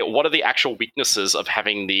looking, okay, what are the actual weaknesses of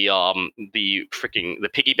having the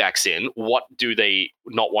piggybacks in? What do they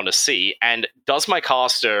not want to see? And does my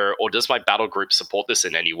caster or does my battle group support this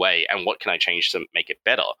in any way? And what can I change to make it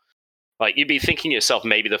better? Like you'd be thinking to yourself,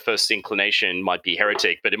 maybe the first inclination might be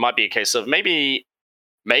Heretic, but it might be a case of maybe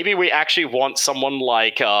we actually want someone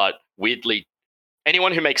like weirdly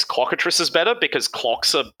anyone who makes clockatrices better, because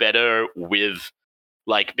clocks are better with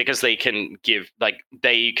like because they can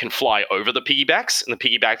fly over the piggybacks and the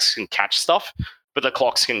piggybacks can catch stuff, but the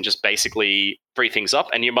clocks can just basically free things up.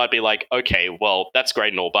 And you might be like, okay, well that's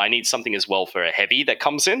great and all, but I need something as well for a heavy that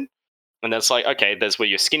comes in. And that's like, okay, there's where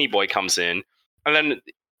your skinny boy comes in. And then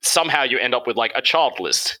somehow you end up with like a child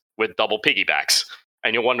list with double piggybacks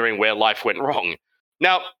and you're wondering where life went wrong.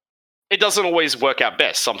 Now, it doesn't always work out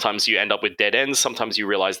best. Sometimes you end up with dead ends. Sometimes you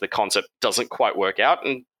realize the concept doesn't quite work out,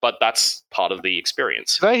 but that's part of the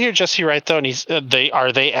experience. Did I hear Jesse right though? And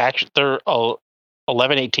they're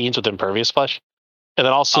 11-18s with impervious flesh, and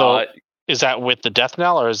then also is that with the death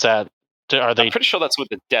knell or is that are they? I'm pretty sure that's with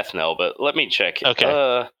the death knell, but let me check.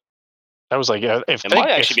 Okay. I was like, if it might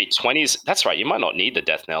actually be 20s. That's right. You might not need the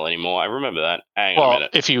death knell anymore. I remember that. Hang on a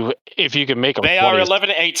minute. If you can make them, they 20s. Are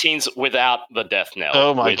 11-18s without the death knell.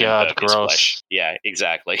 Oh my god, gross. Flesh. Yeah,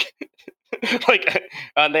 exactly. Like,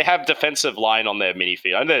 they have defensive line on their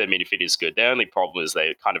minifeed. I know their minifeed is good. Their only problem is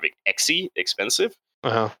they're kind of expensive.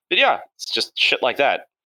 Uh-huh. But yeah, it's just shit like that.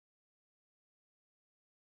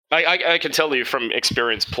 I can tell you from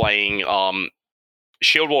experience playing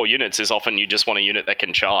Shield Wall units is often you just want a unit that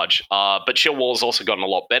can charge. But Shield Wall has also gotten a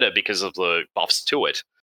lot better because of the buffs to it.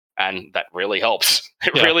 And that really helps.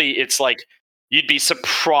 It's like, you'd be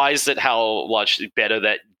surprised at how much better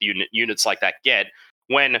that units like that get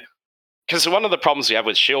because one of the problems we have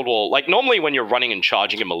with Shield Wall, like normally when you're running and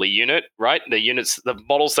charging a melee unit, right? The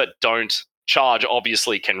models that don't charge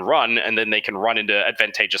obviously can run, and then they can run into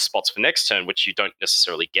advantageous spots for next turn, which you don't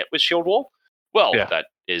necessarily get with Shield Wall. Well, that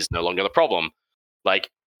is no longer the problem.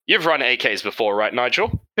 Like, you've run AKs before, right,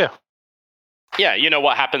 Nigel? Yeah. Yeah, you know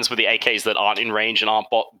what happens with the AKs that aren't in range and aren't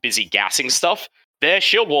busy gassing stuff? They're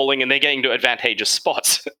shield walling and they're getting to advantageous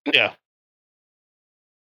spots. Yeah.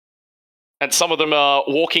 And some of them are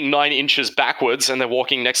walking 9 inches backwards, and they're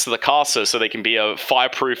walking next to the caster, so they can be a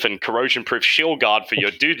fireproof and corrosion-proof shield guard for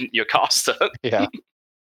your caster. Yeah.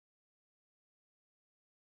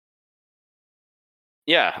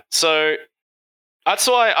 Yeah, so that's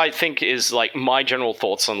why I think is like my general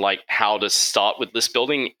thoughts on like how to start with list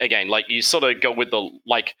building. Again, like you sort of go with the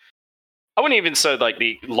like I wouldn't even say like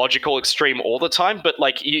the logical extreme all the time, but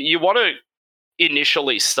like you want to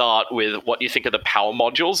initially start with what you think are the power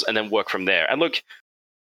modules and then work from there. And look,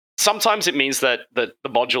 sometimes it means that the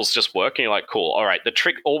modules just work and you're like, cool, all right,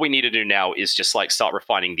 all we need to do now is just like start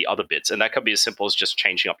refining the other bits. And that could be as simple as just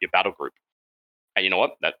changing up your battle group. And you know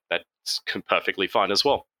what? That's perfectly fine as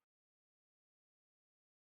well.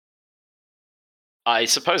 I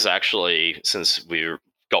suppose actually, since we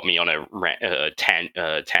got me on a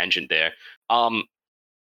tangent there,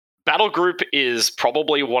 battle group is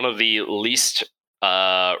probably one of the least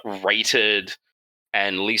rated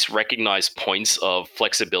and least recognized points of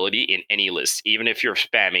flexibility in any list. Even if you're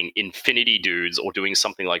spamming infinity dudes or doing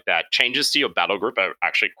something like that, changes to your battle group are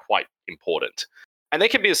actually quite important. And they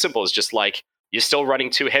can be as simple as just like, you're still running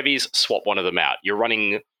 2 heavies, swap one of them out. You're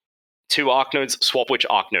running 2 arc nodes, swap which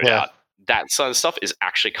arc node out. That sort of stuff is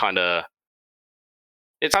actually it's kind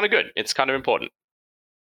of good. It's kind of important.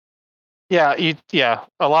 Yeah,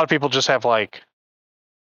 a lot of people just have like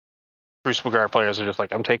Crucible Guard players are just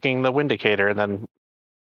like, I'm taking the Windicator, and then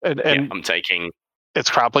I'm taking. It's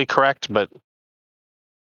probably correct, but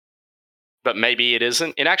maybe it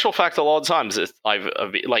isn't. In actual fact, a lot of times I've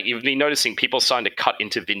like you've been noticing people starting to cut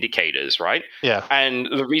into Vindicators, right? Yeah. And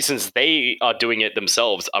the reasons they are doing it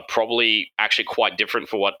themselves are probably actually quite different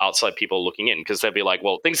from what outside people are looking in, because they'll be like,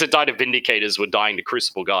 well, things that died to Vindicators were dying to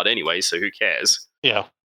Crucible Guard anyway, so who cares? Yeah.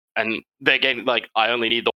 And they're getting like, I only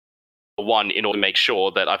need the one in order to make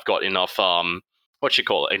sure that I've got enough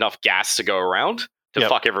enough gas to go around to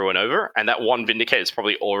fuck everyone over, and that one Vindicator is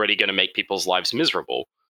probably already going to make people's lives miserable.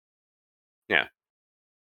 Yeah.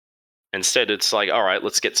 Instead, it's like, all right,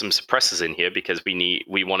 let's get some suppressors in here because we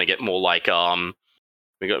want to get more like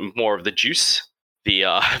we got more of the juice, the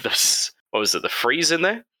what was it, the freeze in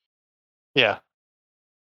there? Yeah.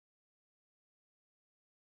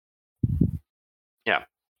 Yeah.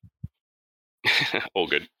 All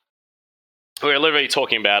good. We're literally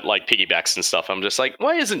talking about like piggybacks and stuff. I'm just like,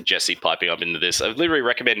 why isn't Jesse piping up into this? I've literally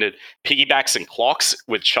recommended piggybacks and clocks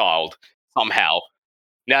with child somehow.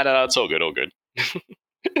 No, it's all good, all good.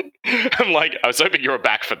 I'm like, I was hoping you were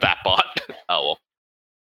back for that part. Oh well.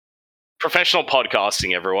 Professional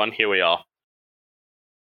podcasting, everyone. Here we are.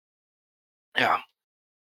 Yeah.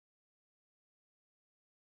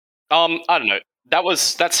 I don't know.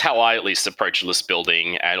 That's how I at least approach list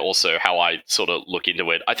building, and also how I sort of look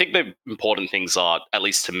into it. I think the important things are, at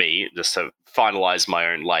least to me, just to finalize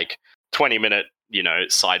my own like 20-minute,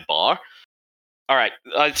 sidebar. All right,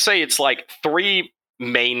 I'd say it's like 3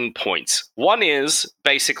 main points. One is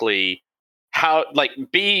basically how, like,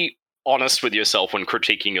 be honest with yourself when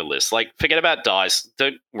critiquing your list. Like, forget about dice.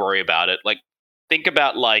 Don't worry about it. Like, think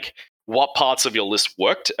about like what parts of your list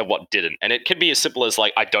worked and what didn't. And it can be as simple as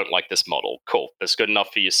like, I don't like this model. Cool. That's good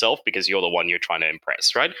enough for yourself because you're the one you're trying to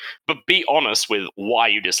impress, right? But be honest with why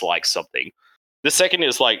you dislike something. The second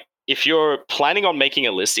is like, if you're planning on making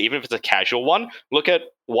a list, even if it's a casual one, look at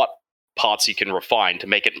what parts you can refine to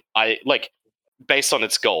make it based on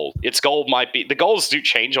its goal. Its goal might be, the goals do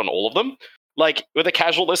change on all of them. Like with a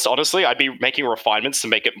casual list, honestly, I'd be making refinements to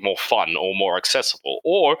make it more fun or more accessible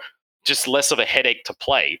or just less of a headache to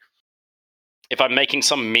play. If I'm making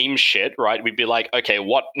some meme shit, right, we'd be like, okay,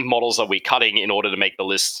 what models are we cutting in order to make the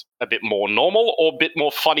list a bit more normal or a bit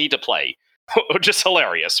more funny to play? Or just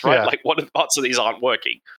hilarious, right? Yeah. Like, what parts of these aren't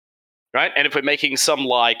working, right? And if we're making some,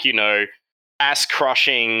 like,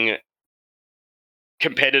 ass-crushing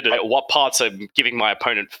competitor, what parts are giving my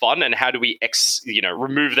opponent fun, and how do we,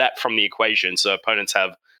 remove that from the equation so opponents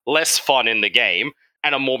have less fun in the game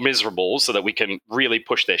and are more miserable so that we can really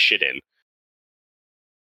push their shit in?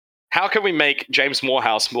 How can we make James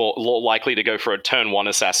Morehouse more likely to go for a turn 1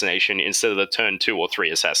 assassination instead of the turn 2 or 3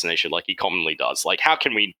 assassination like he commonly does? Like, how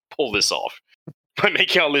can we pull this off by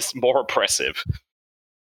making our list more oppressive?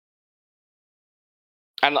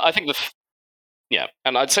 And I think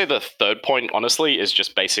and I'd say the third point, honestly, is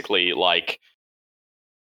just basically like,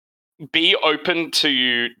 be open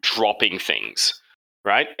to dropping things,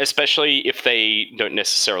 right? Especially if they don't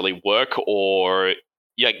necessarily work, or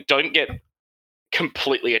don't get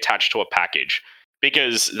completely attached to a package,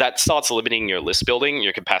 because that starts limiting your list building,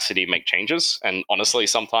 your capacity to make changes. And honestly,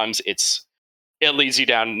 sometimes it's it leads you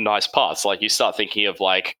down nice paths. Like you start thinking of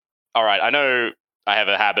like, all right, I know I have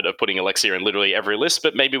a habit of putting Elixir in literally every list,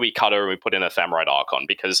 but maybe we cut her and we put in a Thamurite Archon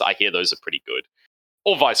because I hear those are pretty good.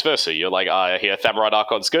 Or vice versa. You're like, I hear Thamurite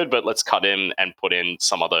Archon's good, but let's cut him and put in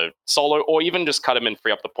some other solo, or even just cut him and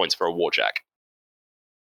free up the points for a Warjack.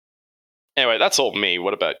 Anyway, that's all me.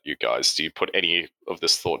 What about you guys? Do you put any of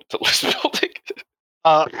this thought to list building?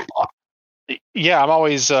 Yeah, I'm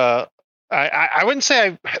always. I wouldn't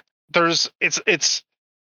say it's.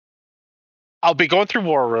 I'll be going through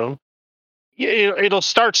War Room. It'll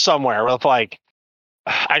start somewhere with like,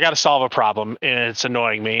 I got to solve a problem and it's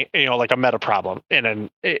annoying me. Like a meta problem, and then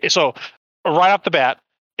so right off the bat,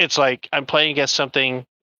 it's like I'm playing against something,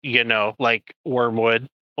 like Wormwood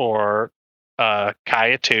or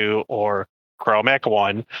Kaya 2 or Chromac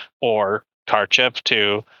 1 or Karchip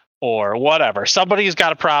 2 or whatever. Somebody's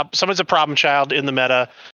got a problem. Someone's a problem child in the meta,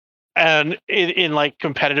 and in like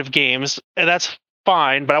competitive games, and that's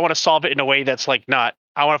fine. But I want to solve it in a way that's like not.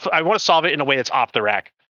 I want to solve it in a way that's off the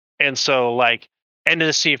rack, and so like, and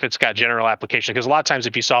to see if it's got general application. Because a lot of times,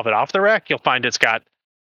 if you solve it off the rack, you'll find it's got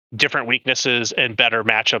different weaknesses and better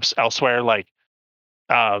matchups elsewhere. Like,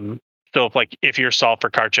 so if your solve for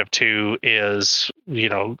Karchip 2 is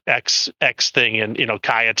X thing and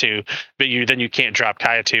Kaya 2, but then you can't drop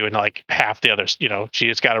Kaya 2 and like half the others. She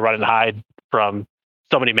just got to run and hide from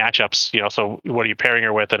so many matchups. So what are you pairing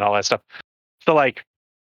her with and all that stuff? So like,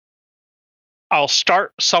 I'll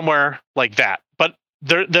start somewhere like that, but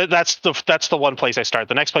that's the one place I start.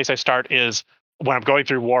 The next place I start is when I'm going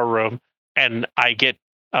through War Room, and I get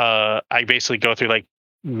I basically go through like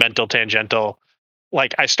mental tangential.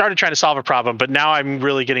 Like I started trying to solve a problem, but now I'm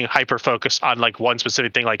really getting hyper focused on like one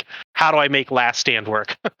specific thing. Like, how do I make Last Stand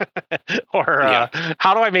work? Or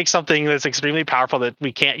how do I make something that's extremely powerful that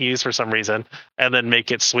we can't use for some reason, and then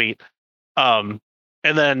make it sweet? And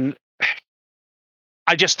then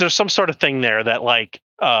there's some sort of thing there that like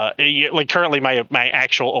currently my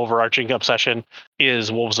actual overarching obsession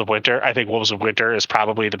is Wolves of Winter. I think Wolves of Winter is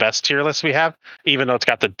probably the best tier list we have, even though it's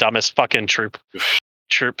got the dumbest fucking troop.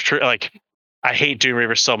 Like, I hate Doom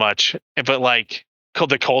Reaver so much, but like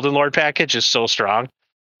the Colden Lord package is so strong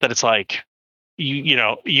that it's like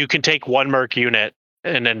you can take one Merc unit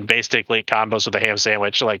and then basically combos with a ham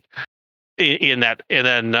sandwich like in that, and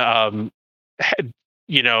then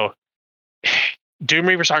Doom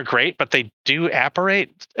Reavers aren't great, but they do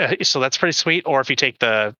apparate, so that's pretty sweet. Or if you take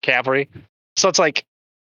the cavalry, so it's like,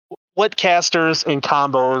 what casters and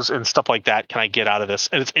combos and stuff like that can I get out of this?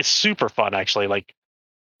 And it's super fun actually. Like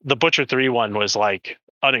the Butcher 3 one was like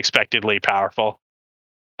unexpectedly powerful.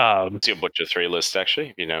 What's your Butcher 3 list actually?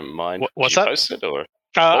 If you don't mind, what's did you that? post it or?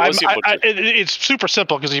 It's super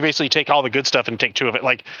simple because you basically take all the good stuff and take 2 of it.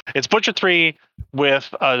 Like it's Butcher 3 with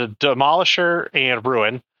a Demolisher and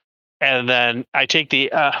Ruin. And then I take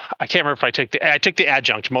the I can't remember if I take the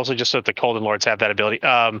adjunct, mostly just so that the Colden Lords have that ability.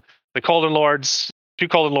 The Colden Lords, 2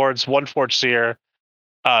 Colden Lords, 1 Forge Seer,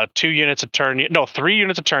 2 units of 3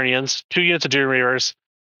 units of Turnians, 2 units of Doom Reavers,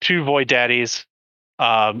 2 Void Daddies.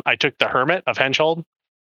 I took the Hermit of Henchhold,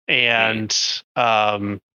 and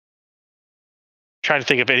trying to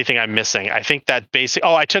think of anything I'm missing. I think that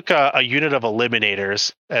I took a unit of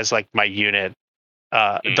Eliminators as like my unit.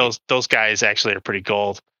 Those guys actually are pretty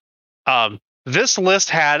gold. This list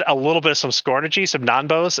had a little bit of some Scornergy, some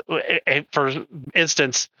non-bows. For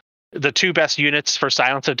instance, the 2 best units for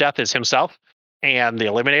Silence of Death is himself and the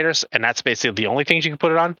Eliminators, and that's basically the only things you can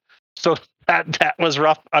put it on. So that was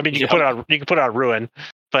rough. I mean, you can put it on Ruin,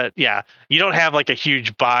 but yeah, you don't have like a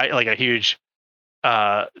huge just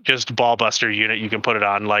ballbuster unit. You can put it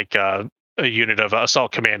on like a unit of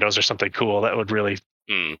Assault Commandos or something cool that would really.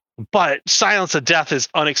 But Silence of Death is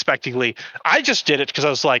unexpectedly. I just did it because I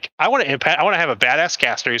was like, I want to have a badass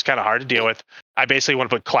caster who's kind of hard to deal with. I basically want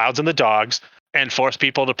to put clouds in the dogs and force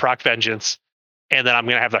people to proc Vengeance, and then I'm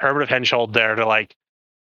going to have the Hermit of Henchhold there to like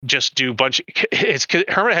just do bunch. It's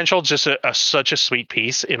Hermit of Henchold's just such a sweet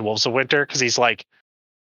piece in Wolves of Winter because he's like,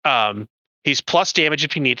 he's plus damage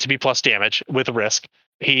if he needs to be plus damage with a risk.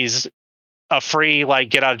 He's a free like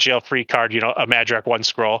get out of jail free card, a Madrak 1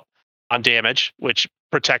 scroll on damage, which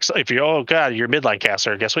protects if you're you're midline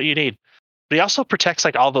caster, guess what you need. But he also protects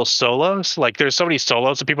like all those solos. Like there's so many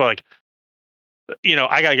solos and people are like,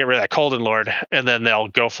 I gotta get rid of that Colden Lord, and then they'll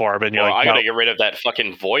go for him. And you're I gotta get rid of that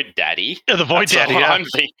fucking Void Daddy. Yeah, the Void Daddy.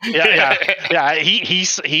 Yeah.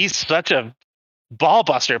 He's such a ball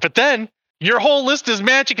buster. But then your whole list is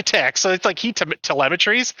magic attacks, so it's like he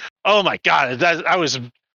telemetries. Oh my god, I was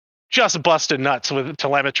just busted nuts with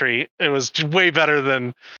telemetry. It was way better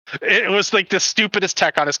than it was like the stupidest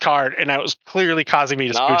tech on his card, and that was clearly causing me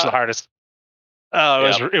to scooch the hardest.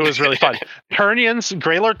 It was really fun. Turnians,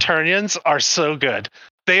 Greylord Turnians are so good.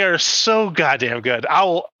 They are so goddamn good.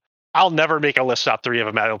 I'll never make a list out 3 of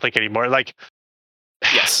them. I don't think anymore. Like,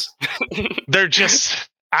 yes, they're just.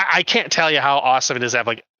 I can't tell you how awesome it is to have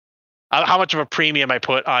like how much of a premium I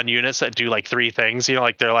put on units that do like 3 things. You know,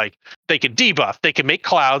 like they can debuff, they can make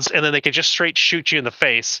clouds, and then they can just straight shoot you in the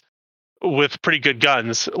face with pretty good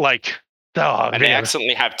guns. Like, oh, and man. they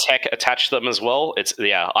accidentally have tech attached to them as well. It's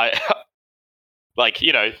I like,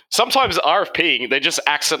 you know, sometimes RFPing, they just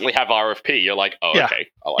accidentally have RFP. You're like, oh, Yeah. okay,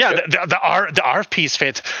 I like it. The RFPs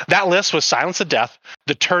fit. That list was Silence of Death,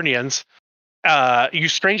 the Turnians. You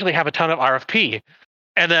strangely have a ton of RFP.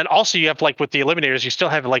 And then also you have, like, with the Eliminators, you still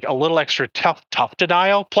have like a little extra tough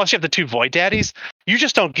denial. Plus you have the 2 Void Daddies. You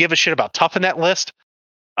just don't give a shit about tough in that list.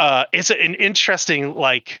 It's an interesting,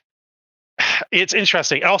 like, it's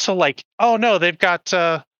interesting. Also, like, oh no, they've got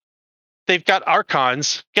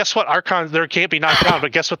Archons. Guess what? Archons, they can't be knocked down,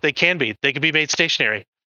 but guess what? They can be. They can be made stationary.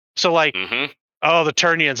 So, like, oh, the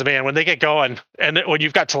Turnians, man, when they get going, and when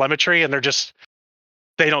you've got telemetry, and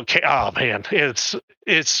they don't care. Oh man, it's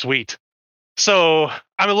sweet. So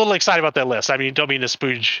I'm a little excited about that list. I mean, don't mean to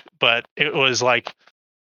spooge, but it was like,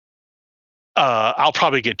 I'll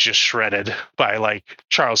probably get just shredded by like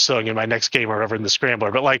Charles Sung in my next game or whatever in the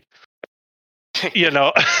Scrambler. But like, you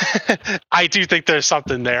know, I do think there's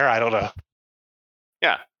something there. I don't know.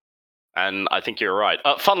 Yeah, and I think you're right.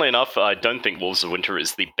 Funnily enough, I don't think Wolves of Winter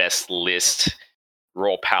is the best list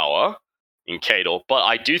raw power in Cador, but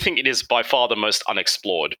I do think it is by far the most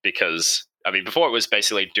unexplored because, I mean, before it was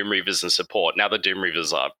basically Doom Reavers and support. Now the Doom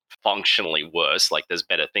Reavers are functionally worse. Like, there's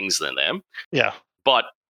better things than them. Yeah. But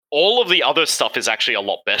all of the other stuff is actually a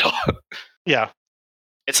lot better. Yeah.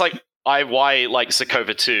 It's like, why like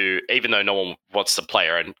Zakova 2, even though no one wants to play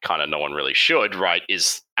her and kind of no one really should, right,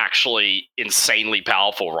 is actually insanely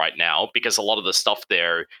powerful right now because a lot of the stuff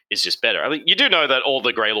there is just better. I mean, you do know that all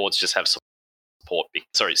the Grey Lords just have support,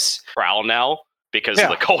 Prowl now because of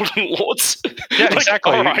the Golden Lords. Yeah, like,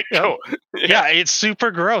 exactly. All right, cool. Yeah, it's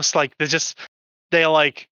super gross. Like, they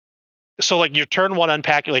like, so like your turn 1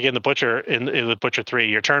 unpack, like in the Butcher, in the Butcher 3,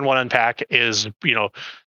 your turn 1 unpack is, you know,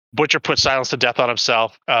 Butcher puts Silence to Death on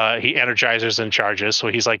himself. He energizes and charges, so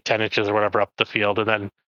he's like 10 inches or whatever up the field, and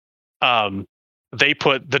then they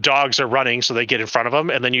put the dogs are running, so they get in front of him,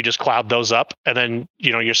 and then you just cloud those up, and then,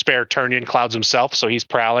 you know, your spare Turnian clouds himself, so he's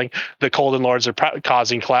prowling. The Golden Lords are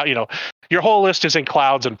causing cloud. You know, your whole list is in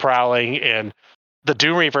clouds and prowling, and the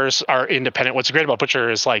Doom Reavers are independent. What's great about Butcher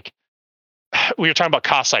is, like, we were talking about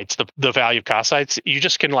Cossites, the value of Cossites. You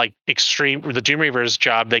just can, like, the Doom Reavers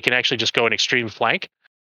job, they can actually just go an extreme flank.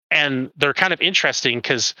 And they're kind of interesting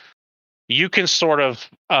because you can sort of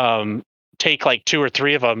take like 2 or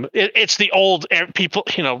 3 of them. It's the old people,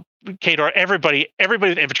 you know, Kador, everybody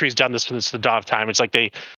with infantry has done this since the dawn of time. It's like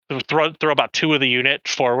they throw about 2 of the unit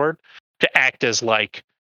forward to act as, like,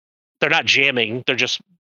 they're not jamming, they're just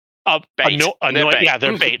bait. Yeah,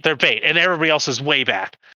 they're bait. They're bait, and everybody else is way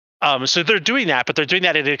back. So they're doing that, but they're doing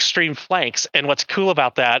that at extreme flanks. And what's cool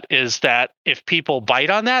about that is that if people bite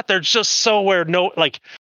on that, they're just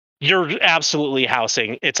you're absolutely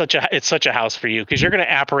housing. It's such a house for you because you're going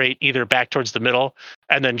to apparate either back towards the middle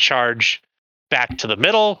and then charge back to the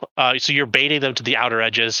middle. So you're baiting them to the outer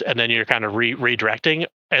edges, and then you're kind of redirecting.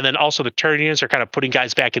 And then also the Turnians are kind of putting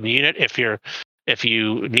guys back in the unit if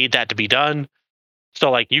you need that to be done.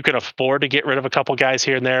 So, like, you can afford to get rid of a couple guys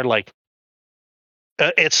here and there. Like,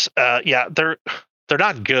 they're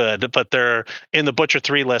not good, but they're in the Butcher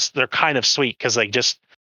 3 list. They're kind of sweet because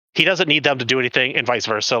he doesn't need them to do anything, and vice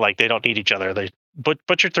versa. Like, they don't need each other.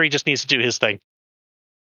 Butcher 3 just needs to do his thing.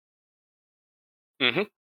 Mm-hmm.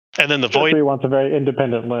 And then the Butcher Void 3 wants a very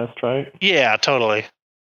independent list, right? Yeah, totally.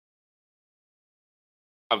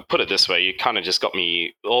 I'll put it this way: you kind of just got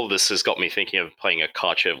me. All this has got me thinking of playing a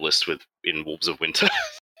Karchev list in Wolves of Winter.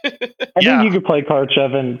 I think you could play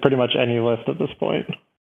Karchev in pretty much any list at this point.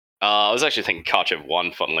 I was actually thinking Karchev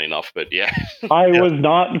 1, funnily enough, but yeah. I was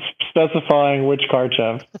not specifying which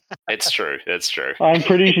Karchev. It's true. I'm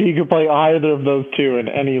pretty sure you could play either of those 2 in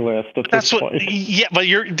any list at this point. Yeah, but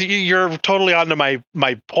you're totally on to my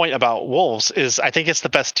point about Wolves. Is I think it's the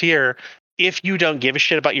best tier if you don't give a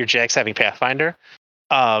shit about your Jax having Pathfinder.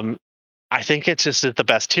 I think it's just the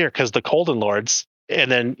best tier because the Golden Lords,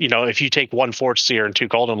 and then, you know, if you take 1 Forge Seer and 2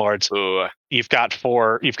 Golden Lords, you've got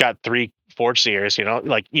 3 Forge Seers. You know,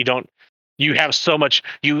 like, you have so much.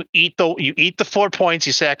 You eat the 4 points,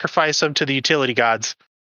 you sacrifice them to the utility gods,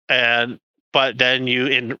 but then you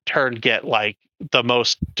in turn get, like, the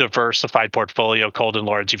most diversified portfolio Golden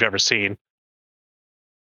Lords you've ever seen.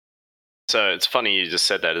 So it's funny you just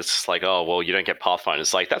said that. It's just like, oh, well, you don't get Pathfinder.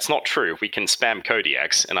 It's like, that's not true. We can spam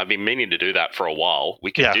Kodiaks, and I've been meaning to do that for a while.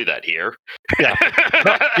 We can do that here. Yeah.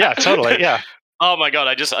 No, yeah, totally. Yeah. Oh my god,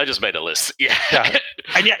 I just made a list. Yeah.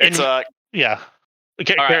 And yeah, it's yeah.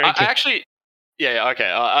 Okay, all right, I actually okay.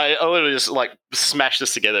 I literally just like smashed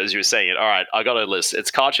this together as you were saying it. All right, I got a list. It's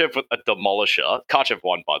Karchev with a Demolisher. Karchev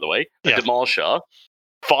 1, by the way. A Demolisher,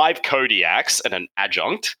 5 Kodiaks, and an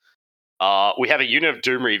Adjunct. We have a unit of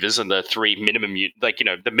Doom Reavers and the 3 minimum,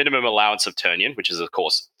 the minimum allowance of Turnian, which is, of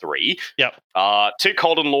course, 3. Yep. 2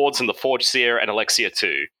 Colden Lords and the Forge Seer and Alexia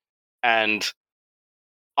 2. And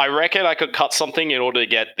I reckon I could cut something in order to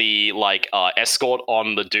get the, escort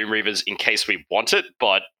on the Doom Reavers in case we want it.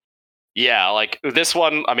 But, yeah, like, this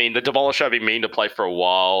one, I mean, the Demolisher I've been meaning to play for a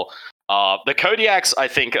while. The Kodiaks, I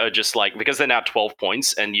think, are just, because they're now 12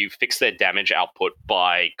 points, and you fix their damage output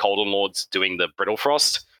by Colden Lords doing the Brittle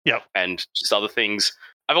Frost. Yep. And just other things.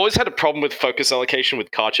 I've always had a problem with focus allocation with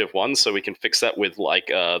Karchev 1, so we can fix that with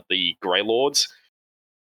the Grey Lords.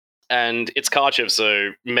 And it's Karchev, so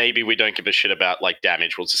maybe we don't give a shit about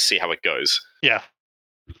damage. We'll just see how it goes. Yeah.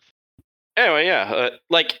 Anyway, yeah.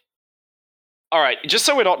 All right, just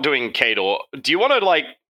so we're not doing Kador, do you want to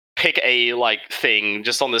pick a thing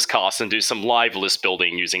just on this cast and do some live list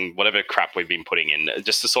building using whatever crap we've been putting in,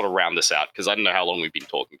 just to sort of round this out? Because I don't know how long we've been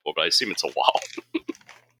talking for, but I assume it's a while.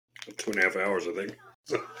 2.5 hours, I think.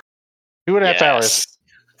 2.5 hours.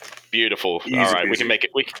 Beautiful. Easy all right, peasy. we can make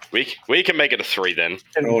it. We can make it a 3 then.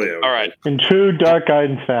 Oh yeah. All right. In true Dark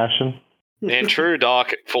Guidance fashion. In true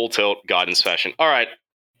Dark Full Tilt Guidance fashion. All right.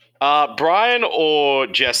 Brian or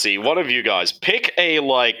Jesse, one of you guys, pick a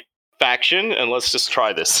faction and let's just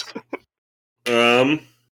try this. We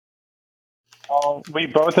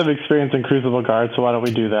both have experience in Crucible Guard, so why don't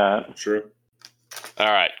we do that? Sure.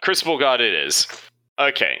 All right, Crucible Guard it is.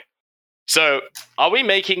 Okay. So, are we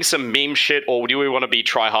making some meme shit, or do we want to be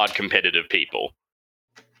try-hard competitive people?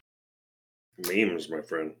 Memes, my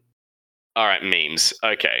friend. All right, memes.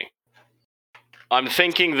 Okay. I'm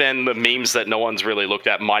thinking then the memes that no one's really looked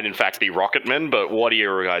at might in fact be Rocketmen, but what do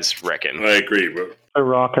you guys reckon? I agree, but The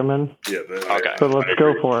Rocketman. yeah. Okay. So let's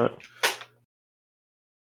go for it.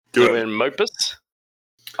 Do in Mopus?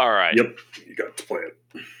 All right. Yep, you got to play it.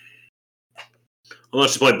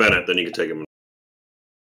 Unless you play Bennett, then you can take him.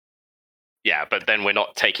 Yeah, but then we're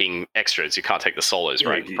not taking extras. You can't take the solos,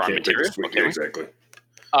 right? You Prime can't take material. the Okay. yeah, exactly.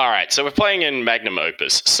 All right, so we're playing in Magnum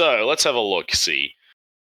Opus. So let's have a look. See,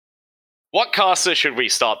 what caster should we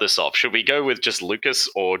start this off? Should we go with just Lucas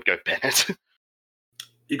or go Bennett?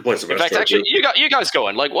 You can play Sylvester. In fact, actually, you guys go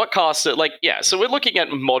on. What caster? So we're looking at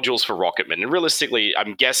modules for Rocketmen, and realistically,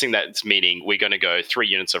 I'm guessing that's meaning we're going to go 3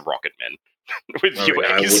 units of Rocketmen with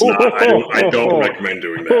UAs. I don't recommend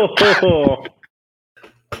doing that.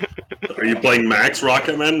 Are you playing Max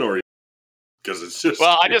Rocketmen or? Because it's just.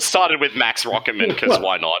 Well, I just started with Max Rocketman because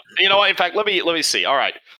why not? You know what? In fact, let me see. All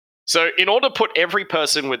right. So in order to put every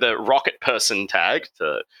person with a rocket person tag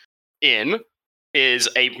in is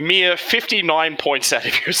a mere 59 points out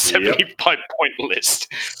of your 75-point list.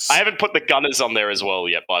 I haven't put the gunners on there as well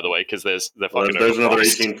yet, by the way, because there's another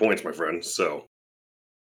 18 points, my friend. So.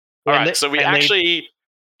 All right. So we actually.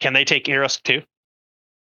 Can they take Eros too?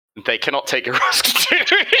 They cannot take a risk too.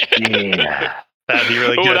 Yeah. That'd be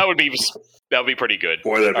really good. Oh, that would be pretty good.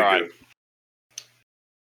 Boy, that'd be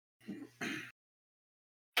good.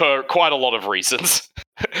 For quite a lot of reasons.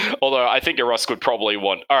 Although I think Erusk would probably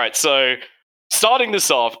want. Alright, so starting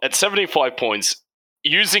this off at 75 points,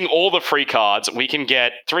 using all the free cards, we can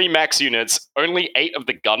get 3 max units, only 8 of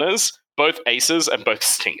the gunners, both aces and both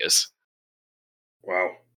stingers. Wow.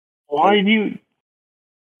 Why do you...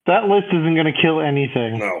 That list isn't going to kill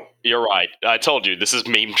anything. No. You're right. I told you, this is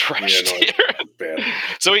meme trash here. It's bad.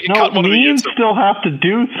 So we can cut one of the memes units. still have to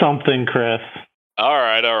do something, Chris.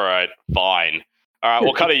 Alright. Fine. Alright,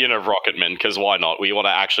 we'll cut a unit of Rocketmen, because why not? We want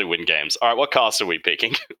to actually win games. Alright, what cast are we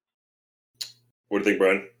picking? What do you think,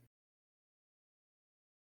 Brian?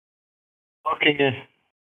 Okay.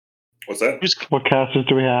 What's that? What casters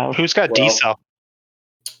do we have? Who's got D-Cell?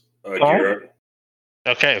 Garrett.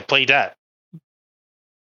 Okay, play that.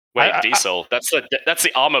 Wait, diesel. That's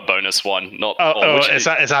the armor bonus one, not. It's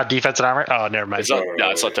not defense and armor. Oh, never mind. It's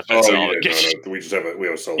not defense and armor. We just have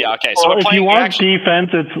a solo. Yeah, okay. So if you want defense,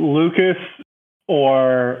 it's Lucas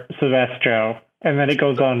or Silvestro, and then it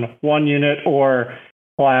goes on 1 unit or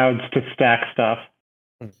Clouds to stack stuff.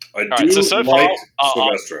 I do so like far,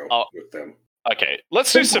 Silvestro with them. Okay,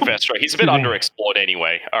 let's do Silvestro. He's a bit underexplored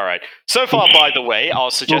anyway. All right. So far, by the way,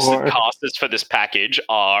 our suggested casters for this package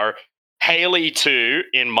are Haley 2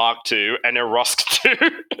 in Mark 2 and Erusk 2.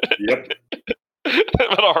 Yep.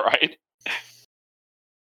 But all right.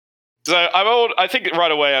 So I think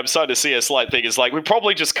right away I'm starting to see a slight thing is like we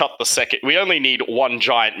probably just cut the second. We only need one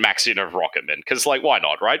giant max unit of rocketmen because like why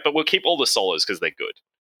not, right? But we'll keep all the solos because they're good.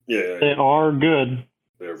 Yeah, They are good.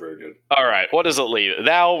 they're very good. All right, what does it leave?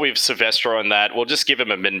 Now we've Sylvester on that. We'll just give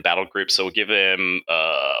him a min battle group. So we'll give him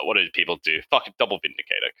what do people do? Fuck double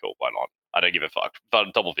Vindicator. Cool, why not? I don't give a fuck.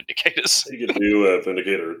 But double Vindicators. You could do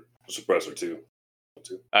Vindicator Suppressor too.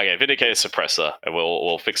 Okay, Vindicator Suppressor, and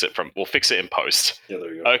we'll fix it in post. Yeah,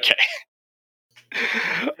 there you go. Okay.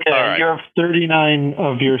 Okay, All right. you have 39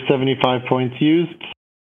 of your 75 points used.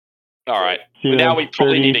 All right. So you Now have we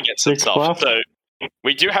probably need to get some 36 stuff. left. So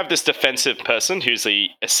we do have this defensive person who's the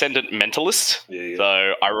Ascendant Mentalist. Yeah.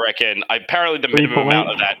 So I reckon apparently the 3 minimum amount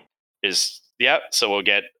points. of that is so we'll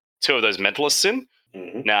get 2 of those Mentalists in.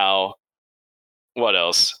 Mhm. Now, what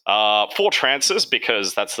else? 4 trances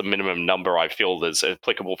because that's the minimum number I feel that's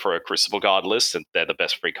applicable for a Crucible Guard list, and they're the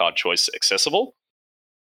best free card choice accessible.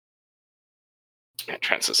 Yeah,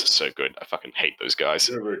 trances are so good. I fucking hate those guys.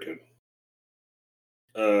 They're very good.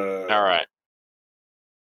 All right.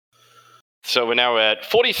 So we're now at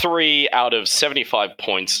 43 out of 75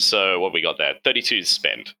 points. So what we got there? 32 to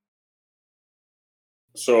spend.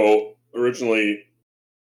 So originally,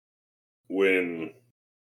 when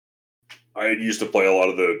I used to play a lot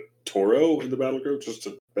of the Toro in the battle group, just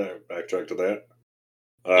to backtrack to that,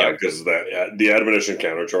 because the admonition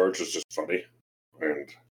countercharge is just funny, and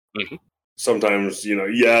sometimes in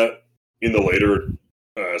the later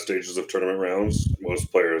stages of tournament rounds,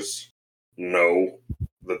 most players know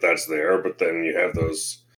that that's there, but then you have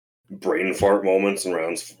those brain fart moments in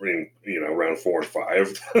round 4 and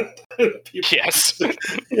 5. Yes.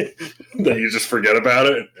 That you just forget about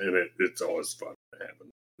it, and it's always fun to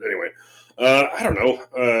happen. Anyway, I don't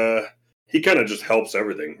know. He kind of just helps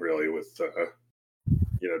everything really with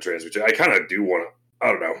transmutation. I kind of do want to.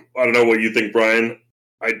 I don't know what you think, Brian.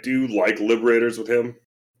 I do like Liberators with him.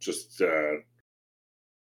 Just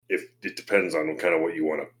if it depends on kind of what you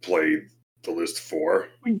want to play the list for,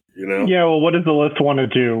 Yeah, well, what does the list want to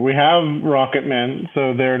do? We have Rocketmen,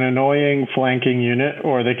 so they're an annoying flanking unit,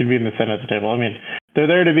 or they could be in the center of the table. I mean, they're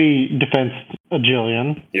there to be defense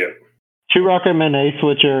agilion. Yeah. 2 Rocketmen Ace,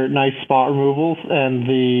 which are nice spot removals, and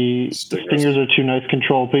the Stingers are 2 nice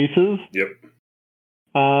control pieces. Yep.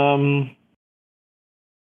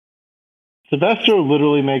 Silvestro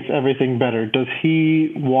literally makes everything better. Does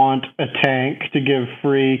he want a tank to give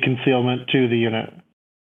free concealment to the unit?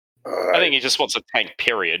 I think he just wants a tank,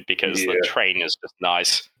 period, because the train is just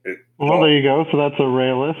nice. Well, there you go. So that's a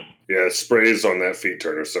Rayless. Yeah, sprays on that feed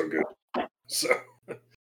turn are so good. So,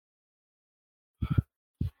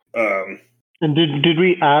 and did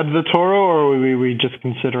we add the Toro, or were we just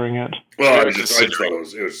considering it? Well, I just thought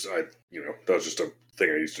that was just a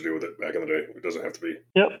thing I used to do with it back in the day. It doesn't have to be.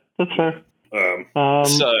 Yep, that's fair. So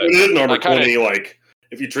it is number 20. Like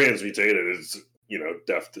if you transmutate it, it's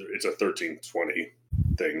it's a 1320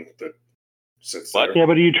 thing that sits there. Yeah,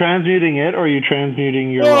 but are you transmuting it, or are you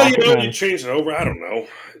transmuting your? Well, you change it over. I don't know.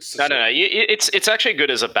 No. It's actually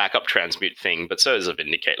good as a backup transmute thing, but so is a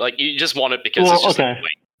Vindicate. Like you just want it because it's just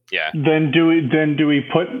yeah. Then do we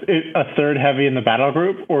put a 3rd heavy in the battle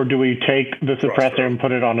group, or do we take the suppressor and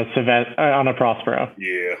put it on a Prospero?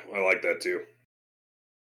 Yeah, I like that too.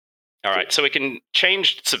 All right, so we can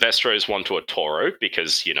change Silvestro's one to a Toro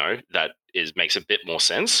because that makes a bit more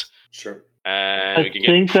sense. Sure. I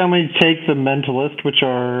think then we take the Mentalist, which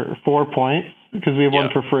are 4 points because we have one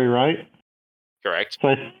for free, right? Correct. So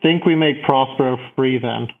I think we make Prospero free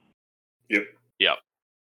then. Yep.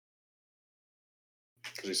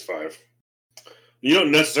 Because he's 5. You don't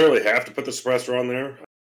necessarily have to put the suppressor on there.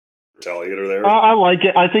 Retaliator there. I like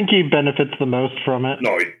it. I think he benefits the most from it.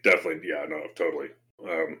 No, he definitely. Yeah, no, totally.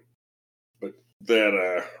 But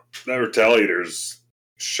that Retaliator's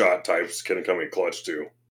shot types can come in clutch too.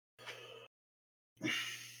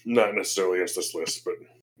 Not necessarily against this list, but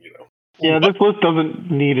Yeah, this list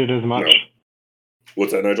doesn't need it as much. No.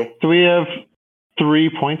 What's that, Nigel? So we have 3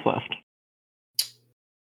 points left.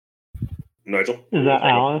 Nigel? Is that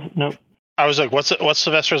Alice? Nope. I was like, what's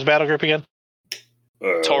Sylvester's battle group again?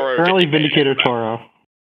 Toro. Currently Vindicator Toro.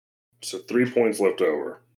 So 3 points left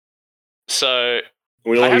over. So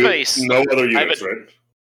we I have no other units, right?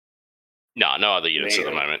 No other units at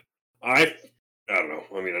the moment. I don't know.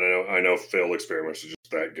 I mean, I know failed experiments are just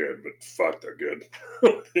that good, but fuck, they're good.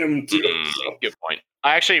 Him too. Good point.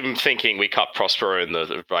 I actually am thinking we cut Prospero in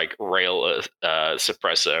the rail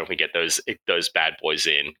suppressor, and we get those bad boys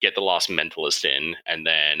in, get the last Mentalist in, and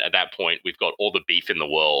then at that point we've got all the beef in the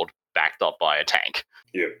world backed up by a tank.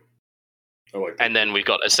 Yeah. I like that. And then we've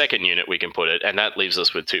got a second unit we can put it, and that leaves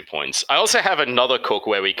us with 2 points. I also have another cook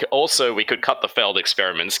where we could cut the failed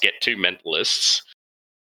experiments, get 2 mentalists,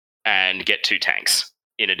 and get 2 tanks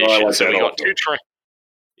in addition. like So that we got also. 2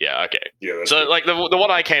 Yeah, okay. Yeah, that's So good. like the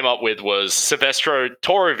one I came up with was Silvestro,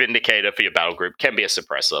 Toro Vindicator for your battle group, can be a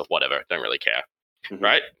suppressor, whatever, don't really care. Mhm.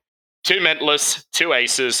 Right? 2 mentalists, 2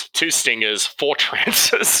 aces, 2 stingers, 4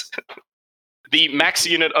 trances. The max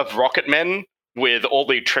unit of rocket men with all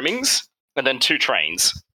the trimmings, and then 2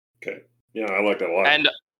 trains. Okay. Yeah, I like that a lot. And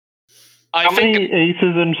I How think many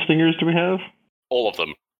aces and stingers do we have? all of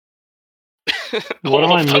them. What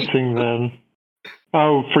am All I of them. missing then?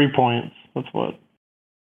 Oh, 3 points. That's what.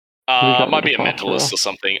 Might be a Prospero. mentalist or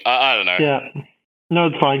something. I don't know. Yeah. No,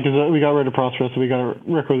 it's fine because we got rid of Prospero, so we got a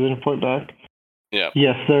requisition point back. Yeah.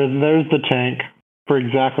 Yes, there's the tank for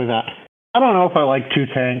exactly that. I don't know if I like 2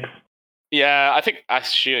 tanks. Yeah, I think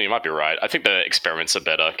actually you might be right. I think the experiments are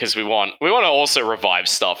better because we want to also revive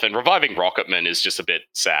stuff, and reviving Rocketman is just a bit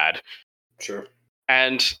sad. Sure.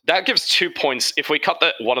 And that gives 2 points. If we cut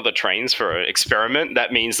one of the trains for an experiment,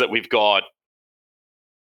 that means that we've got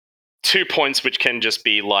 2 points, which can just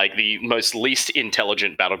be like the most least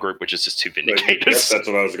intelligent battle group, which is just 2 Vindicators. That's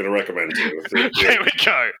what I was going to recommend too. There we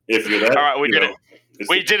go. If you're that, all right, we did it.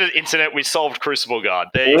 We did it, internet. We solved Crucible Guard.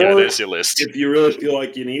 There you go. There's your list. If you really feel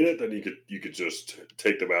like you need it, then you could just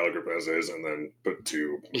take the battle group as is and then put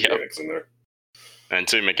 2 mechanics in there. And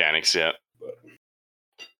 2 mechanics, yeah.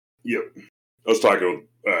 Yep. I was talking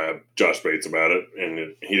with Josh Bates about it,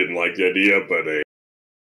 and he didn't like the idea, but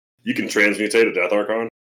you can transmutate a Death Archon,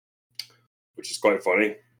 which is quite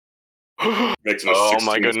funny. Makes it a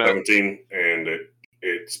 16 17, and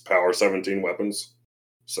it's power 17 weapons.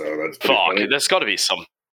 So that's pretty funny. There's got to be some.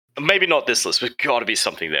 Maybe not this list, but got to be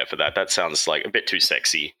something there for that. That sounds like a bit too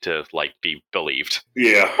sexy to like be believed.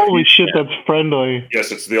 Yeah. Holy shit, that's friendly.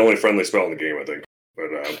 Yes, it's the only friendly spell in the game, I think.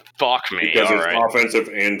 But fuck me, because it's offensive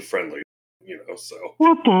and friendly, So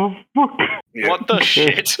what the fuck? Yeah. What the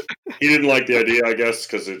shit? He didn't like the idea, I guess,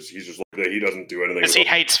 because he's just like that. He doesn't do anything. Because he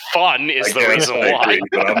hates fun is the reason why. Agree,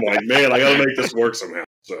 but I'm like, man, I got to make this work somehow.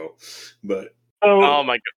 So, but oh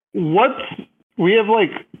my god, we have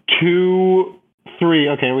like 2, 3.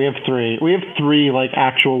 Okay, we have 3. We have 3 like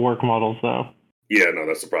actual work models though. Yeah, no,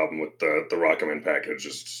 that's the problem with the Rocketman package.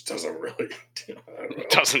 Just doesn't really, I don't know.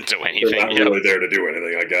 Doesn't do anything. They're not really there to do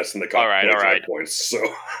anything, I guess. And they cost all right. points. So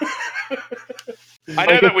I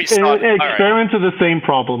know that we started. Experiments are the same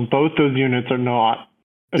problem. Both those units are not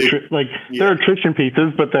they're attrition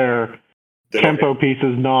pieces, but they're tempo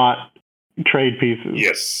pieces, not trade pieces.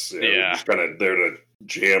 Yes, yeah. Just kind of there to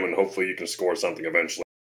jam, and hopefully you can score something eventually.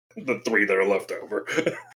 The 3 that are left over.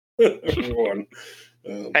 One.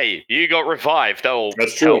 Hey, you got revived.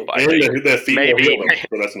 That's true. Help, I think. The feet will heal them,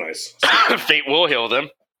 so that's nice. Feet will heal them.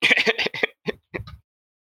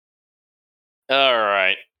 All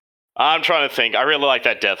right. I'm trying to think. I really like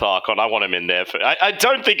that Death Archon. I want him in there. I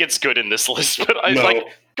don't think it's good in this list, but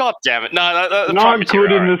God damn it. No, not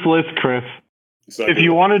good in this list, Chris. If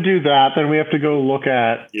you want to do that, then we have to go look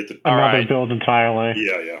at another build entirely.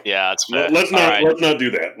 Yeah, that's fair. Let's not do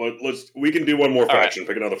that. We can do one more faction.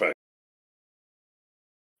 Pick another faction.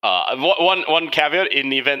 One caveat in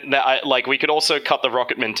the event that we could also cut the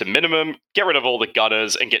Rocketmen to minimum, get rid of all the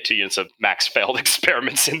gunners, and get 2 units of max failed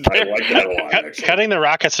experiments in there. I like that a lot. Actually. Cutting the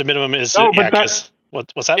rockets to minimum is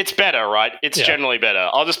what's that? It's better, right? It's generally better.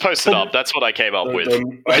 I'll just post it up. That's what I came up with. The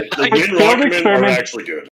Rocketmen are actually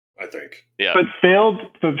good, I think. Yeah. But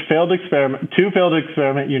failed experiment, 2 failed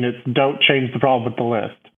experiment units don't change the problem with the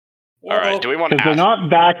list. All right. Do we want? Because they're not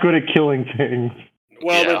that good at killing things.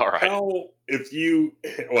 Well,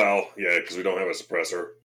 because we don't have a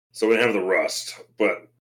suppressor, so we don't have the rust. But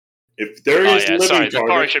if there is living target, the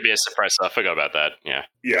car should be a suppressor. I forgot about that. Yeah.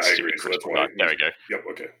 Yeah, I agree. So that's why. There we go. Yep.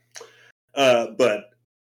 Okay. But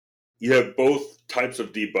you have both types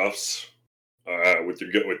of debuffs with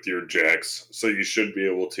your jacks, so you should be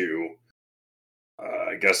able to,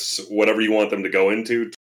 I guess, whatever you want them to go into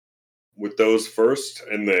with those first,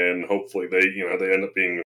 and then hopefully they end up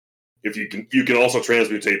being. If you can also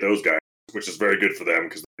transmutate those guys, which is very good for them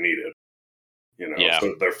because they need it.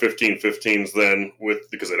 So they're 15/15s then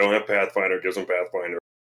because they don't have Pathfinder, gives them Pathfinder,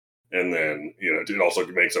 and then it also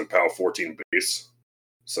makes them POW 14 base,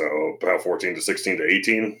 so POW 14 to 16 to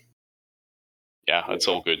 18. Yeah, that's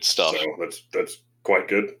all good stuff. So that's quite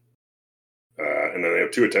good. And then they have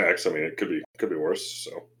 2 attacks. I mean, it could be worse.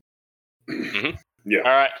 So yeah.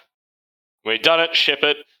 All right. We've done it, ship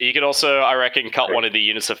it. You could also, I reckon, cut one of the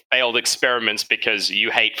units of failed experiments because you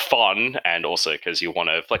hate fun and also because you want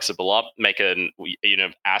to flexible up, make a unit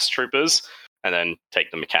of ass troopers, and then take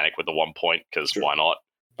the mechanic with the 1 point because why not?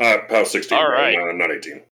 PAL 16. All right. Not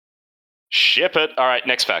 18. Ship it. All right,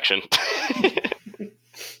 next faction.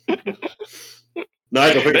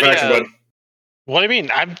 Nigel, pick a faction, bud. What do you mean?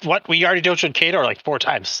 We already dojoed Kador like 4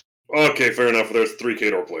 times. Okay, fair enough. There's 3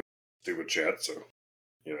 Kador players to do with chat, so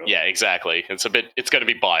you know. Yeah, exactly. It's going to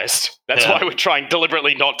be biased. That's why we're trying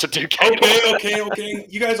deliberately not to do Kador. Okay.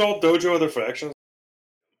 You guys all dojo other factions.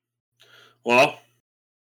 Well,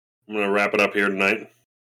 I'm gonna wrap it up here tonight.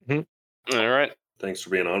 Mm-hmm. All right. Thanks for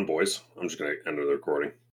being on, boys. I'm just gonna end the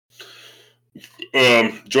recording.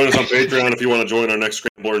 Join us on Patreon if you want to join our next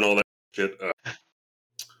Scrambler and all that shit.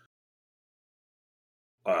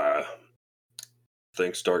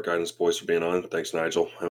 Thanks, Dark Guidance Boys, for being on. Thanks, Nigel.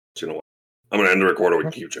 You know what? I'm going to end the recording. We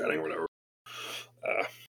can keep chatting or whatever.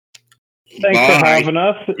 Thanks for having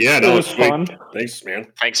us. Yeah, it was fun. Thanks, man.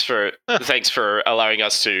 Thanks for allowing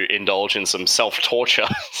us to indulge in some self-torture.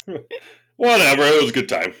 Whatever. It was a good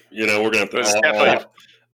time. You know, we're going to have to...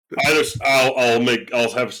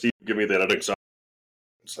 I'll have Steve give me the editing software.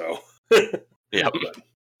 So... Yeah.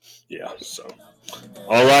 Yeah, so...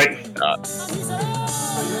 All right.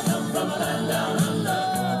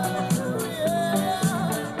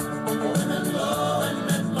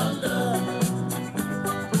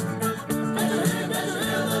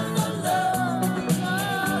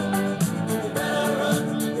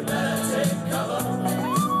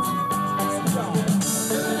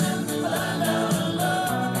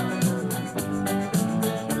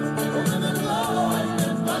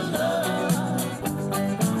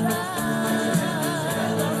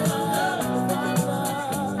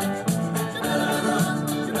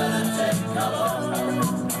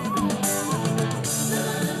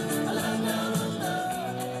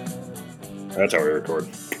 That's how we record.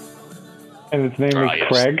 And his name is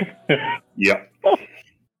Craig? Yep.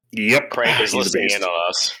 Yep. Craig is listening in on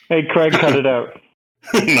us. Hey, Craig, cut it out.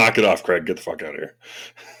 Knock it off, Craig. Get the fuck out of here.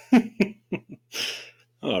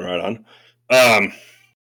 All right, on.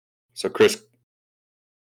 So, Chris,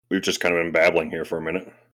 we've just kind of been babbling here for a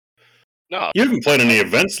minute. No. You haven't played any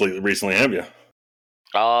events recently, have you?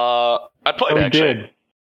 I played actually. Did.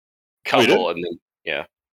 Couple, and then, yeah.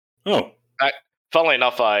 Oh. Funnily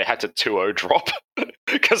enough, I had to 2-0 drop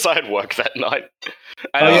because I had work that night.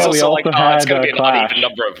 And we I was also also like, it's going to be an uneven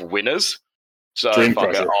number of winners. So, Dream fuck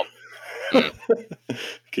pressure. it.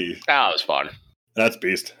 Key. It was fun. That's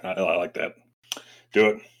beast. I like that. Do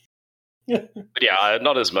it. Yeah. But yeah,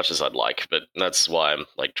 not as much as I'd like, but that's why I'm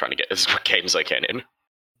like trying to get as many games I can in.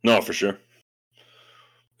 No, for sure.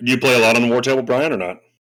 Do you play a lot on the War Table, Brian, or not?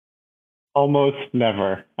 Almost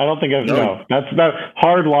never. I don't think I've... No. That's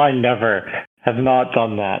hard line never. Have not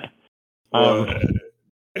done that.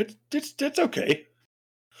 It's okay.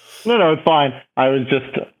 No, it's fine. I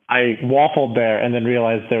waffled there and then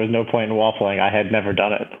realized there was no point in waffling. I had never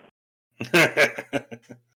done it.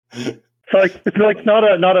 It's like not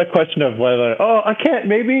a question of whether I can't.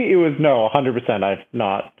 Maybe it was 100%. I've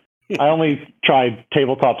not. I only tried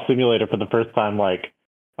Tabletop Simulator for the first time like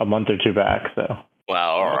a month or 2 back. So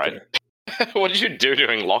wow, all right. What did you do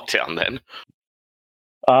during lockdown then?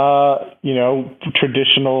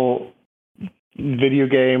 Traditional video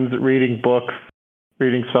games, reading books,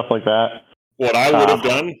 reading stuff like that. What I would have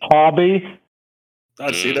done? Hobby.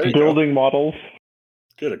 I'd see there. Building models.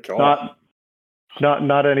 Good call.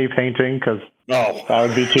 Not any painting because that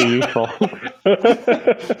would be too useful.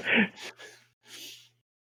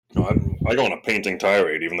 No, I go on a painting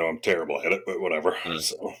tirade, even though I'm terrible at it. But whatever.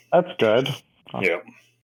 So that's good. Yeah.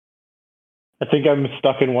 I think I'm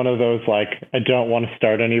stuck in one of those like I don't want to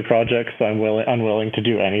start any projects, so I'm unwilling to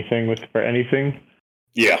do anything for anything.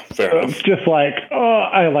 Yeah, fair enough. It's just like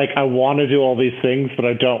I want to do all these things, but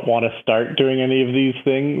I don't want to start doing any of these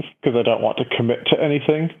things because I don't want to commit to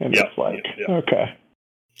anything. And it's like okay.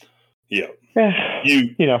 Yeah.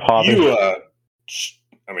 Hobby.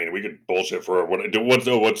 I mean, we could bullshit for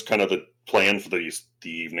what's kind of the plan for the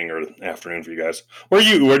evening or afternoon for you guys. Where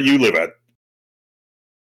do you live at?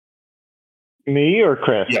 Me or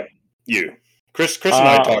Chris? Yeah, you. Chris and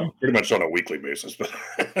I talk pretty much on a weekly basis. But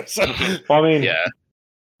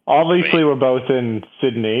obviously we're both in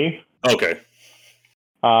Sydney. Okay.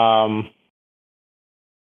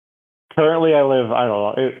 Currently I live, I don't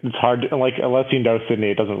know, it's hard to, like, unless you know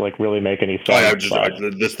Sydney, it doesn't like really make any sense.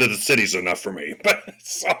 The city's enough for me. But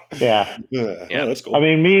yeah, that's cool. I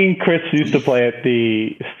mean, me and Chris used to play at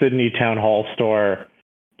the Sydney Town Hall store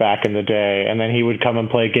back in the day, and then he would come and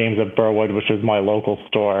play games at Burwood, which was my local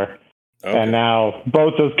store. Okay. And now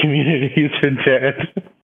both those communities are dead.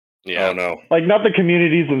 Yeah. Oh no. Like, not the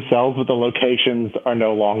communities themselves, but the locations are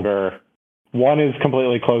no longer. One is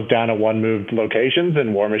completely closed down and one moved locations,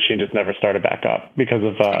 and War Machine just never started back up because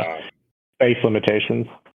of space limitations.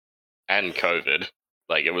 and COVID.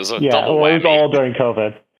 Like, it was a Yeah, double well, it was whammy. all during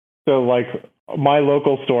COVID. So, like, my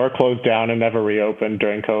local store closed down and never reopened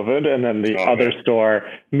during COVID, and then the other store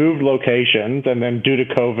moved locations, and then due to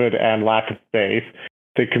COVID and lack of space,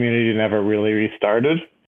 the community never really restarted.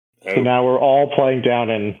 So now we're all playing down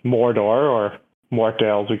in Mordor, or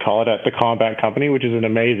Mortdale as we call it, at the Combat Company, which is an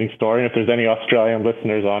amazing store. And if there's any Australian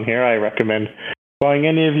listeners on here, I recommend buying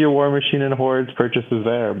any of your War Machine and Hordes purchases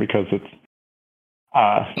there, because it's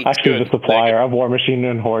actually good. the supplier of War Machine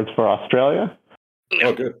and Hordes for Australia.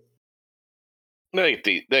 Oh, good.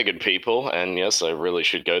 They're good people, and yes, I really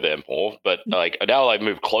should go there more. But like, now I've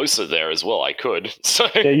moved closer there as well. I could. So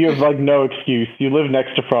Yeah, you have like no excuse. You live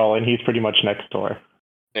next to Frol, and he's pretty much next door.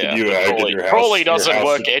 yeah, Did you, did your house- Crawley your doesn't house-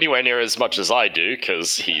 work anywhere near as much as I do,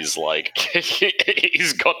 because he's like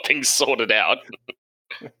he's got things sorted out.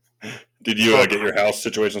 Did you get your house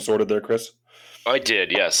situation sorted there, Chris? I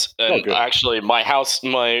did, yes. And good. actually, my house,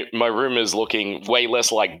 my room is looking way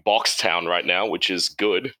less like Boxtown right now, which is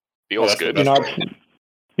good. Feels good.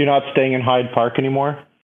 You're not staying in Hyde Park anymore?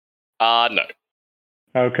 No.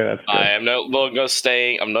 Okay, that's good. I am no longer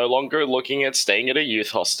staying. I'm no longer looking at staying at a youth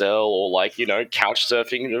hostel or like, you know, couch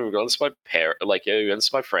surfing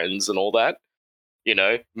against my friends and all that. You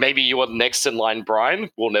know, maybe you are next in line, Brian.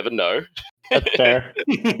 We'll never know. That's fair.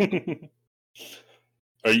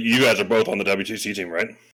 You guys are both on the WTC team, right?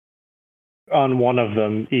 On one of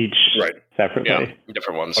them each, Right. separately. Yeah,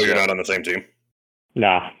 different ones. Oh, you're not on the same team?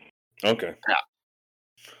 Nah. Okay.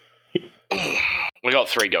 We got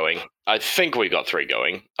 3 going. I think we got 3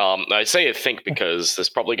 going. I say I think because there's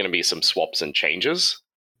probably going to be some swaps and changes.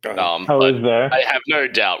 But Is there? I have no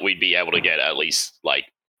doubt we'd be able to get at least like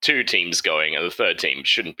 2 teams going, and the third team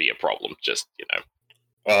shouldn't be a problem. Just, you know.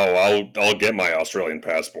 Oh, I'll get my Australian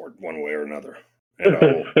passport one way or another, and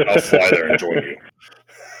I'll fly there and join you.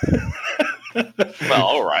 Well,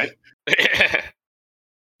 all right.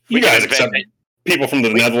 You guys accept people from the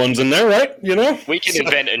Netherlands in there, right? You know, we can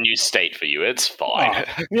invent a new state for you. It's fine.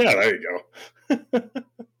 Yeah, there you go.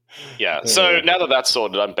 Yeah. So now that that's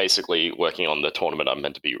sorted, I'm basically working on the tournament I'm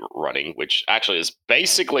meant to be running, which actually is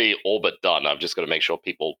basically all but done. I've just got to make sure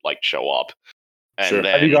people like show up. And Sure.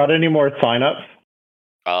 then, Have you got any more signups?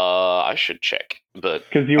 I should check, but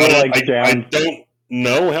Because you were like down. I don't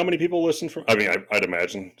know how many people listen from. I mean, I'd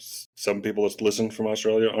imagine some people listen from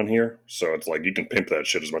Australia on here, so it's like you can pimp that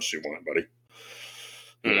shit as much as you want, buddy.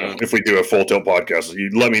 You know, if we do a full tilt podcast, you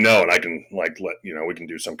let me know, and I can we can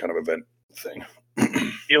do some kind of event thing.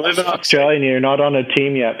 You live in Australia and you're not on a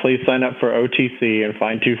team yet. Please sign up for OTC and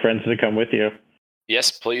find 2 friends to come with you.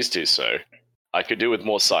 Yes, please do so. I could do with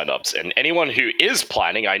more signups. And anyone who is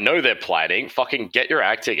planning, I know they're planning, fucking get your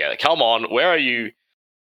act together. Come on, where are you?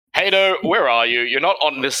 Hato, where are you? You're not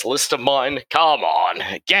on this list of mine. Come on,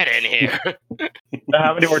 get in here.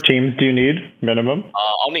 How many more teams do you need, minimum?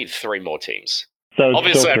 I'll need 3 more teams. So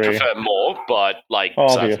Obviously, I still 3. prefer more, but like, so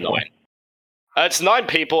that's Obviously. 9. It's 9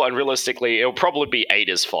 people, and realistically, it'll probably be 8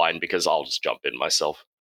 is fine, because I'll just jump in myself.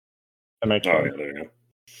 That makes Oh, sense. yeah, there you go.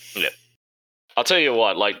 Yeah. I'll tell you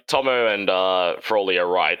what, like, Tomo and Froley are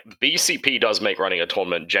right. BCP does make running a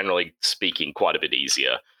tournament, generally speaking, quite a bit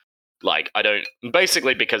easier. Like,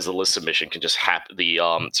 basically because the list submission can just happen,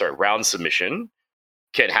 round submission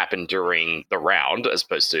can happen during the round, as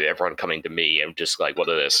opposed to everyone coming to me and just like, what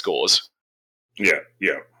are their scores? Yeah.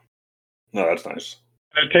 No, that's nice.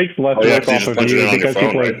 It takes less Oh, yeah, work 'cause you off just of punch it you in on your because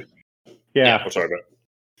phone, people right? Yeah. Oh, sorry about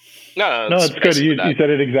No, No, it's good. You said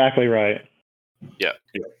it exactly right. Yeah.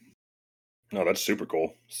 No, that's super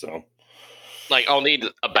cool. So, Like, I'll need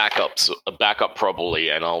a backup probably,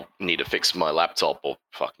 and I'll need to fix my laptop, or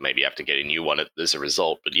maybe have to get a new one as a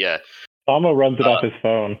result. But yeah, Tomo runs it off his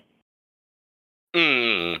phone.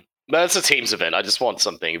 That's a Teams event. I just want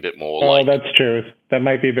something a bit more Oh, like that's true. That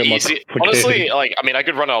might be a bit more easy. complicated. Honestly, like, I mean, I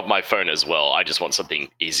could run it off my phone as well. I just want something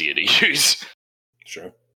easier to use.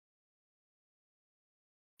 sure.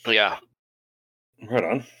 Yeah. Right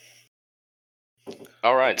on.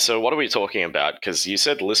 All right. So, what are we talking about? Because you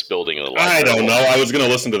said list building in the last. I don't know. I was going to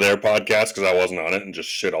listen to their podcast because I wasn't on it and just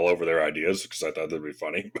shit all over their ideas because I thought that'd be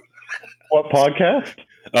funny. What podcast?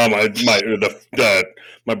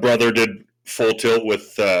 My brother did Full Tilt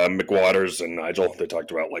with McWaters and Nigel. They talked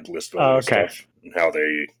about like list building and stuff and how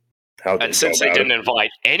they And since they didn't invite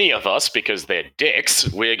any of us because they're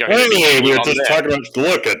dicks, we're going to Anyway, be we were on just them. talking about.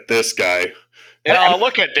 Look at this guy. Oh,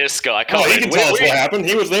 look at this guy. Come he on. can tell us what happened.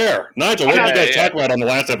 He was there. Nigel, what did you guys talk about on the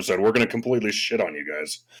last episode? We're going to completely shit on you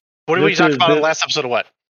guys. What did we talk about on the last episode of what?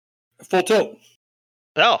 Full Tilt.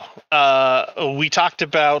 Oh, we talked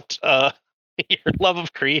about your love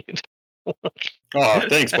of Creed. Oh,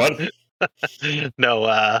 thanks, bud.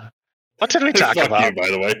 No, What did we talk Fuck about? you, by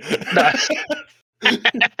the way.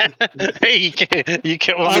 Hey, you can't. I'm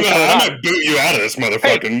gonna boot you out of this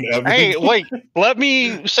motherfucking. Hey, wait. Let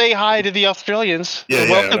me say hi to the Australians. Yeah,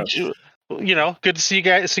 Welcome to. Good to see you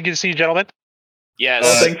guys. Good to see you, gentlemen. Yes.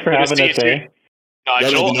 Well, thanks for good to having see us, you eh? too.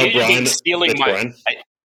 Nigel, Let me know, you've been Brian. stealing It's my. Brian.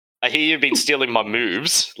 I hear you've been stealing my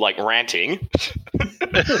moves, like ranting.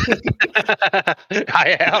 I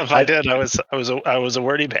have. I did. I was a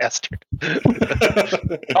wordy bastard.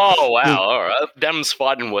 Oh wow! All right, them's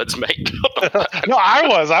fighting words, mate. No, I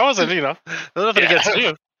wasn't. Nothing against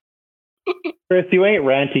you. Chris, you ain't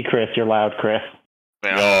ranty, Chris. You're loud, Chris.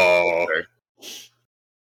 Yeah. Oh.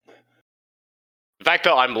 The fact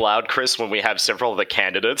that I'm loud, Chris, when we have several of the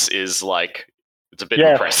candidates is like it's a bit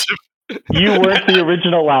Yes. impressive. You weren't the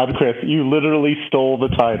original loud, Chris. You literally stole the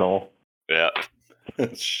title. Yeah.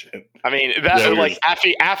 Shit. I mean, that Yeah, like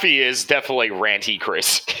Affy is definitely ranty,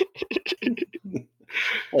 Chris.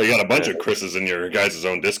 Well, you got a bunch of Chris's in your guys'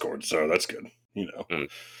 own Discord, so that's good.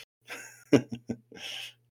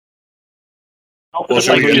 Well,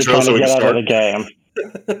 should we intro so we can get out start? of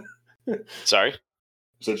the game. Sorry.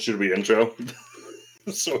 So should we intro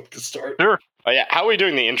so we can start? Sure. Oh yeah, how are we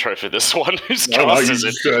doing the intro for this one? Whose I don't know, cast you is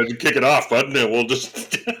it? just kick it off, bud, and then we'll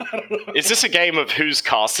just. Is this a game of whose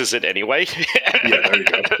cast is it anyway? Yeah, there you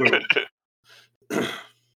go.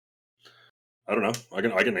 I don't know. I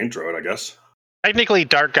can intro it, I guess. Technically,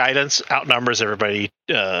 Dark Guidance outnumbers everybody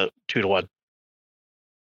 2-1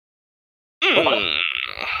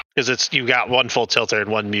 because you got one full tilter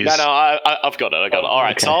and one muse. No, I've got it. All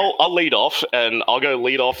right, Okay. so I'll lead off, and I'll go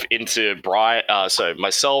lead off into Brian. So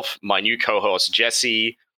myself, my new co-host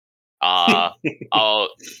Jesse.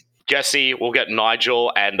 Jesse, we'll get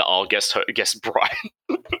Nigel, and I'll guess Brian.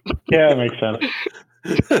 Yeah, that makes sense.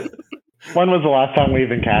 When was the last time we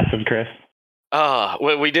even casted, Chris?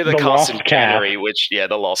 We did a The cast Lost in Cast. January,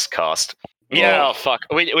 the Lost Cast. Yeah, Oh. fuck.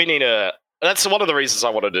 We need a. That's one of the reasons I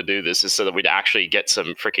wanted to do this is so that we'd actually get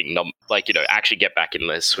some freaking actually get back in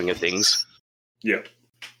the swing of things. Yeah.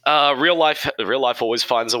 Real life always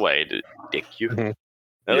finds a way to dick you. Mhm.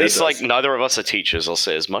 At Yeah, least it does. neither of us are teachers. I'll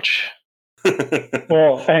say as much.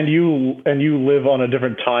 Well, and you live on a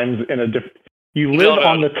different time you live No.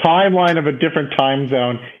 on the timeline of a different time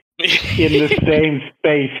zone in the same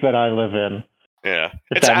space that I live in. Yeah,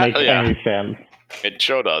 If that makes any sense. It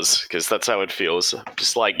sure does, because that's how it feels.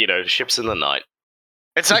 Just like, ships in the night.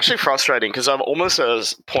 It's actually frustrating, because I'm almost at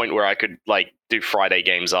a point where I could, do Friday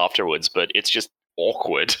games afterwards, but it's just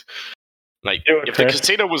awkward. Like, Do it, if the Chris.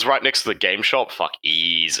 casino was right next to the game shop, fuck,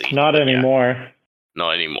 easy. Not But yeah, anymore.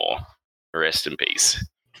 not anymore. Rest in peace.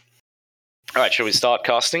 Alright, shall we start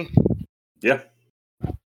casting? Yeah.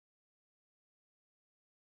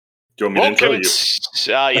 Do you want me to intro Welcome you?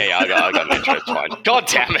 yeah, I got an intro, it's fine. God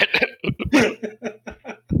damn it!